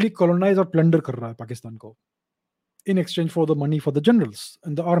चाइना एक्चुअली कॉलोनाइज और प्लंडर कर रहा है पाकिस्तान को in exchange for the money for the generals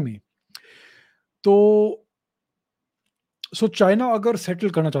in the army. तो चाइना अगर सेटल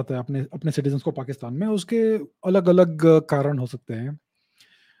करना चाहता है अपने अपने सिटीजन्स को पाकिस्तान में, उसके अलग अलग कारण हो सकते हैं।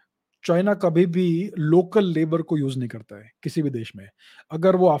 चाइना कभी भी लोकल लेबर को यूज नहीं करता है किसी भी देश में।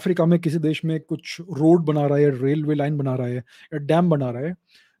 अगर वो अफ्रीका में किसी देश में कुछ रोड बना रहा है, रेलवे लाइन बना रहा है या डैम बना रहा है,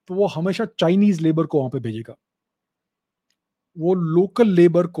 तो वो हमेशा चाइनीज लेबर को वहां पे भेजेगा। वो लोकल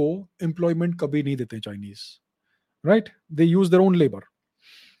लेबर को एम्प्लॉयमेंट कभी नहीं देते Chinese. Right, they use their own labour.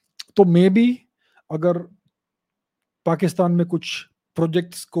 तो मे बी अगर पाकिस्तान में कुछ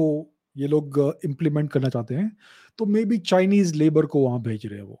प्रोजेक्ट्स को ये लोग इम्प्लीमेंट करना चाहते हैं, तो मे बी चाइनीज लेबर को वहां भेज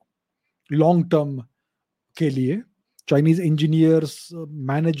रहे हैं वो लॉन्ग टर्म के लिए। चाइनीज इंजीनियर्स,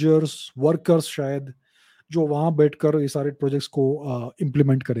 मैनेजर्स, वर्कर्स शायद, जो वहां बैठकर ये सारे प्रोजेक्ट्स को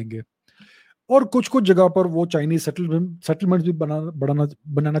इम्प्लीमेंट करेंगे। और कुछ कुछ जगह पर वो चाइनीज सेटलमेंट भी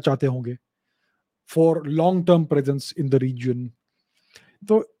बनाना चाहते होंगे for long term presence in the reason.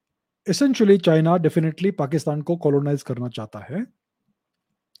 तो एसेंशियली चाइना डेफिनेटली पाकिस्तान को कॉलोनाइज करना चाहता है।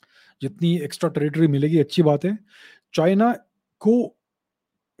 जितनी एक्स्ट्रा टेरिटरी मिलेगी अच्छी बात है। चाइना को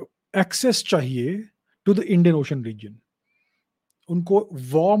एक्सेस चाहिए to the Indian Ocean region. उनको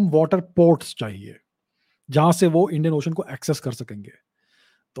वार्म वाटर पोर्ट्स चाहिए जहां से वो इंडियन ओशन को एक्सेस कर सकेंगे।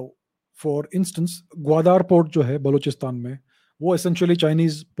 तो फॉर इंस्टेंस ग्वादार पोर्ट जो है बलूचिस्तान में, वो एसेंशियली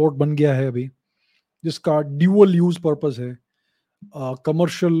चाइनीज पोर्ट बन गया है अभी, जिसका ड्यूअल यूज पर्पस है,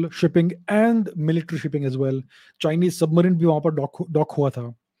 commercial shipping and military shipping as well. Chinese submarine भी वहां पर डॉक हुआ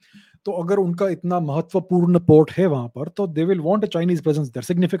था। तो अगर उनका इतना महत्वपूर्ण पोर्ट है वहां पर, तो they will want a Chinese presence there,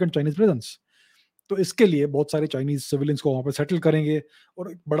 significant Chinese presence. तो इसके लिए बहुत सारे चाइनीज सिविलियंस को वहां पर सेटल करेंगे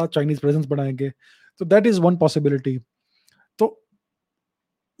और एक बड़ा चाइनीज प्रेजेंस बनाएंगे। तो दैट इज वन पॉसिबिलिटी। तो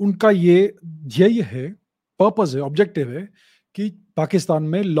उनका ये ध्येय है, पर्पस है, ऑब्जेक्टिव है कि पाकिस्तान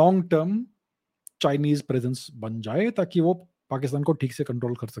में लॉन्ग टर्म चाइनीज प्रेजेंस बन जाए ताकि वो पाकिस्तान को ठीक से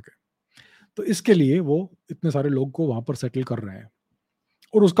कंट्रोल कर सके। तो इसके लिए वो इतने सारे लोग को वहां पर सेटल कर रहे हैं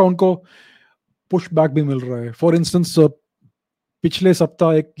और उसका उनको पुश बैक भी मिल रहा है। फॉर इंस्टेंस पिछले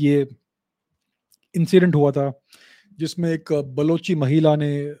सप्ताह एक ये इंसिडेंट हुआ था जिसमें एक बलोची महिला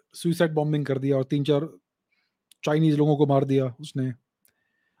ने सुइसाइड बॉम्बिंग कर दिया और 3-4 चाइनीज लोगों को मार दिया उसने।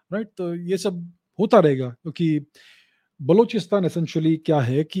 राइट, तो ये सब होता रहेगा क्योंकि बलोचिस्तान एसेंशियली क्या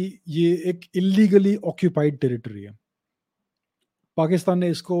है कि ये एक इलीगली ऑक्यूपाइड टेरिटरी है। पाकिस्तान ने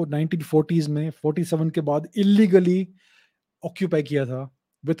इसको 1940s में 47 के बाद इलीगली ऑक्यूपाई किया था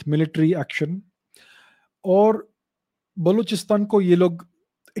विथ मिलिट्री एक्शन, और बलूचिस्तान को ये लोग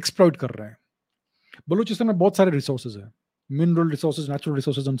एक्सप्लॉइट कर रहे हैं। बलूचिस्तान में बहुत सारे रिसोर्सेज हैं, mineral resources, natural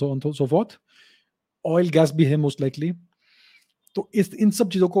resources and so forth, oil gas भी है मोस्ट लाइकली। तो इस इन सब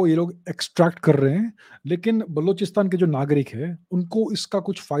चीज़ों को ये लोग एक्सट्रैक्ट कर रहे हैं, लेकिन बलूचिस्तान के जो नागरिक है उनको इसका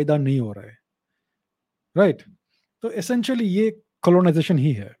कुछ फायदा नहीं हो रहा है। राइट, तो एसेंशियली ये कॉलोनाइजेशन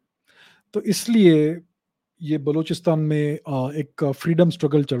ही है। तो इसलिए ये बलूचिस्तान में एक फ्रीडम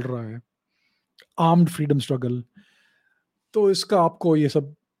स्ट्रगल चल रहा है, आर्म्ड फ्रीडम स्ट्रगल। तो इसका आपको ये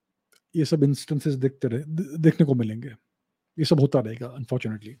सब इंस्टेंसेस देखने को मिलेंगे। ये सब होता रहेगा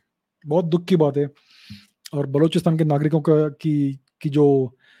अनफॉर्चुनेटली। बहुत दुख की बात है। और बलूचिस्तान के नागरिकों की जो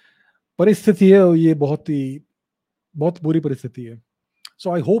परिस्थिति है ये बहुत बुरी परिस्थिति है।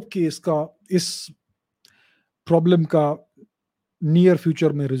 सो आई होप कि इस प्रॉब्लम का नियर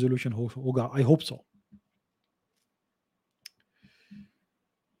फ्यूचर में रेजोल्यूशन होगा। I hope so.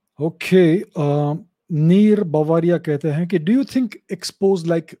 ओके, नीर बवारिया कहते हैं कि do you think expose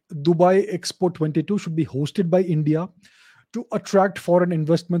like Dubai expo 22 should be hosted by India to attract foreign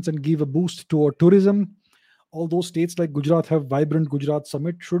investments and give a boost to our tourism? Although states like Gujarat have vibrant Gujarat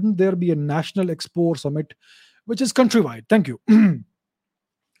Summit, shouldn't there be a national expo or summit which is countrywide? Thank you.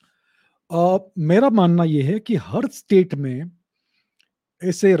 मेरा मानना यह है कि हर state में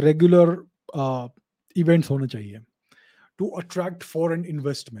ऐसे regular events होने चाहिए to attract foreign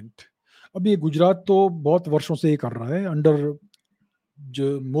investment. अब ये गुजरात तो बहुत वर्षों से ये कर रहा है, अंडर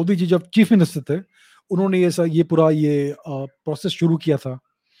जो मोदी जी जब चीफ मिनिस्टर थे उन्होंने ये पूरा प्रोसेस शुरू किया था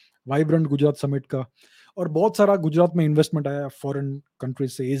वाइब्रेंट गुजरात समिट का, और बहुत सारा गुजरात में इन्वेस्टमेंट आया फॉरेन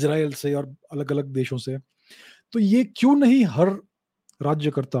कंट्रीज से, इजराइल से और अलग अलग देशों से। तो ये क्यों नहीं हर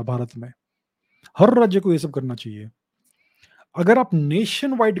राज्य करता भारत में? हर राज्य को ये सब करना चाहिए। अगर आप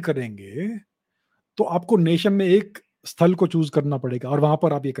नेशन वाइड करेंगे तो आपको नेशन में एक स्थल को चूज करना पड़ेगा और वहां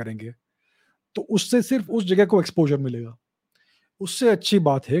पर आप ये करेंगे, तो उससे सिर्फ उस जगह को एक्सपोजर मिलेगा। उससे अच्छी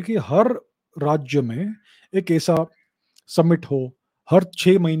बात है कि हर राज्य में एक ऐसा समिट हो, हर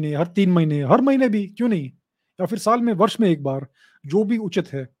 6 महीने, हर 3 महीने, हर महीने भी क्यों नहीं, या फिर साल में, वर्ष में एक बार, जो भी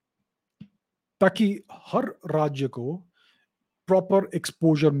उचित है, ताकि हर राज्य को प्रॉपर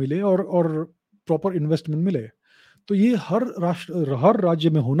एक्सपोजर मिले और प्रॉपर इन्वेस्टमेंट मिले। तो ये हर राज्य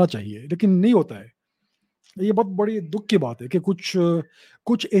में होना चाहिए, लेकिन नहीं होता है। ये बहुत बड़ी दुख की बात है कि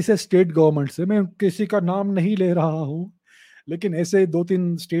कुछ ऐसे स्टेट गवर्नमेंट्स है, मैं किसी का नाम नहीं ले रहा हूँ, लेकिन ऐसे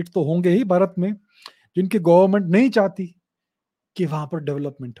 2-3 स्टेट तो होंगे ही भारत में जिनकी गवर्नमेंट नहीं चाहती कि वहां पर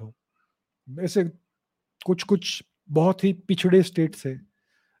डेवलपमेंट हो। ऐसे कुछ कुछ बहुत ही पिछड़े स्टेट्स है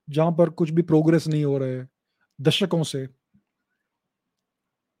जहां पर कुछ भी प्रोग्रेस नहीं हो रहा है दशकों से।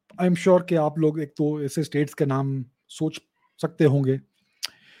 आई एम श्योर कि आप लोग एक तो ऐसे स्टेट्स के नाम सोच सकते होंगे।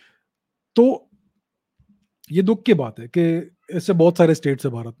 तो ये दुख की बात है कि ऐसे बहुत सारे स्टेट्स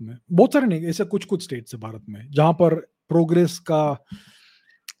है भारत में, बहुत सारे नहीं, ऐसे कुछ कुछ स्टेट्स है भारत में जहां पर प्रोग्रेस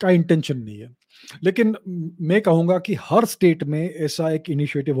का इंटेंशन नहीं है। लेकिन मैं कहूंगा कि हर स्टेट में ऐसा एक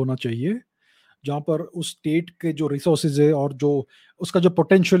इनिशिएटिव होना चाहिए जहां पर उस स्टेट के जो रिसोर्सेज है और जो उसका जो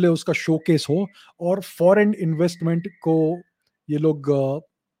पोटेंशियल है उसका शोकेस हो, और फॉरेन इन्वेस्टमेंट को ये लोग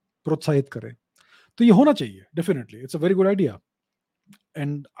प्रोत्साहित करें। तो ये होना चाहिए definitely, it's a very good idea.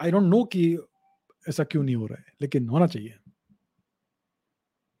 And I don't know कि ऐसा क्यों नहीं हो रहा है, लेकिन होना चाहिए।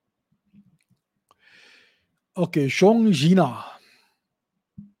 ओके, शोंग जीना,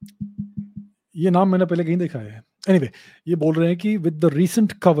 ये नाम मैंने पहले कहीं देखा है। एनीवे, ये बोल रहे हैं कि with the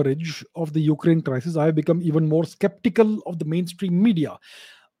recent coverage of the Ukraine crisis I have become even more sceptical of the main stream media.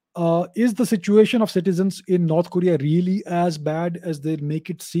 Is the situation of citizens in North Korea really as bad as they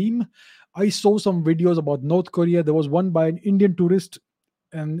make it seem? I saw some videos about North Korea. There was one by an Indian tourist,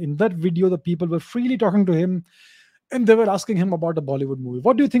 and in that video, the people were freely talking to him, and they were asking him about the Bollywood movie.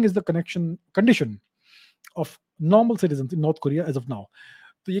 What do you think is the condition of normal citizens in North Korea as of now?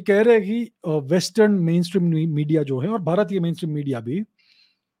 तो ये कह रहे हैं कि western main stream media जो है और भारतीय मेन स्ट्रीम मीडिया भी,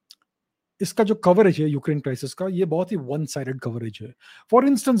 इसका जो कवरेज है यूक्रेन क्राइसिस का, ये बहुत ही वन साइडेड कवरेज है. For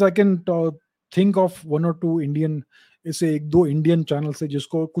instance I can think of one और टू इंडियन, ऐसे एक दो इंडियन चैनल्स है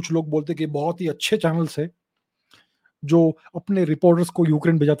जिसको कुछ लोग बोलते हैं कि बहुत ही अच्छे चैनल्स है, जो अपने रिपोर्टर्स को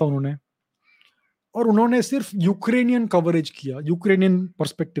यूक्रेन भेजा था उन्होंने, और उन्होंने सिर्फ यूक्रेनियन कवरेज किया, यूक्रेनियन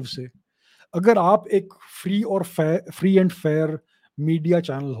पर्सपेक्टिव से. अगर आप एक free and fair media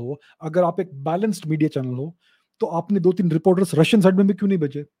channel हो, अगर आप एक बैलेंस्ड मीडिया चैनल हो, तो आपने दो तीन रिपोर्टर्स रशियन साइड में भी क्यों नहीं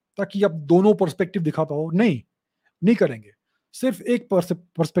भेजे, ताकि आप दोनों पर्सपेक्टिव दिखा पाओ? नहीं, नहीं करेंगे, सिर्फ एक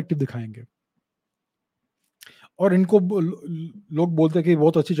पर्सपेक्टिव दिखाएंगे. और इनको लोग बोलते हैं कि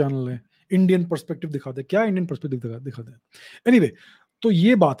बहुत अच्छी चैनल है, इंडियन पर्सपेक्टिव दिखाते. क्या इंडियन पर्सपेक्टिव दिखाते हैं? एनीवे, तो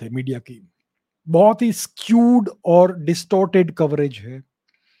ये बात है मीडिया की. बहुत ही स्क्यूड और डिस्टॉर्टेड कवरेज है,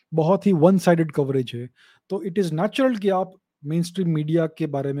 बहुत ही वन साइडेड कवरेज है. तो इट इज नेचुरल कि आप मेन स्ट्रीम मीडिया के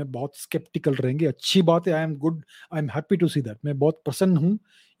बारे में बहुत स्केप्टिकल रहेंगे. अच्छी बात है, I am good, I am happy to see that. मैं बहुत प्रसन्न हूं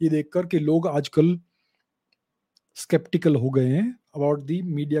ये देखकर कि लोग आजकल स्केप्टिकल हो गए हैं अबाउट द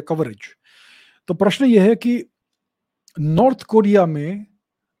मीडिया कवरेज. तो प्रश्न यह है कि नॉर्थ कोरिया में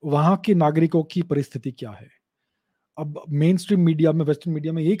वहां के नागरिकों की परिस्थिति क्या है? अब मेन स्ट्रीम मीडिया में, वेस्टर्न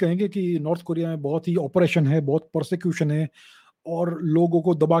मीडिया में यही कहेंगे कि नॉर्थ कोरिया में बहुत ही ऑपरेशन है, बहुत प्रोसिक्यूशन है और लोगों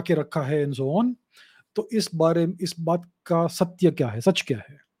को दबा के रखा है एंड सो ऑन. तो इस बात का सत्य क्या है, सच क्या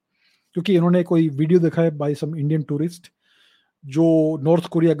है? क्योंकि इन्होंने कोई वीडियो देखा है बाय सम इंडियन टूरिस्ट जो नॉर्थ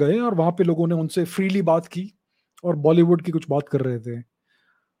कोरिया गए और वहां पे लोगों ने उनसे फ्रीली बात की और बॉलीवुड की कुछ बात कर रहे थे.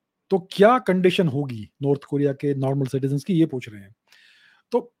 तो क्या कंडीशन होगी नॉर्थ कोरिया के नॉर्मल सिटीजन्स की, ये पूछ रहे हैं.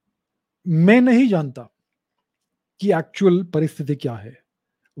 तो मैं नहीं जानता कि एक्चुअल परिस्थिति क्या है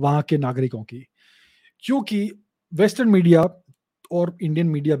वहां के नागरिकों की, क्योंकि वेस्टर्न मीडिया और इंडियन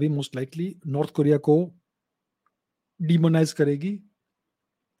मीडिया भी मोस्ट लाइकली नॉर्थ कोरिया को डिमोनाइज करेगी.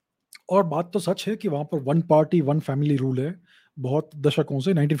 और बात तो सच है कि वहां पर one party one family rule है बहुत दशकों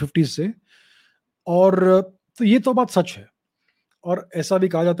से, 1950 से. और तो ये तो बात सच है. और ऐसा भी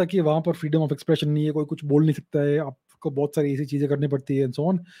कहा जाता है कि वहां पर फ्रीडम ऑफ एक्सप्रेशन नहीं है, कोई कुछ बोल नहीं सकता है, आपको बहुत सारी ऐसी चीजें करनी पड़ती है and so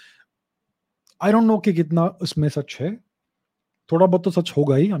on. I don't know कि कितना उसमें सच है, थोड़ा बहुत तो सच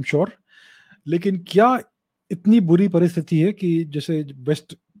होगा ही, आई एम श्योर. लेकिन क्या इतनी बुरी परिस्थिति है कि जैसे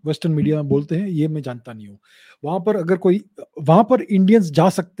वेस्टर्न मीडिया में बोलते हैं, ये मैं जानता नहीं हूँ. वहां पर अगर कोई, वहां पर इंडियंस जा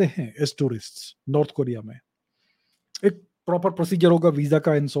सकते हैं एज टूरिस्ट नॉर्थ कोरिया में, एक प्रॉपर प्रोसीजर होगा वीजा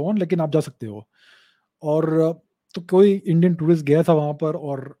का एंड सो ऑन, लेकिन आप जा सकते हो. और तो कोई इंडियन टूरिस्ट गया था वहां पर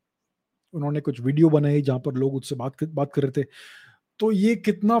और उन्होंने कुछ वीडियो बनाई जहां पर लोग उससे बात कर रहे थे. तो ये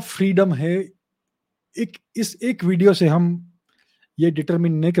कितना फ्रीडम है, इस एक वीडियो से हम ये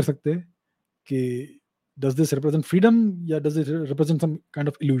डिटरमिन नहीं कर सकते कि डज दिस रिप्रेजेंट फ्रीडम या does it represent some kind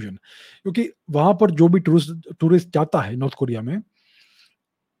of illusion. क्योंकि वहां पर जो भी टूरिस्ट जाता है नॉर्थ कोरिया में,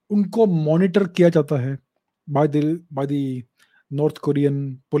 उनको मॉनिटर किया जाता है by the North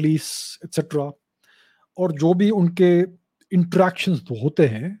Korean police etcetera. और जो भी उनके इंटरेक्शंस होते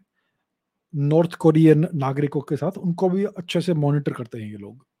हैं नॉर्थ कोरियन नागरिकों के साथ, उनको भी अच्छे से मॉनिटर करते हैं ये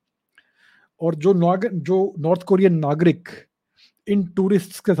लोग. और जो नॉर्थ कोरियन नागरिक इन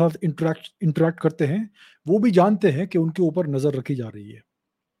टूरिस्ट्स के साथ इंटरेक्ट करते हैं, वो भी जानते हैं कि उनके ऊपर नजर रखी जा रही है.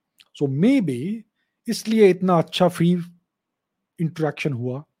 सो मे बी इसलिए इतना अच्छा फ्री इंटरेक्शन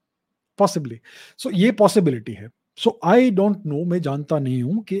हुआ, पॉसिबली. सो ये पॉसिबिलिटी है. सो आई डोंट नो, मैं जानता नहीं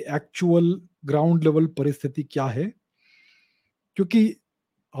हूं कि एक्चुअल ग्राउंड लेवल परिस्थिति क्या है, क्योंकि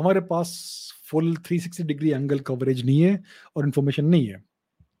हमारे पास फुल 360 डिग्री एंगल कवरेज नहीं है और इंफॉर्मेशन नहीं है.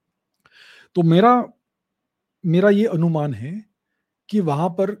 तो मेरा मेरा ये अनुमान है कि वहां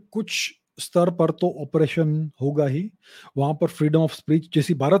पर कुछ स्तर पर तो ऑपरेशन होगा ही. वहां पर फ्रीडम ऑफ स्पीच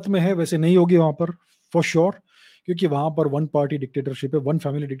जैसी भारत में है वैसे नहीं होगी वहां पर, फॉर श्योर. क्योंकि वहां पर वन पार्टी डिक्टेटरशिप है, वन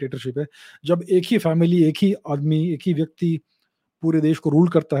फैमिली डिक्टेटरशिप है. जब एक ही फैमिली, एक ही आदमी, एक ही व्यक्ति पूरे देश को रूल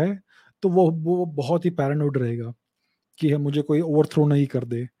करता है, तो वो बहुत ही पैरानोइड रहेगा कि मुझे कोई ओवरथ्रो नहीं कर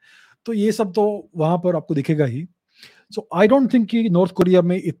दे. तो ये सब तो वहां पर आपको दिखेगा ही. सो आई डोंट थिंक कि नॉर्थ कोरिया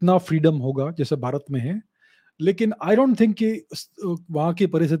में इतना फ्रीडम होगा जैसे भारत में है. लेकिन आई डोंट थिंक कि वहां की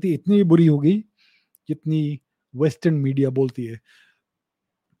परिस्थिति इतनी बुरी होगी जितनी वेस्टर्न मीडिया बोलती है.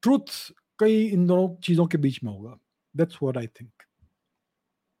 ट्रुथ कई इन दोनों चीजों के बीच में होगा. That's what I think.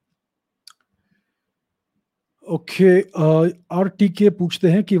 Okay, RTK पूछते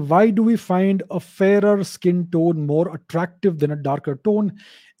हैं कि why do we find a fairer skin tone more attractive than a darker tone?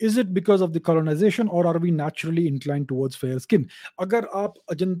 Is it because of the colonisation और are we naturally incline towards fair skin? अगर आप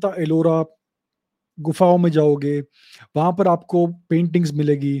अजंता एलोरा गुफाओं में जाओगे, वहां पर आपको पेंटिंग्स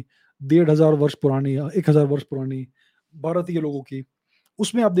मिलेगी 1500 वर्ष पुरानी या 1000 वर्ष पुरानी भारतीय लोगों की.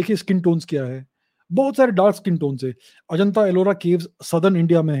 उसमें आप देखिए स्किन टोन्स क्या है. बहुत सारे डार्क स्किन टोन से। Ajanta Ellora caves southern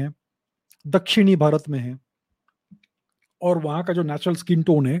India में है, दक्षिणी भारत में है, और वहां का जो नेचुरल स्किन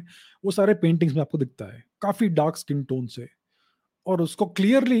टोन है वो सारे पेंटिंग्स में आपको दिखता है, काफी डार्क स्किन टोन से। और उसको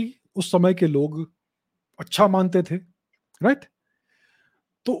क्लियरली उस समय के लोग अच्छा मानते थे, राइट।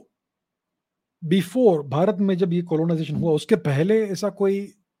 तो बिफोर भारत में जब ये कॉलोनाइजेशन हुआ, उसके पहले ऐसा कोई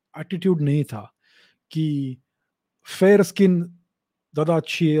एटीट्यूड नहीं था कि फेयर स्किन ज़्यादा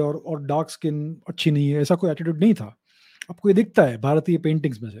अच्छी है और डार्क स्किन अच्छी नहीं है, ऐसा कोई एटीट्यूड नहीं था। आपको ये दिखता है भारतीय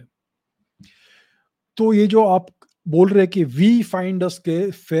पेंटिंग्स में से। तो ये जो आप बोल रहे हैं कि वी फाइंड अस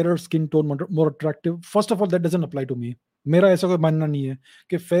के fair skin tone more attractive, first of all that doesn't apply to me. मेरा ऐसा कोई मानना नहीं है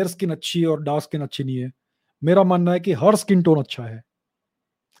कि फेयर स्किन अच्छी है और डार्क स्किन अच्छी नहीं है। मेरा मानना है कि हर स्किन टोन अच्छा है,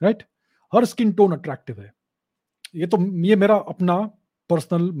 राइट। हर स्किन टोन अट्रैक्टिव है। ये मेरा अपना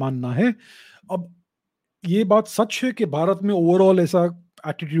पर्सनल मानना है। अब ये बात सच है कि भारत में ओवरऑल ऐसा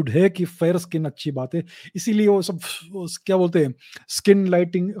एटीट्यूड है कि फेयर स्किन अच्छी बात है, इसीलिए वो सब क्या बोलते हैं, स्किन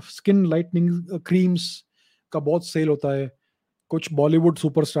लाइटनिंग क्रीम्स का बहुत सेल होता है। कुछ बॉलीवुड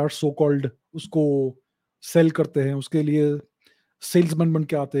सुपरस्टार सो कॉल्ड उसको सेल करते हैं, उसके लिए सेल्समैन बन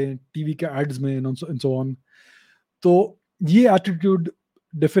के आते हैं टीवी के एड्स में एंड सो ऑन। तो ये एटीट्यूड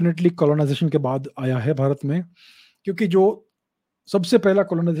डेफिनेटली कॉलोनाइजेशन के बाद आया है भारत में, क्योंकि जो सबसे पहला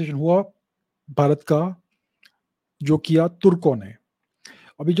कॉलोनाइजेशन हुआ भारत का, जो किया तुर्कों ने।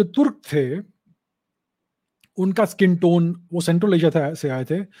 अभी जो तुर्क थे, उनका स्किन टोन, वो सेंट्रल एशिया से आए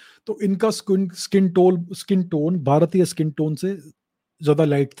थे, तो इनका स्किन टोन भारतीय स्किन टोन से ज्यादा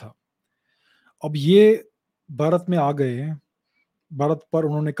लाइट था। अब ये भारत में आ गए, भारत पर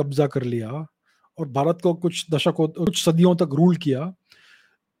उन्होंने कब्जा कर लिया और भारत को कुछ सदियों तक रूल किया।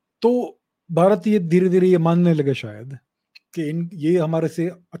 तो भारतीय धीरे धीरे ये मानने लगे शायद कि ये हमारे से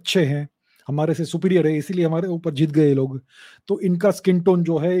अच्छे हैं, हमारे से सुपीरियर है, इसीलिए हमारे ऊपर जीत गए ये लोग। तो इनका स्किन टोन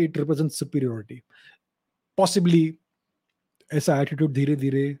जो है इट रिप्रेजेंट सुपीरियोरिटी, पॉसिबली ऐसा एटीट्यूड धीरे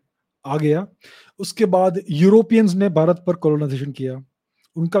धीरे आ गया। उसके बाद यूरोपियंस ने भारत पर कॉलोनाइजेशन किया,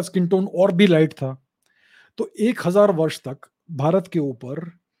 उनका स्किन टोन और भी लाइट था। तो 1000 वर्ष तक भारत के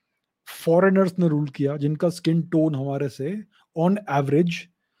ऊपर फॉरेनर्स ने रूल किया, जिनका स्किन टोन हमारे से ऑन एवरेज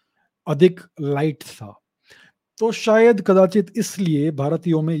अधिक लाइट था। तो शायद कदाचित इसलिए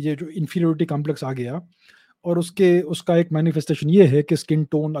भारतीयों में ये जो इंफीरियोरिटी कॉम्प्लेक्स आ गया, और उसका एक मैनिफेस्टेशन ये है कि स्किन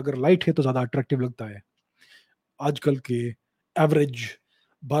टोन अगर लाइट है तो ज्यादा अट्रैक्टिव लगता है आजकल के एवरेज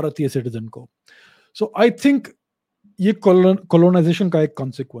भारतीय सिटीजन को। सो आई थिंक ये कॉलोनाइजेशन का एक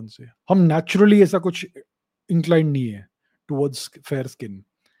कॉन्सिक्वेंस है। हम नेचुरली ऐसा कुछ इंक्लाइन नहीं है towards fair skin.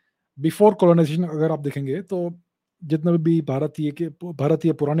 Before colonisation अगर आप देखेंगे तो जितने भी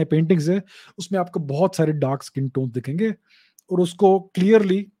भारतीय पुराने पेंटिंग्स है, उसमें आपको बहुत सारे डार्क स्किन टोन दिखेंगे और उसको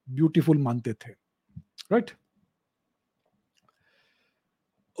क्लियरली ब्यूटीफुल मानते थे, राइट।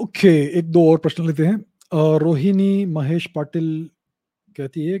 ओके, एक दो और प्रश्न लेते हैं। रोहिणी महेश पाटिल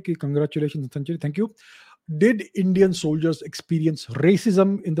कहती है कि congratulation संचरी, thank you. Did Indian soldiers experience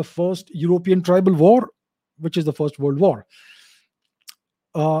racism in the first European tribal war which is the first world war?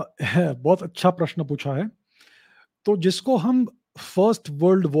 बहुत अच्छा प्रश्न पूछा है। तो जिसको हम फर्स्ट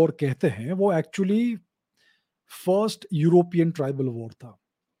वर्ल्ड वॉर कहते हैं वो actually first European tribal war था।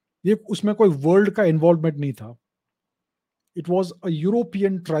 ये उसमें कोई वर्ल्ड का इन्वॉल्वमेंट नहीं था, it was a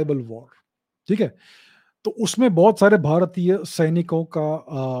European tribal war, ठीक है। तो उसमें बहुत सारे भारतीय सैनिकों का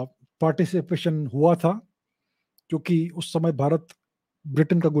पार्टिसिपेशन हुआ था, क्योंकि उस समय भारत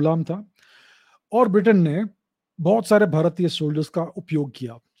ब्रिटेन का गुलाम था और ब्रिटेन ने बहुत सारे भारतीय सोल्जर्स का उपयोग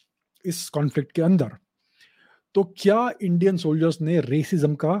किया इस कॉन्फ्लिक्ट के अंदर। तो क्या इंडियन सोल्जर्स ने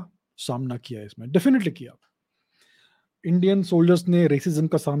रेसिज्म का सामना किया? इसमें डेफिनेटली किया। इंडियन सोल्जर्स ने रेसिज्म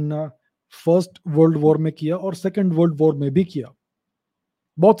का सामना फर्स्ट वर्ल्ड वॉर में किया और सेकेंड वर्ल्ड वॉर में भी किया,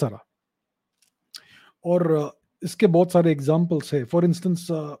 बहुत सारा। और इसके बहुत सारे एग्जाम्पल्स है। फॉर इंस्टेंस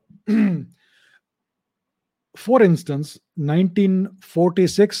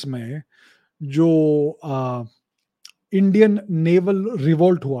 1946 में जो इंडियन नेवल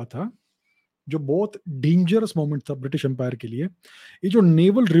रिवोल्ट हुआ था, जो बहुत डेंजरस मोमेंट था ब्रिटिश एम्पायर के लिए। ये जो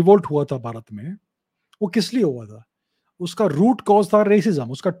नेवल रिवोल्ट हुआ था भारत में, वो किस लिए हुआ था? उसका रूट कॉज था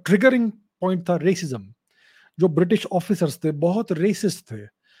रेसिज्म, उसका ट्रिगरिंग पॉइंट था रेसिज्म। जो ब्रिटिश ऑफिसर्स थे बहुत रेसिस्ट थे,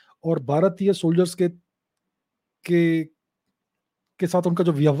 और भारतीय सोल्जर्स के के साथ उनका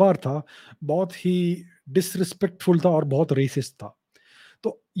जो व्यवहार था बहुत ही डिसरिस्पेक्टफुल था और बहुत रेसिस्ट था।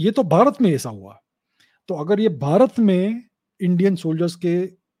 तो ये तो भारत में ऐसा हुआ। तो अगर ये भारत में इंडियन सोल्जर्स के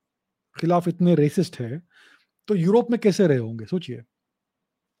खिलाफ इतने रेसिस्ट है, तो यूरोप में कैसे रहे होंगे, सोचिए।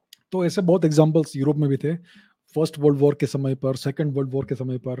 तो ऐसे बहुत एग्जांपल्स यूरोप में भी थे, फर्स्ट वर्ल्ड वॉर के समय पर, सेकंड वर्ल्ड वॉर के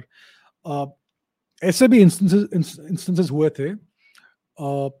समय पर। आ, ऐसे भी इंस्टेंसेस हुए थे।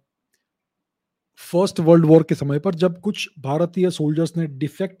 फर्स्ट वर्ल्ड वॉर के समय पर जब कुछ भारतीय सोल्जर्स ने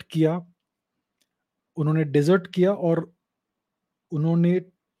डिफेक्ट किया, उन्होंने डिजर्ट किया और उन्होंने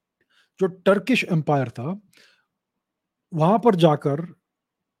जो टर्किश एम्पायर था वहां पर जाकर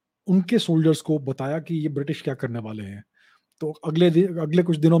उनके सोल्जर्स को बताया कि ये ब्रिटिश क्या करने वाले हैं, तो अगले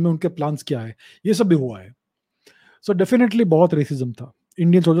कुछ दिनों में उनके प्लान्स क्या है, ये सब भी हुआ है। सो डेफिनेटली बहुत रेसिज्म था।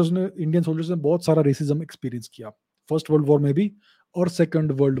 इंडियन सोल्जर्स ने बहुत सारा रेसिज्म एक्सपीरियंस किया, फर्स्ट वर्ल्ड वॉर में भी और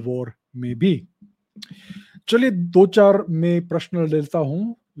सेकंड वर्ल्ड वॉर में भी। चलिए दो चार में प्रश्न लेता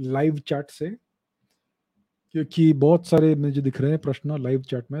हूं लाइव चैट से, क्योंकि बहुत सारे मुझे दिख रहे हैं प्रश्न लाइव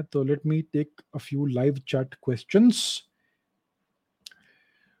चैट में, तो let me take a few live chat questions.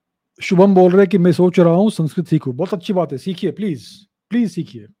 Shubham बोल रहे हैं कि मैं सोच रहा हूँ संस्कृत सीखूं। बहुत अच्छी बात है, सीखिए, प्लीज प्लीज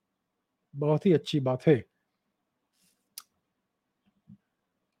सीखिए, बहुत ही अच्छी बात है।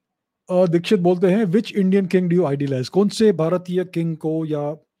 दीक्षित बोलते हैं which Indian king do you idealise, कौन से भारतीय किंग को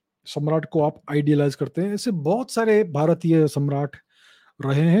या सम्राट को आप आइडियलाइज करते हैं? ऐसे बहुत सारे भारतीय सम्राट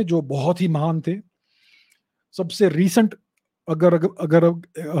रहे हैं जो बहुत ही महान थे। सबसे रीसेंट अगर अगर, अगर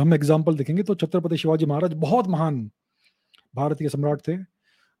हम एग्जांपल देखेंगे तो छत्रपति शिवाजी महाराज बहुत महान भारतीय सम्राट थे।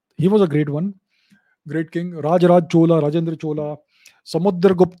 He was a great one, great king. Rajaraja Chola, Rajendra Chola,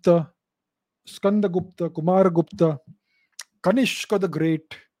 Samudragupta, Skandagupta, Kumaragupta, Kanishka the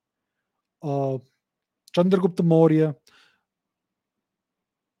great, Chandragupta Maurya,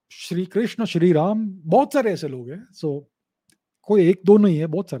 Shri Krishna, Shri Ram, बहुत सारे ऐसे लोग हैं। सो कोई एक दो नहीं है,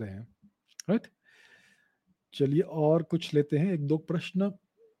 बहुत सारे हैं, राइट। चलिए और कुछ लेते हैं, एक दो प्रश्न।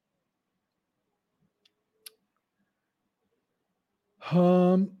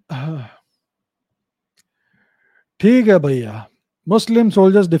 हम ठीक है भैया। Muslim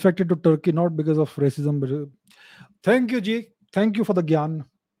soldiers defected to Turkey not because of racism. Thank you ji, thank you for the gyan.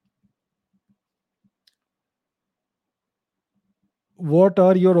 What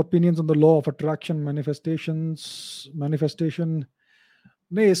are your opinions on the law of attraction manifestation?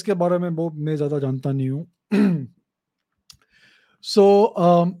 नहीं, इसके बारे में वो मैं ज्यादा जानता नहीं हूँ। So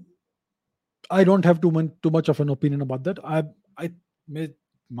I don't have too much of an opinion about that. I मैं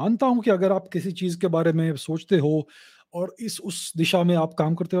मानता हूँ कि अगर आप किसी चीज के बारे में सोचते हो और इस उस दिशा में आप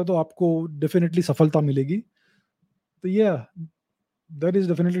काम करते हो तो आपको डेफिनेटली सफलता मिलेगी। तो ये दैट इज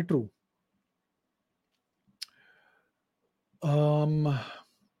डेफिनेटली ट्रू।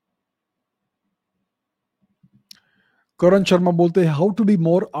 करण शर्मा बोलते हैं how to be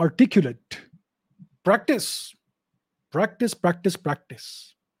more articulate. Practice, practice, practice,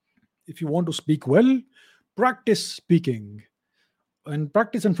 practice. If you want to speak well, practice speaking and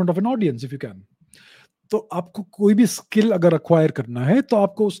practice in front of an audience if you can. तो आपको कोई भी skill अगर acquire करना है तो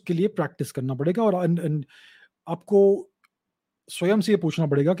आपको उसके लिए प्रैक्टिस करना पड़ेगा और आपको स्वयं से ये पूछना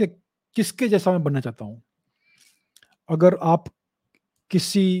पड़ेगा कि किसके जैसा मैं बनना चाहता हूं। अगर आप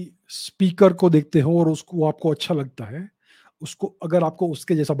किसी स्पीकर को देखते हो और उसको आपको अच्छा लगता है, उसको अगर आपको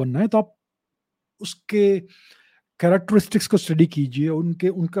उसके जैसा बनना है तो आप उसके कैरेक्टरिस्टिक्स को स्टडी कीजिए, उनके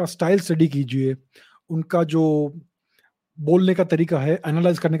उनका स्टाइल स्टडी कीजिए, उनका जो बोलने का तरीका है,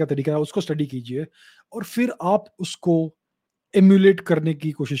 एनालाइज करने का तरीका है, उसको स्टडी कीजिए और फिर आप उसको एम्यूलेट करने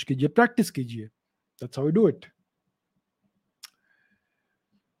की कोशिश कीजिए, प्रैक्टिस कीजिए। That's how we do it.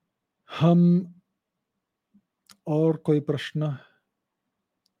 हम और कोई प्रश्न?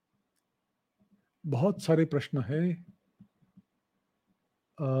 बहुत सारे प्रश्न है।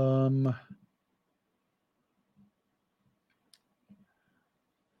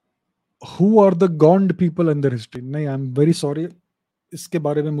 Who are the Gond people in the history? नहीं, आई एम वेरी सॉरी, इसके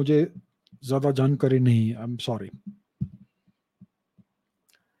बारे में मुझे ज्यादा जानकारी नहीं है, I am sorry.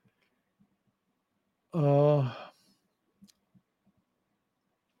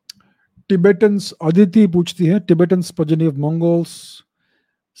 Tibetans, Aditi पूछती है Tibetans progeny of Mongols,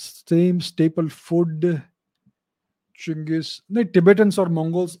 same staple food, Chingis. नहीं, टिबेटन्स और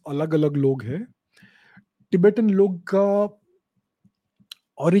मंगोल्स अलग अलग लोग हैं। टिबेटन लोग का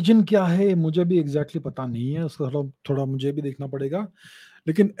ओरिजिन क्या है मुझे भी एग्जैक्टली पता नहीं है, उसका थोड़ा थोड़ा मुझे भी देखना पड़ेगा।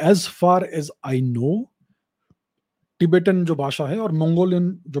 लेकिन as far as I know, Tibetan जो भाषा है और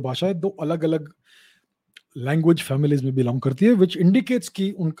मंगोलियन जो भाषा है, दो अलग अलग लैंग्वेज फैमिलीज में बिलोंग करती है, विच इंडिकेट्स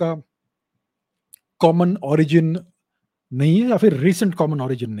कि उनका कॉमन ओरिजिन नहीं है या फिर रिसेंट कॉमन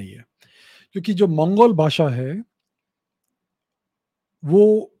ओरिजिन नहीं है। क्योंकि जो मंगोल भाषा है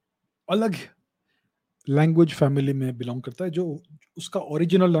वो अलग लैंग्वेज फैमिली में बिलोंग करता है, जो उसका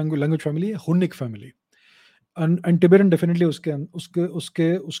ओरिजिनल लैंग्वेज फैमिली है Hunnic family. And Tibetan definitely उसके उसके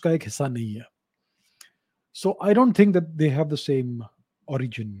उसके उसका एक हिस्सा नहीं है। सो I don't think that they have the same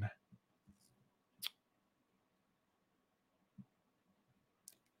origin.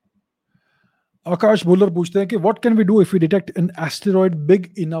 Akash bowler पूछते हैं कि what can we do if we detect an asteroid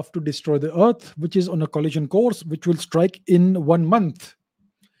big enough to destroy the earth which is on a collision course which will strike in 1 month।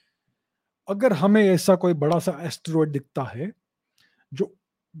 अगर हमें ऐसा कोई बड़ा सा asteroid दिखता है जो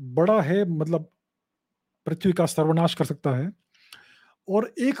बड़ा है, मतलब पृथ्वी का सर्वनाश कर सकता है,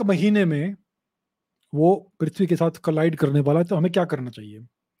 और 1 महीने में वो पृथ्वी के साथ कोलाइड करने वाला है, तो हमें क्या करना चाहिए?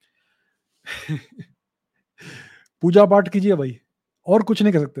 पूजा पाठ कीजिए भाई, और कुछ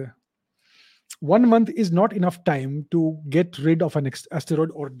नहीं कर सकते। 1 month is not enough time to get rid of an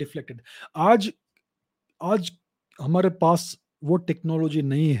asteroid or deflect it। आज आज हमारे पास वो टेक्नोलॉजी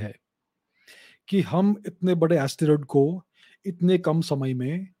नहीं है कि हम इतने बड़े एस्टेरॉयड को इतने कम समय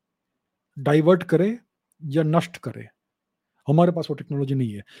में डाइवर्ट करें या नष्ट करें। हमारे पास वो टेक्नोलॉजी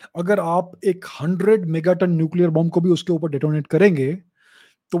नहीं है। अगर आप एक 100 मेगाटन न्यूक्लियर बॉम्ब को भी उसके ऊपर डेटोनेट करेंगे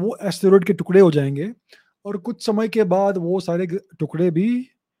तो वो एस्टेरॉयड के टुकड़े हो जाएंगे, और कुछ समय के बाद वो सारे टुकड़े भी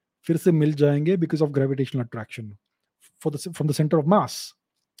फिर से मिल जाएंगे because of gravitational attraction from the centre of mass.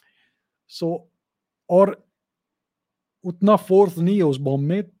 सो और उतना फोर्स नहीं है उस बॉम्ब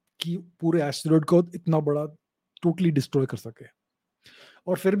में कि पूरे एस्टेरॉयड को इतना बड़ा टोटली डिस्ट्रॉय कर सके।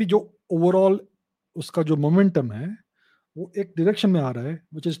 और फिर भी जो ओवरऑल उसका जो मोमेंटम है वो एक डायरेक्शन में आ रहा है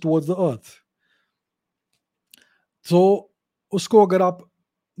which is towards the earth. सो उसको अगर आप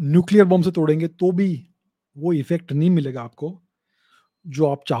न्यूक्लियर बॉम्ब से तोड़ेंगे तो भी वो इफेक्ट नहीं मिलेगा आपको जो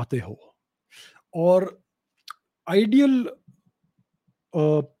आप चाहते हो। और आइडियल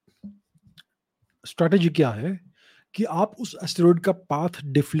स्ट्रैटेजी क्या है कि आप उस एस्टेरॉयड का पाथ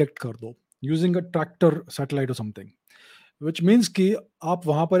डिफ्लेक्ट कर दो यूजिंग अ ट्रैक्टर सैटेलाइट और समथिंग, विच मीन्स कि आप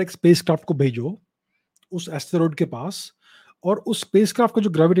वहां पर एक स्पेसक्राफ्ट को भेजो उस एस्टेरॉयड के पास, और उस स्पेसक्राफ्ट का जो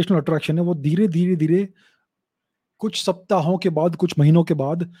ग्रेविटेशनल अट्रैक्शन है वो धीरे धीरे धीरे कुछ सप्ताहों के बाद, कुछ महीनों के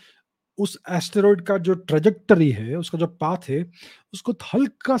बाद उस एस्टेरॉयड का जो ट्रेजेक्टरी है, उसका जो पाथ है, उसको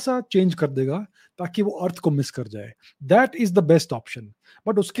हल्का सा चेंज कर देगा ताकि वो अर्थ को मिस कर जाए। That is the best option.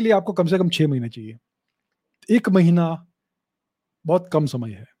 But उसके लिए आपको कम से कम 6 महीने चाहिए। 1 महीना बहुत कम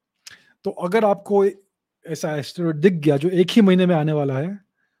समय है। तो अगर आपको ऐसा एस्टेरॉयड दिख गया जो 1 ही महीने में आने वाला है,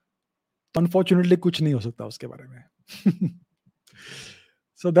 तो अनफॉर्चुनेटली कुछ नहीं हो सकता उसके बारे में।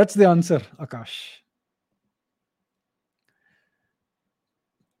 सो दैट्स द आंसर आकाश।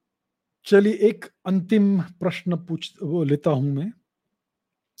 चलिए एक अंतिम प्रश्न वो लेता हूं मैं।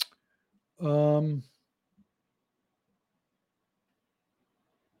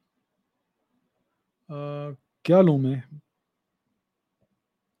 क्या लूं मैं?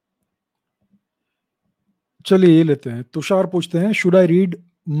 चलिए ये लेते हैं। तुषार पूछते हैं, should I read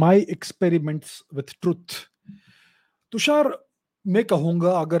my experiments with truth? Tushar, मैं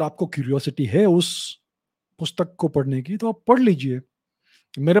कहूंगा अगर आपको क्यूरियोसिटी है उस पुस्तक को पढ़ने की तो आप पढ़ लीजिए।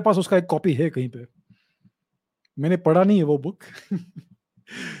 मेरे पास उसका एक कॉपी है कहीं पे। मैंने पढ़ा नहीं है वो बुक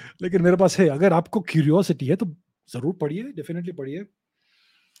लेकिन मेरे पास है। अगर आपको क्यूरियोसिटी है तो जरूर पढ़िए, डेफिनेटली पढ़िए।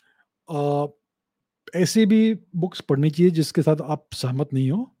 ऐसी भी बुक्स पढ़नी चाहिए जिसके साथ आप सहमत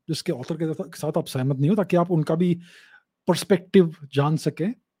नहीं हो, जिसके ऑथर के साथ आप सहमत नहीं हो, ताकि आप उनका भी पर्सपेक्टिव जान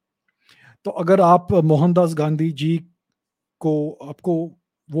सकें। तो अगर आप मोहनदास गांधी जी को, आपको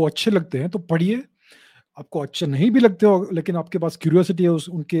वो अच्छे लगते हैं तो पढ़िए। आपको अच्छे नहीं भी लगते हो लेकिन आपके पास क्यूरियोसिटी है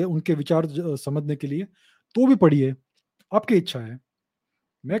उनके उनके विचार समझने के लिए, तो भी पढ़िए। आपकी इच्छा है।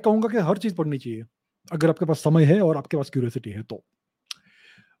 मैं कहूंगा कि हर चीज पढ़नी चाहिए अगर आपके पास समय है और आपके पास क्यूरियोसिटी है तो।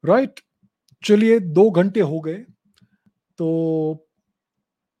 राइट। चलिए 2 घंटे हो गए, तो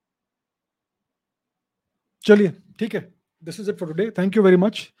चलिए ठीक है। This is it for today. Thank you very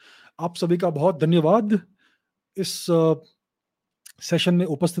much. आप सभी का बहुत धन्यवाद इस सेशन में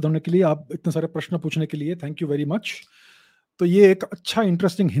उपस्थित होने के लिए, आप इतने सारे प्रश्न पूछने के लिए। Thank you very much. तो ये एक अच्छा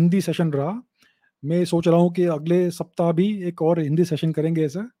इंटरेस्टिंग हिंदी सेशन रहा। मैं सोच रहा हूँ कि अगले सप्ताह भी एक और हिंदी सेशन करेंगे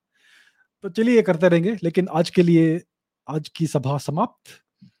ऐसा। तो चलिए ये करते रहेंगे, लेकिन आज के लिए आज की सभा समाप्त।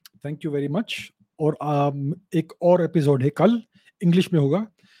 Thank you very much. और एक और एपिसोड है कल, इंग्लिश में होगा,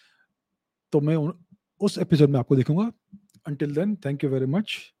 तो मैं उस एपिसोड में आपको देखूंगा। Until then, thank you very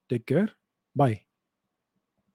much. Take care. Bye.